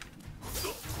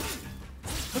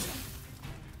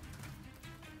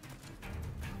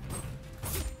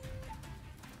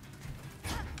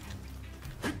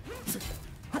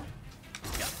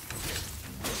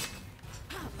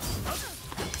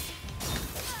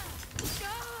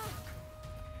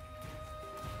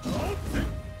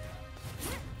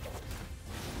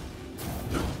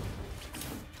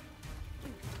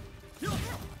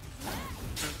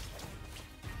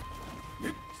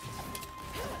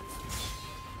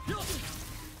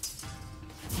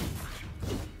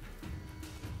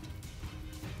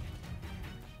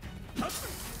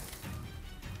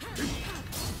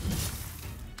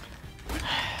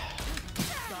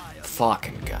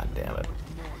 Fucking goddamn it.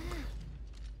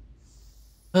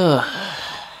 Ugh.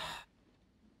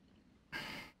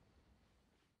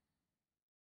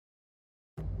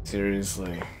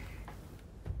 Seriously.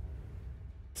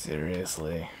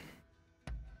 Seriously.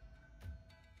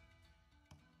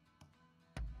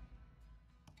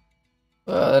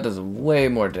 That does way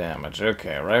more damage.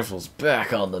 Okay, rifle's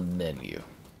back on the menu.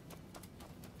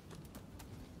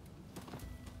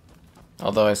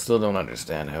 Although I still don't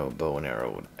understand how a bow and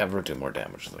arrow would ever do more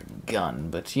damage than a gun,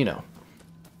 but you know,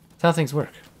 that's how things work.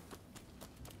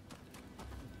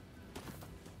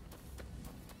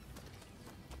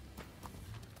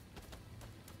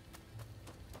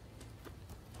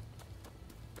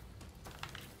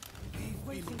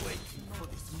 We've been waiting for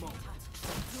this moment.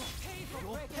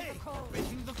 You'll pay for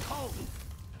breaking the code.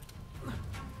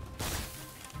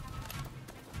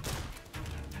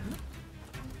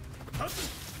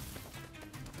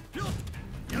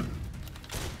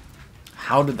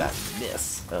 How did that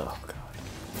miss? Oh god.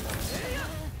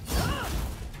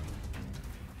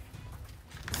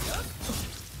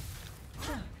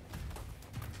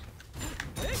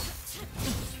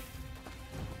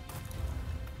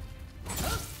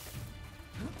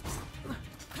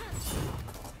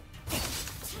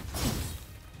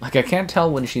 Like, I can't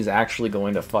tell when she's actually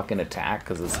going to fucking attack,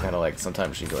 because it's kind of like,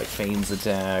 sometimes she like feigns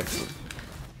attacks.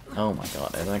 Oh my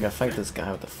god, and like I fight this guy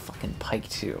with a fucking pike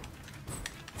too.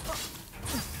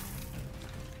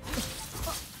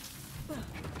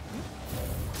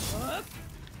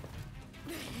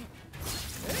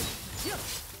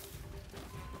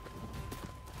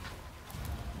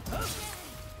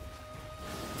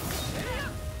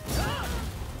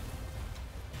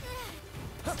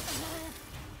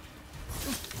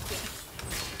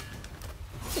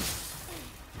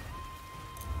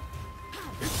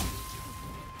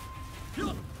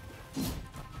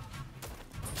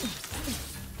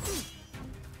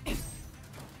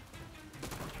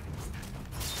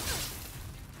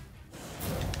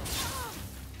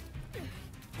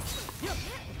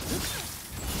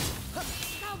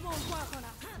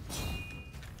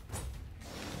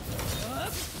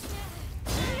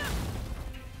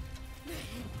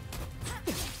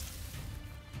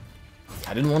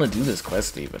 I didn't want to do this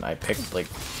quest even. I picked, like,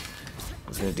 I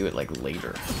was gonna do it, like,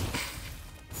 later.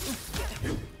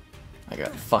 I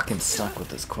got fucking stuck with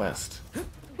this quest.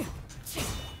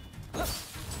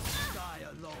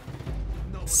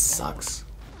 Sucks.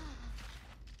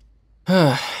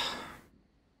 I'm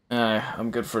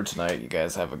good for tonight. You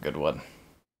guys have a good one.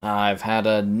 I've had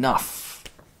enough.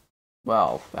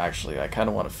 Well, actually, I kind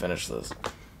of want to finish this.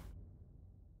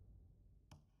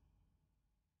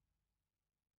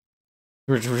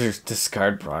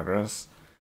 Discard progress.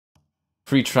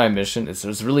 Free try mission. It's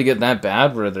really getting that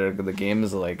bad where the game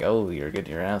is like, oh, you're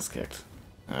getting your ass kicked.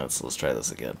 Let's try this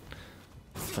again.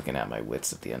 Fucking at my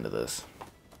wits at the end of this.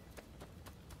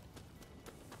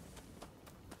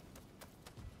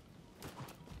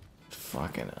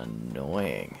 Fucking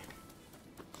annoying.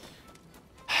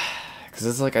 Because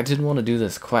it's like, I didn't want to do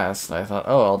this quest. I thought,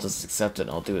 oh, I'll just accept it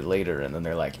and I'll do it later. And then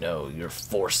they're like, no, you're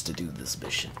forced to do this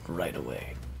mission right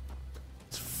away.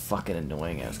 It's fucking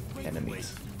annoying as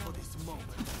enemies.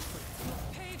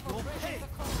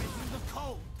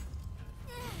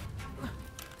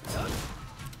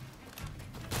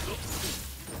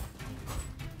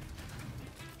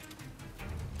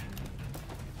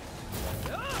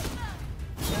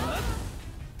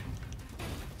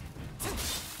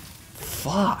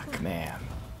 Fuck, man.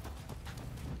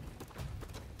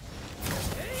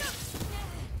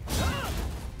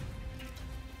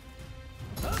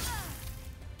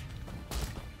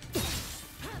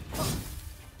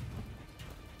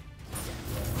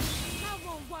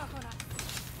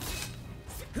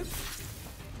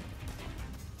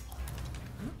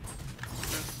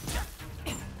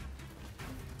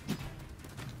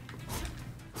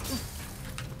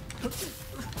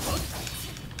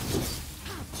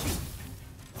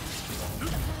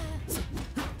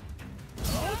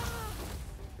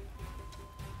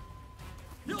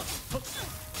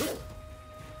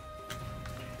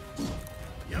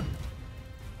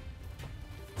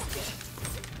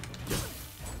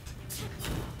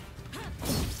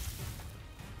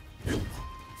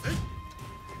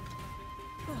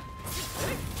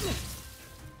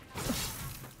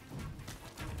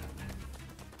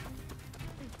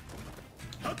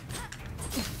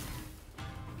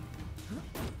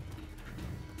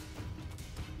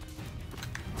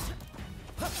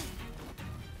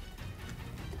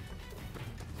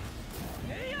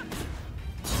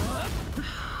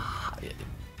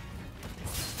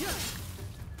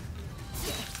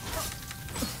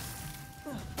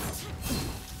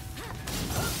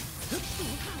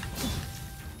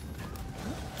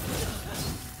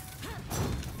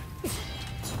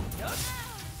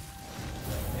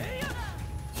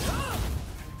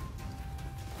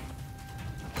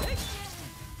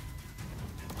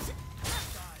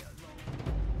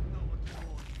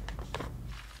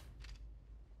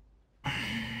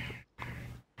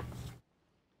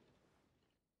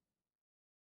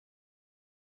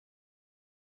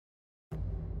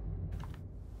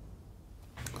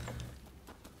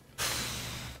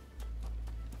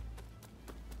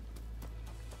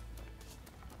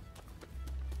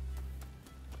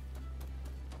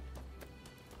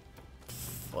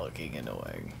 Fucking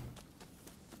annoying.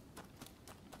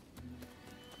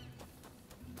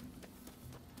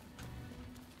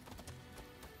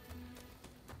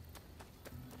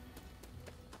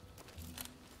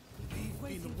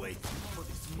 We've been waiting for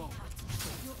this moment.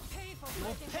 You'll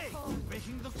pay for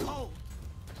breaking the code.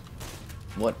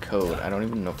 What code? I don't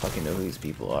even fucking know who these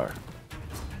people are.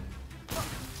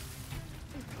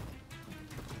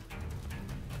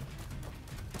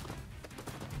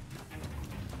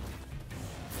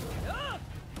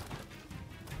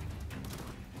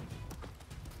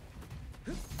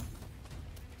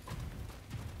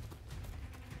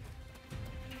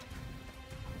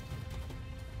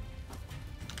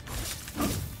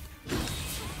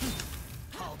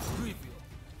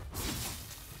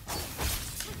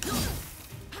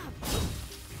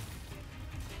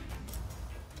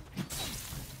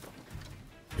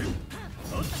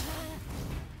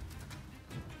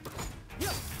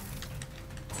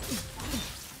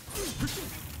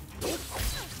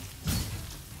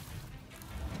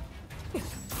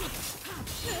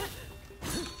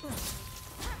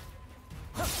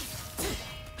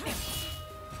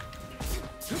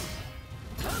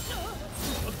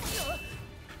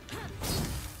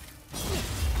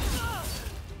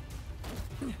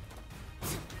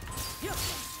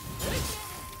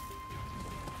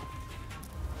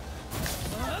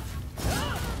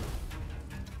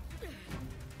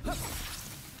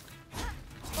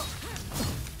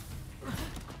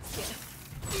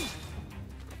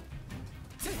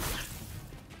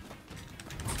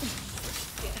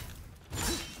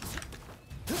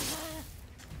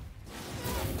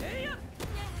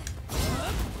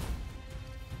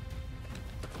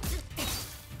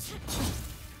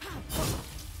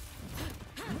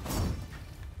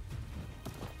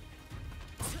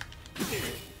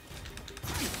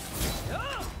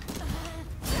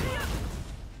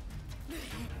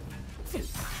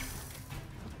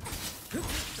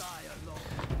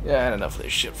 Yeah, I had enough of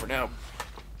this shit for now.